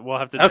 so we'll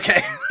have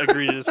to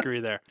agree to disagree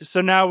there. So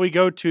now we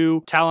go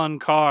to Talon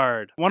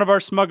Card, one of our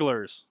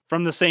smugglers.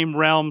 From the same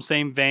realm,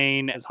 same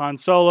vein as Han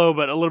Solo,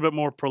 but a little bit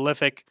more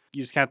prolific.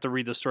 You just have to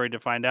read the story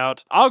to find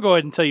out. I'll go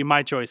ahead and tell you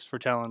my choice for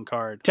Talon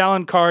Card.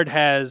 Talon Card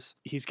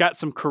he's got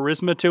some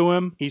charisma to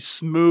him. He's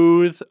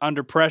smooth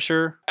under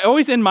pressure.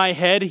 In my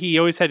head, he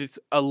always had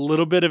a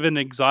little bit of an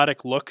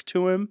exotic look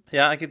to him.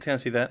 Yeah, I could kind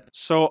of see that.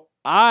 So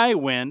I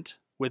went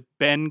with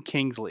Ben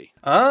Kingsley.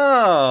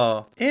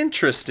 Oh,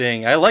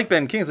 interesting. I like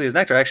Ben Kingsley as an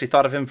actor. I actually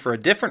thought of him for a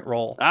different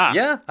role.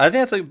 Yeah, I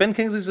think Ben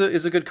Kingsley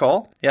is a good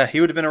call. Yeah,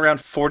 he would have been around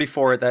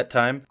 44 at that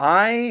time.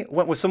 I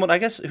went with someone, I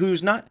guess,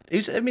 who's not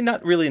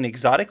really an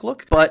exotic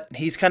look, but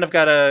he's kind of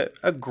got a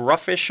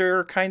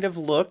gruffisher kind of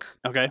look.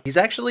 Okay. He's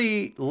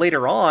actually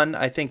later on,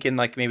 I think in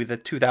like maybe the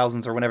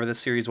 2000s or whenever this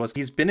series was,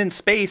 he's been in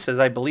space as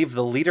I believe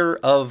the leader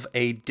of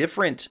a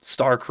different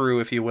star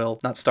crew, if you will.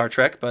 Not Star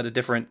Trek, but a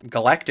different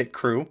galactic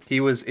crew. He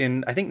was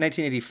in, I think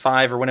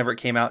 1985 or whenever it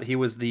came out, he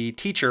was the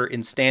teacher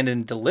in Stand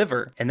and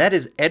Deliver, and that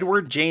is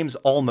Edward James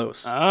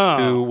Olmos,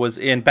 who was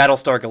in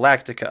Battlestar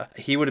Galactica.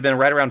 He would have been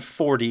right around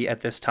 40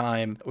 at this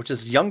time, which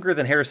is younger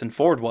than Harrison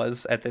Ford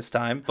was at this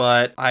time,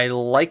 but I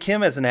like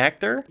him as an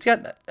actor. He's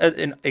got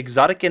an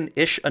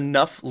exotic-ish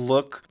enough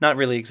look, not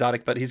really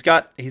exotic, but he's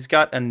got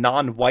a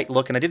non-white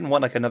look, and I didn't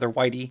want like another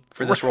whitey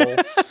for this role.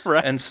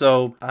 Right. And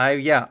so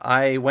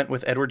I went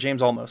with Edward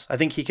James Olmos. I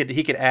think he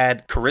could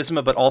add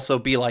charisma, but also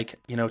be like,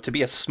 to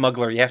be a smuggler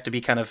smuggler, you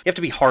have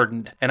to be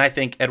hardened. And I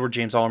think Edward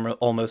James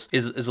Olmos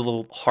is a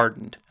little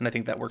hardened, and I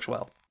think that works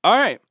well. All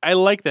right. I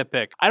like that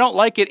pick. I don't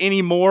like it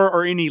any more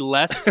or any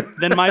less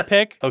than my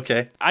pick.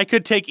 Okay. I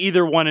could take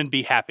either one and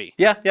be happy.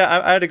 Yeah,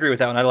 I'd agree with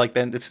that one. I like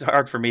Ben. It's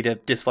hard for me to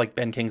dislike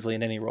Ben Kingsley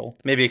in any role.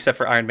 Maybe except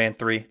for Iron Man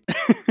 3.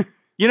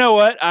 You know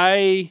what?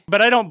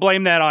 But I don't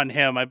blame that on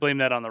him. I blame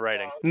that on the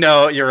writing.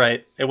 No, you're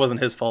right. It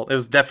wasn't his fault. It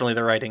was definitely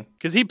the writing.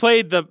 Because he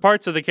played the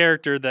parts of the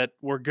character that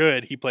were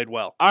good. He played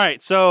well. All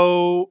right,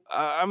 so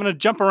I'm going to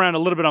jump around a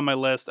little bit on my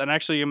list. And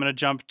actually, I'm going to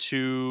jump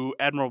to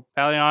Admiral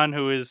Pelion,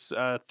 who is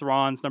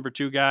Thrawn's number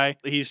 2 guy.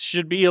 He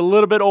should be a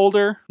little bit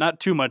older. Not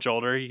too much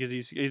older, because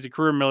he's a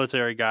career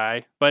military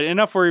guy. But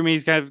enough where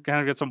he's kind of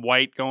got some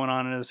white going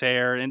on in his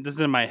hair. And this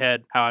is in my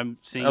head, how I'm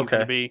seeing he's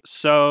going to be.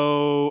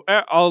 So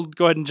I'll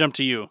go ahead and jump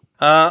to you.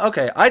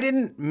 Okay, I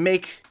didn't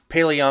make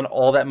Pelion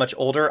all that much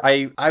older.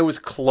 I was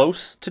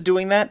close to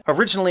doing that.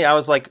 Originally, I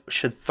was like,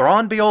 should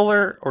Thrawn be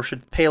older or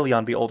should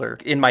Pelion be older?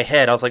 In my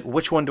head, I was like,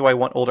 which one do I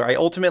want older? I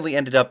ultimately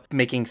ended up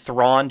making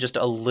Thrawn just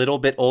a little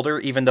bit older,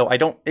 even though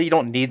you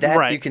don't need that.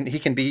 Right. He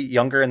can be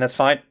younger, and that's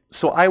fine.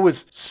 So I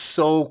was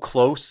so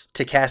close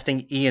to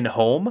casting Ian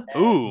Holm,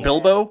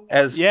 Bilbo,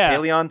 as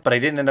Pelion, but I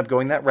didn't end up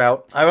going that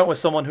route. I went with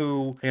someone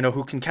who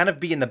can kind of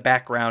be in the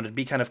background and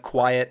be kind of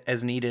quiet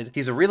as needed.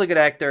 He's a really good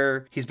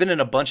actor. He's been in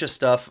a bunch of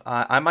stuff.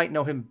 I might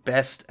know him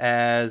best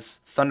as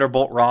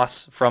Thunderbolt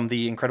Ross from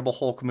the Incredible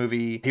Hulk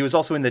movie. He was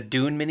also in the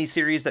Dune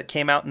miniseries that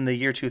came out in the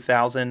year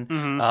 2000,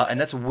 and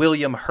that's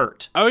William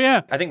Hurt. Oh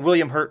yeah, I think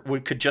William Hurt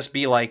could just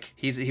be like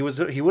he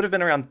would have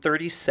been around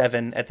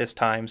 37 at this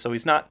time, so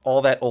he's not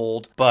all that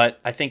old. But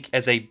I think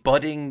as a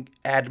budding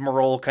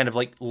admiral, kind of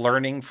like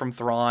learning from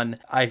Thrawn,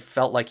 I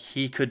felt like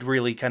he could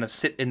really kind of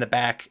sit in the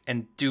back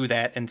and do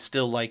that and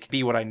still like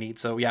be what I need.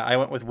 So yeah, I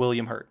went with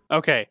William Hurt.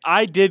 Okay,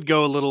 I did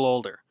go a little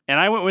older. And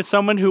I went with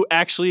someone who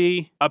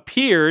actually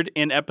appeared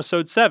in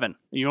episode 7.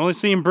 You only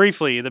see him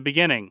briefly at the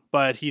beginning,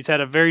 but he's had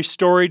a very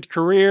storied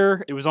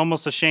career. It was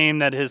almost a shame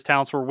that his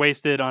talents were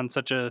wasted on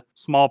such a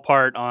small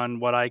part on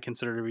what I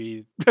consider to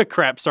be a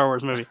crap Star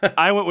Wars movie.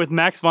 I went with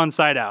Max von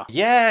Sydow.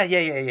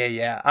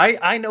 Yeah.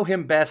 I know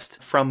him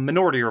best from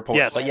Minority Report.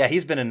 Yes. But yeah,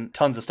 he's been in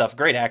tons of stuff.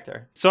 Great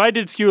actor. So I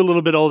did skew a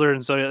little bit older,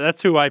 and so yeah,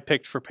 that's who I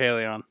picked for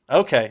Pelion.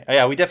 Okay.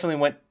 Yeah, we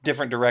definitely went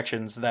different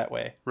directions that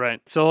way.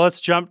 Right. So let's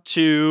jump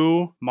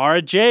to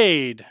Mara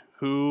Jade,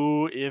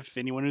 who, if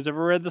anyone who's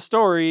ever read the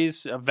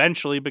stories,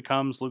 eventually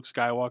becomes Luke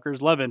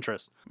Skywalker's love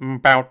interest.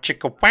 Bow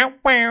chicka wow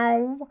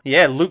wow.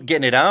 Yeah, Luke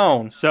getting it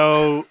on.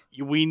 So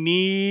we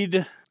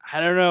need, I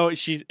don't know,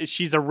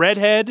 she's a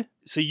redhead.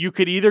 So you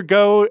could either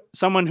go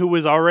someone who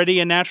was already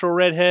a natural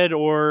redhead,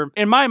 or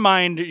in my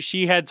mind,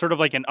 she had sort of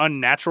like an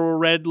unnatural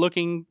red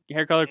looking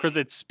hair color because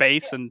it's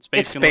space and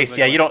space. It's space,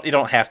 yeah. You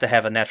don't have to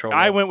have a natural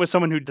red. I went with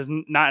someone who does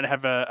not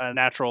have a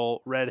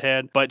natural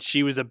redhead, but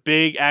she was a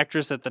big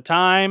actress at the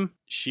time.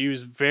 She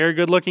was very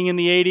good looking in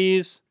the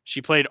 80s.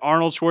 She played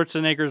Arnold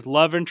Schwarzenegger's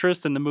love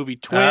interest in the movie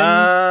Twins.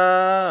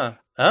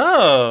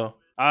 Oh.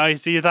 I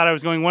see. You thought I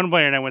was going one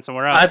way, and I went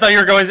somewhere else. I thought you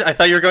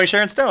were going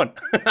Sharon Stone.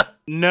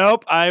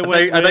 Nope. I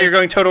thought you were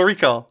going Total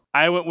Recall.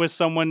 I went with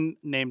someone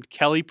named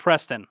Kelly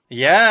Preston.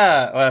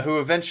 Yeah, who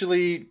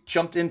eventually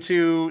jumped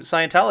into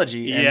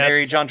Scientology and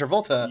married John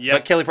Travolta. Yes.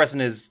 But Kelly Preston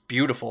is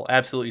beautiful,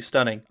 absolutely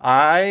stunning.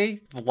 I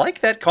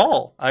like that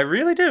call. I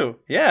really do.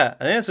 Yeah,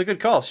 I think it's a good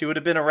call. She would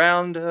have been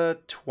around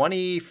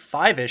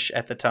 25-ish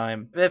at the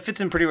time. It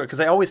fits in pretty well, because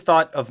I always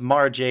thought of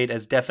Mara Jade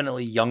as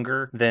definitely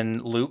younger than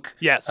Luke.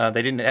 Yes.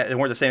 They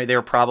weren't the same. They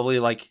were probably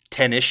like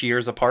 10-ish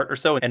years apart or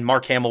so, and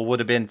Mark Hamill would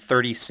have been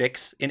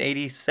 36 in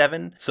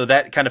 87. So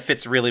that kind of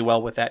fits really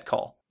well with that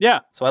call.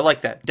 Yeah. So I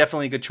like that.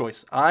 Definitely a good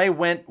choice. I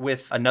went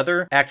with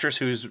another actress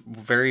who's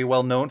very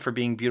well known for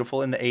being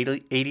beautiful in the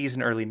 80s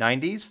and early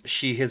 90s.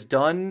 She has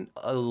done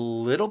a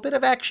little bit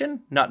of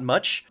action, not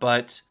much,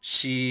 but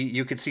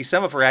you could see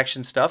some of her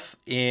action stuff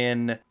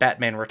in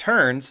Batman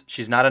Returns.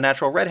 She's not a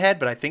natural redhead,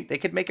 but I think they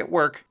could make it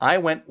work. I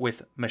went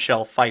with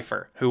Michelle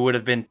Pfeiffer, who would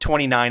have been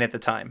 29 at the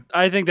time.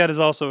 I think that is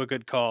also a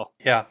good call.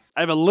 Yeah. I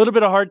have a little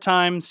bit of hard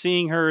time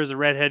seeing her as a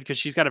redhead because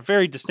she's got a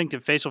very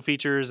distinctive facial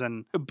features,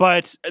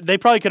 but they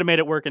probably could have made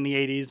it work in the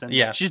 80s. And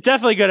yeah. She's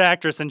definitely a good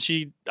actress, and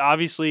she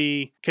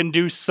obviously can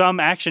do some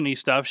action-y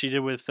stuff. She did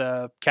with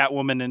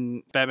Catwoman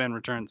in Batman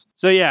Returns.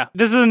 So yeah,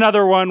 this is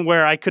another one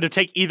where I could have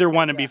taken either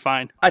one and be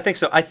fine. I think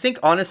so.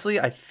 Honestly,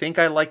 I think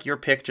I like your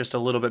pick just a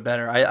little bit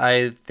better.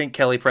 I think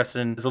Kelly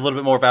Preston is a little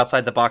bit more of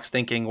outside the box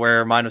thinking,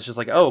 where mine was just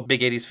like, oh,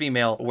 big 80s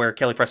female, where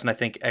Kelly Preston, I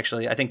think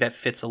that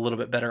fits a little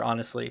bit better,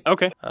 honestly.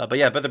 Okay. But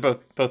they're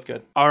both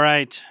good. All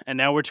right, and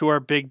now we're to our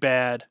big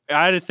bad.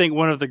 I think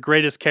one of the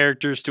greatest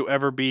characters to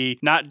ever be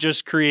not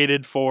just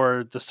created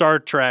for the Star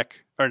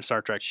Trek,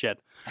 shit.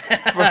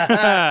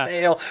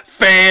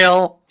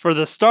 Fail. For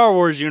the Star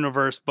Wars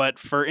universe, but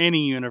for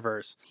any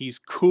universe. He's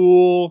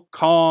cool,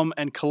 calm,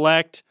 and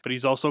collect, but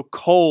he's also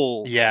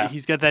cold. Yeah.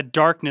 He's got that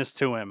darkness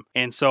to him.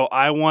 And so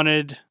I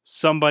wanted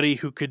somebody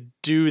who could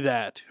do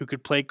that, who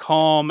could play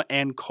calm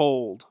and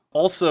cold.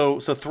 Also,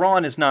 so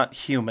Thrawn is not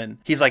human.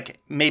 He's like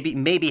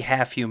maybe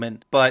half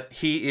human, but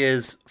he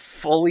is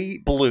fully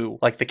blue.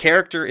 Like the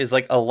character is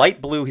like a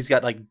light blue. He's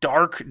got like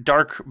dark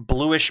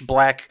bluish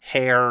black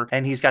hair,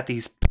 and he's got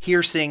these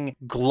piercing,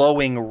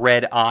 glowing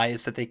red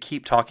eyes that they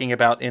keep talking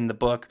about in the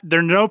book.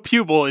 They're no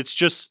pupil, it's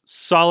just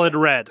solid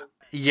red.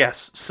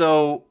 Yes.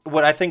 So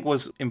what I think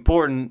was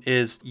important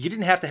is you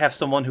didn't have to have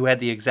someone who had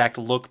the exact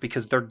look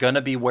because they're going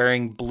to be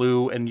wearing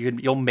blue and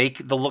you'll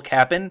make the look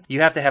happen. You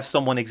have to have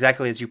someone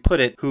exactly as you put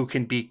it who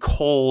can be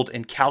cold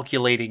and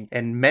calculating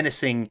and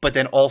menacing, but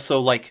then also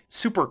like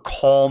super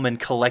calm and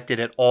collected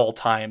at all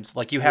times.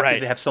 Like you have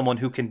to have someone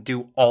who can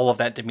do all of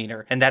that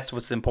demeanor. And that's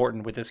what's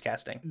important with this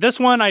casting.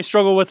 This one I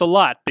struggle with a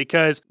lot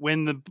because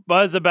when the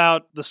buzz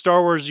about the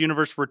Star Wars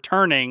universe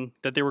returning,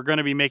 that they were going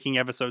to be making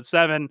episode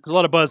 7, there's a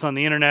lot of buzz on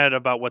the internet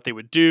about what they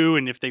would do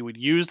and if they would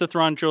use the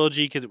Thrawn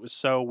Trilogy because it was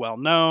so well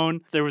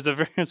known. There was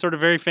a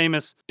very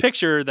famous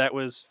picture that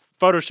was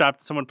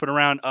photoshopped, someone put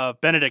around, of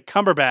Benedict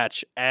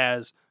Cumberbatch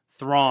as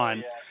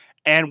Thrawn.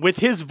 And with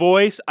his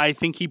voice, I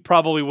think he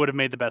probably would have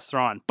made the best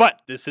Thrawn.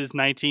 But this is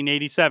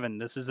 1987.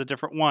 This is a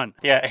different one.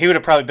 Yeah, he would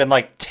have probably been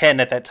like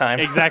 10 at that time.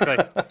 Exactly.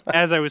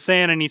 As I was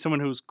saying, I need someone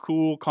who's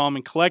cool, calm,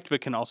 and collect,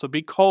 but can also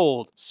be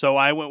cold. So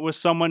I went with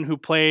someone who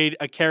played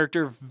a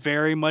character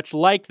very much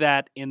like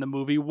that in the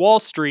movie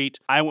Wall Street.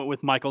 I went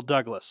with Michael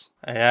Douglas.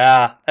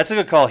 Yeah, that's a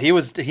good call.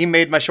 He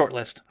made my short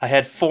list. I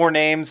had 4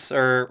 names,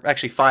 or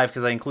actually 5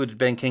 because I included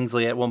Ben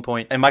Kingsley at one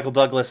point. And Michael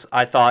Douglas,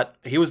 I thought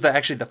he was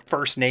actually the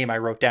first name I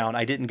wrote down.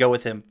 I didn't go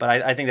with him,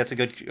 but I think that's a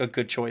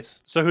good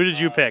choice. So who did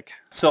you pick?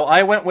 So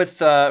I went with,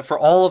 for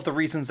all of the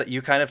reasons that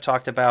you kind of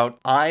talked about,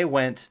 I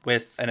went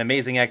with an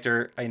amazing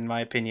actor, in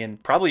my opinion,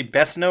 probably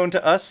best known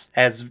to us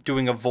as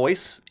doing a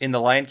voice in The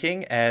Lion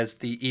King as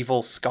the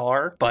evil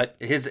Scar, but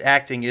his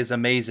acting is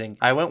amazing.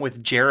 I went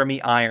with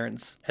Jeremy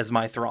Irons as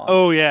my Thrawn.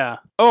 Oh, yeah.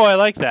 Oh, I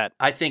like that.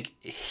 I think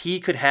he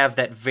could have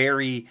that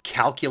very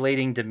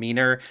calculating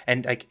demeanor,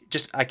 and I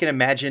can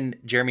imagine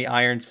Jeremy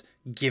Irons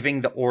giving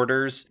the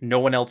orders no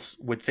one else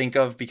would think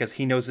of because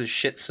he knows his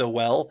shit so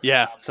well.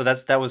 Yeah. So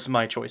that was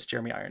my choice,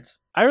 Jeremy Irons.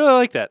 I really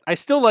like that. I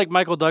still like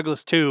Michael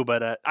Douglas too,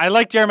 but I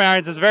like Jeremy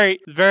Irons. It's very,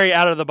 very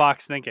out of the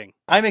box thinking.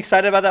 I'm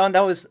excited about that one.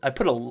 I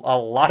put a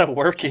lot of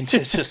work into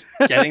just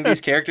getting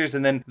these characters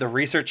and then the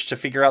research to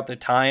figure out the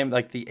time,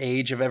 like the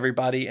age of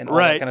everybody and all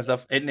that kind of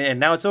stuff. And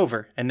now it's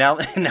over. And now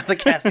the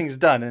casting's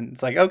done. And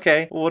it's like,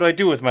 okay, well, what do I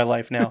do with my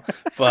life now?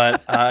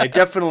 But I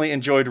definitely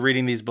enjoyed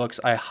reading these books.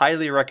 I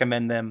highly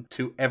recommend them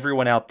to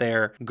everyone out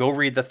there. Go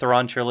read the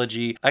Thrawn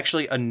Trilogy.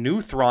 Actually, a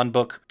new Thrawn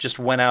book just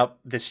went out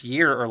this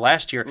year or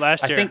last year. I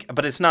think,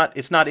 but it's not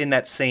in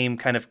that same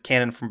kind of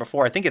canon from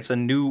before. I think it's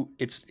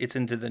it's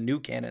into the new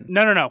canon.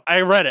 No.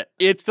 I read it.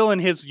 It's still in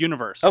his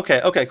universe.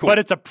 Okay, cool. But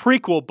it's a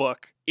prequel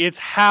book. It's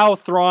how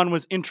Thrawn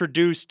was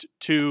introduced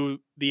to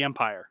the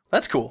Empire.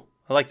 That's cool.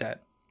 I like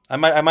that. I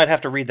might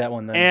have to read that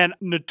one then. And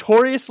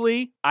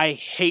notoriously, I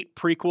hate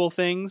prequel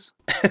things.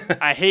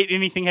 I hate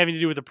anything having to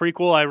do with a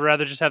prequel. I'd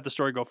rather just have the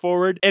story go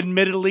forward.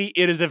 Admittedly,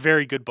 it is a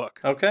very good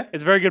book. Okay.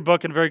 It's a very good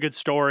book and a very good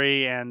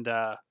story, and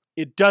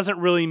it doesn't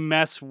really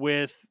mess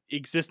with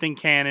existing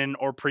canon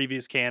or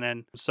previous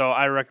canon, so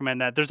I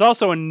recommend that. There's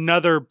also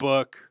another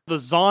book, the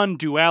Zahn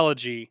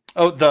Duology.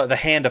 Oh, the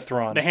Hand of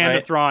Thrawn. The Hand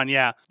of Thrawn,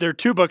 yeah. There are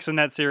 2 books in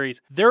that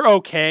series. They're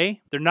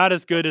okay. They're not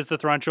as good as the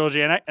Thrawn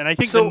Trilogy, and I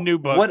think the new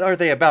book... what are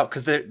they about?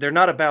 Because they're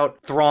not about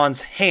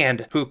Thrawn's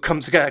hand, who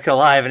comes back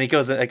alive, and he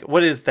goes, like,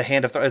 what is the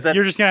Hand of Thrawn? Is that...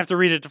 You're just going to have to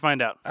read it to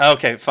find out.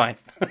 Okay, fine.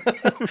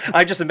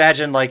 I just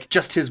imagine, like,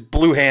 just his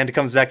blue hand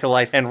comes back to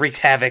life and wreaks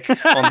havoc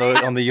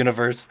on the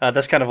universe.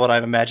 That's kind of what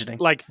I'm imagining.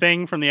 Like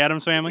Thing from the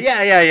Addams Family?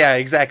 Yeah,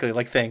 exactly,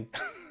 like Thing.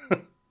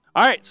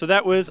 All right, so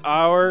that was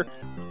our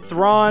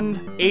Thrawn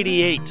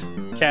 88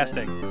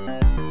 casting.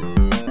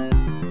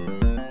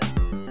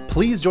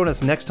 Please join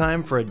us next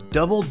time for a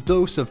double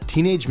dose of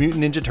Teenage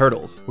Mutant Ninja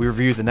Turtles. We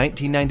review the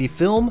 1990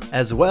 film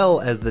as well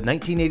as the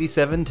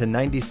 1987 to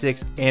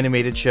 96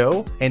 animated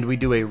show, and we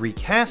do a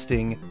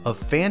recasting of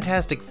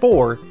Fantastic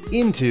Four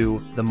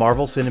into the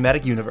Marvel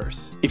Cinematic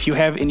Universe. If you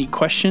have any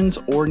questions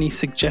or any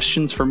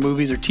suggestions for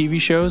movies or TV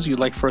shows you'd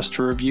like for us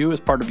to review as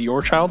part of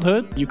your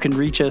childhood, you can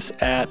reach us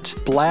at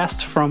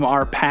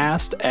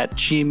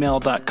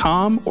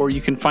blastfromourpast@gmail.com, or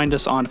you can find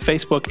us on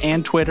Facebook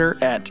and Twitter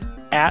at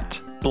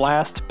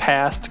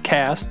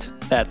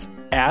BlastPastCast. That's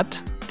at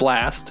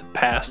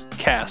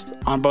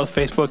BlastPastCast on both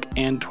Facebook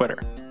and Twitter.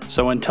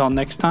 So until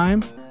next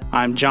time,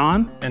 I'm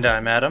John. And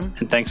I'm Adam.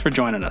 And thanks for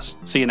joining us.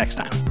 See you next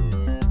time.